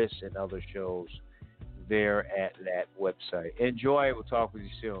out this and other shows there at that website. Enjoy. We'll talk with you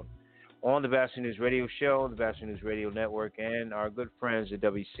soon. on the Batchelor News Radio Show, the Batchelor News Radio Network, and our good friends at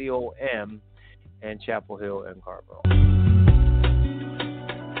WCOM and Chapel Hill and Carmel.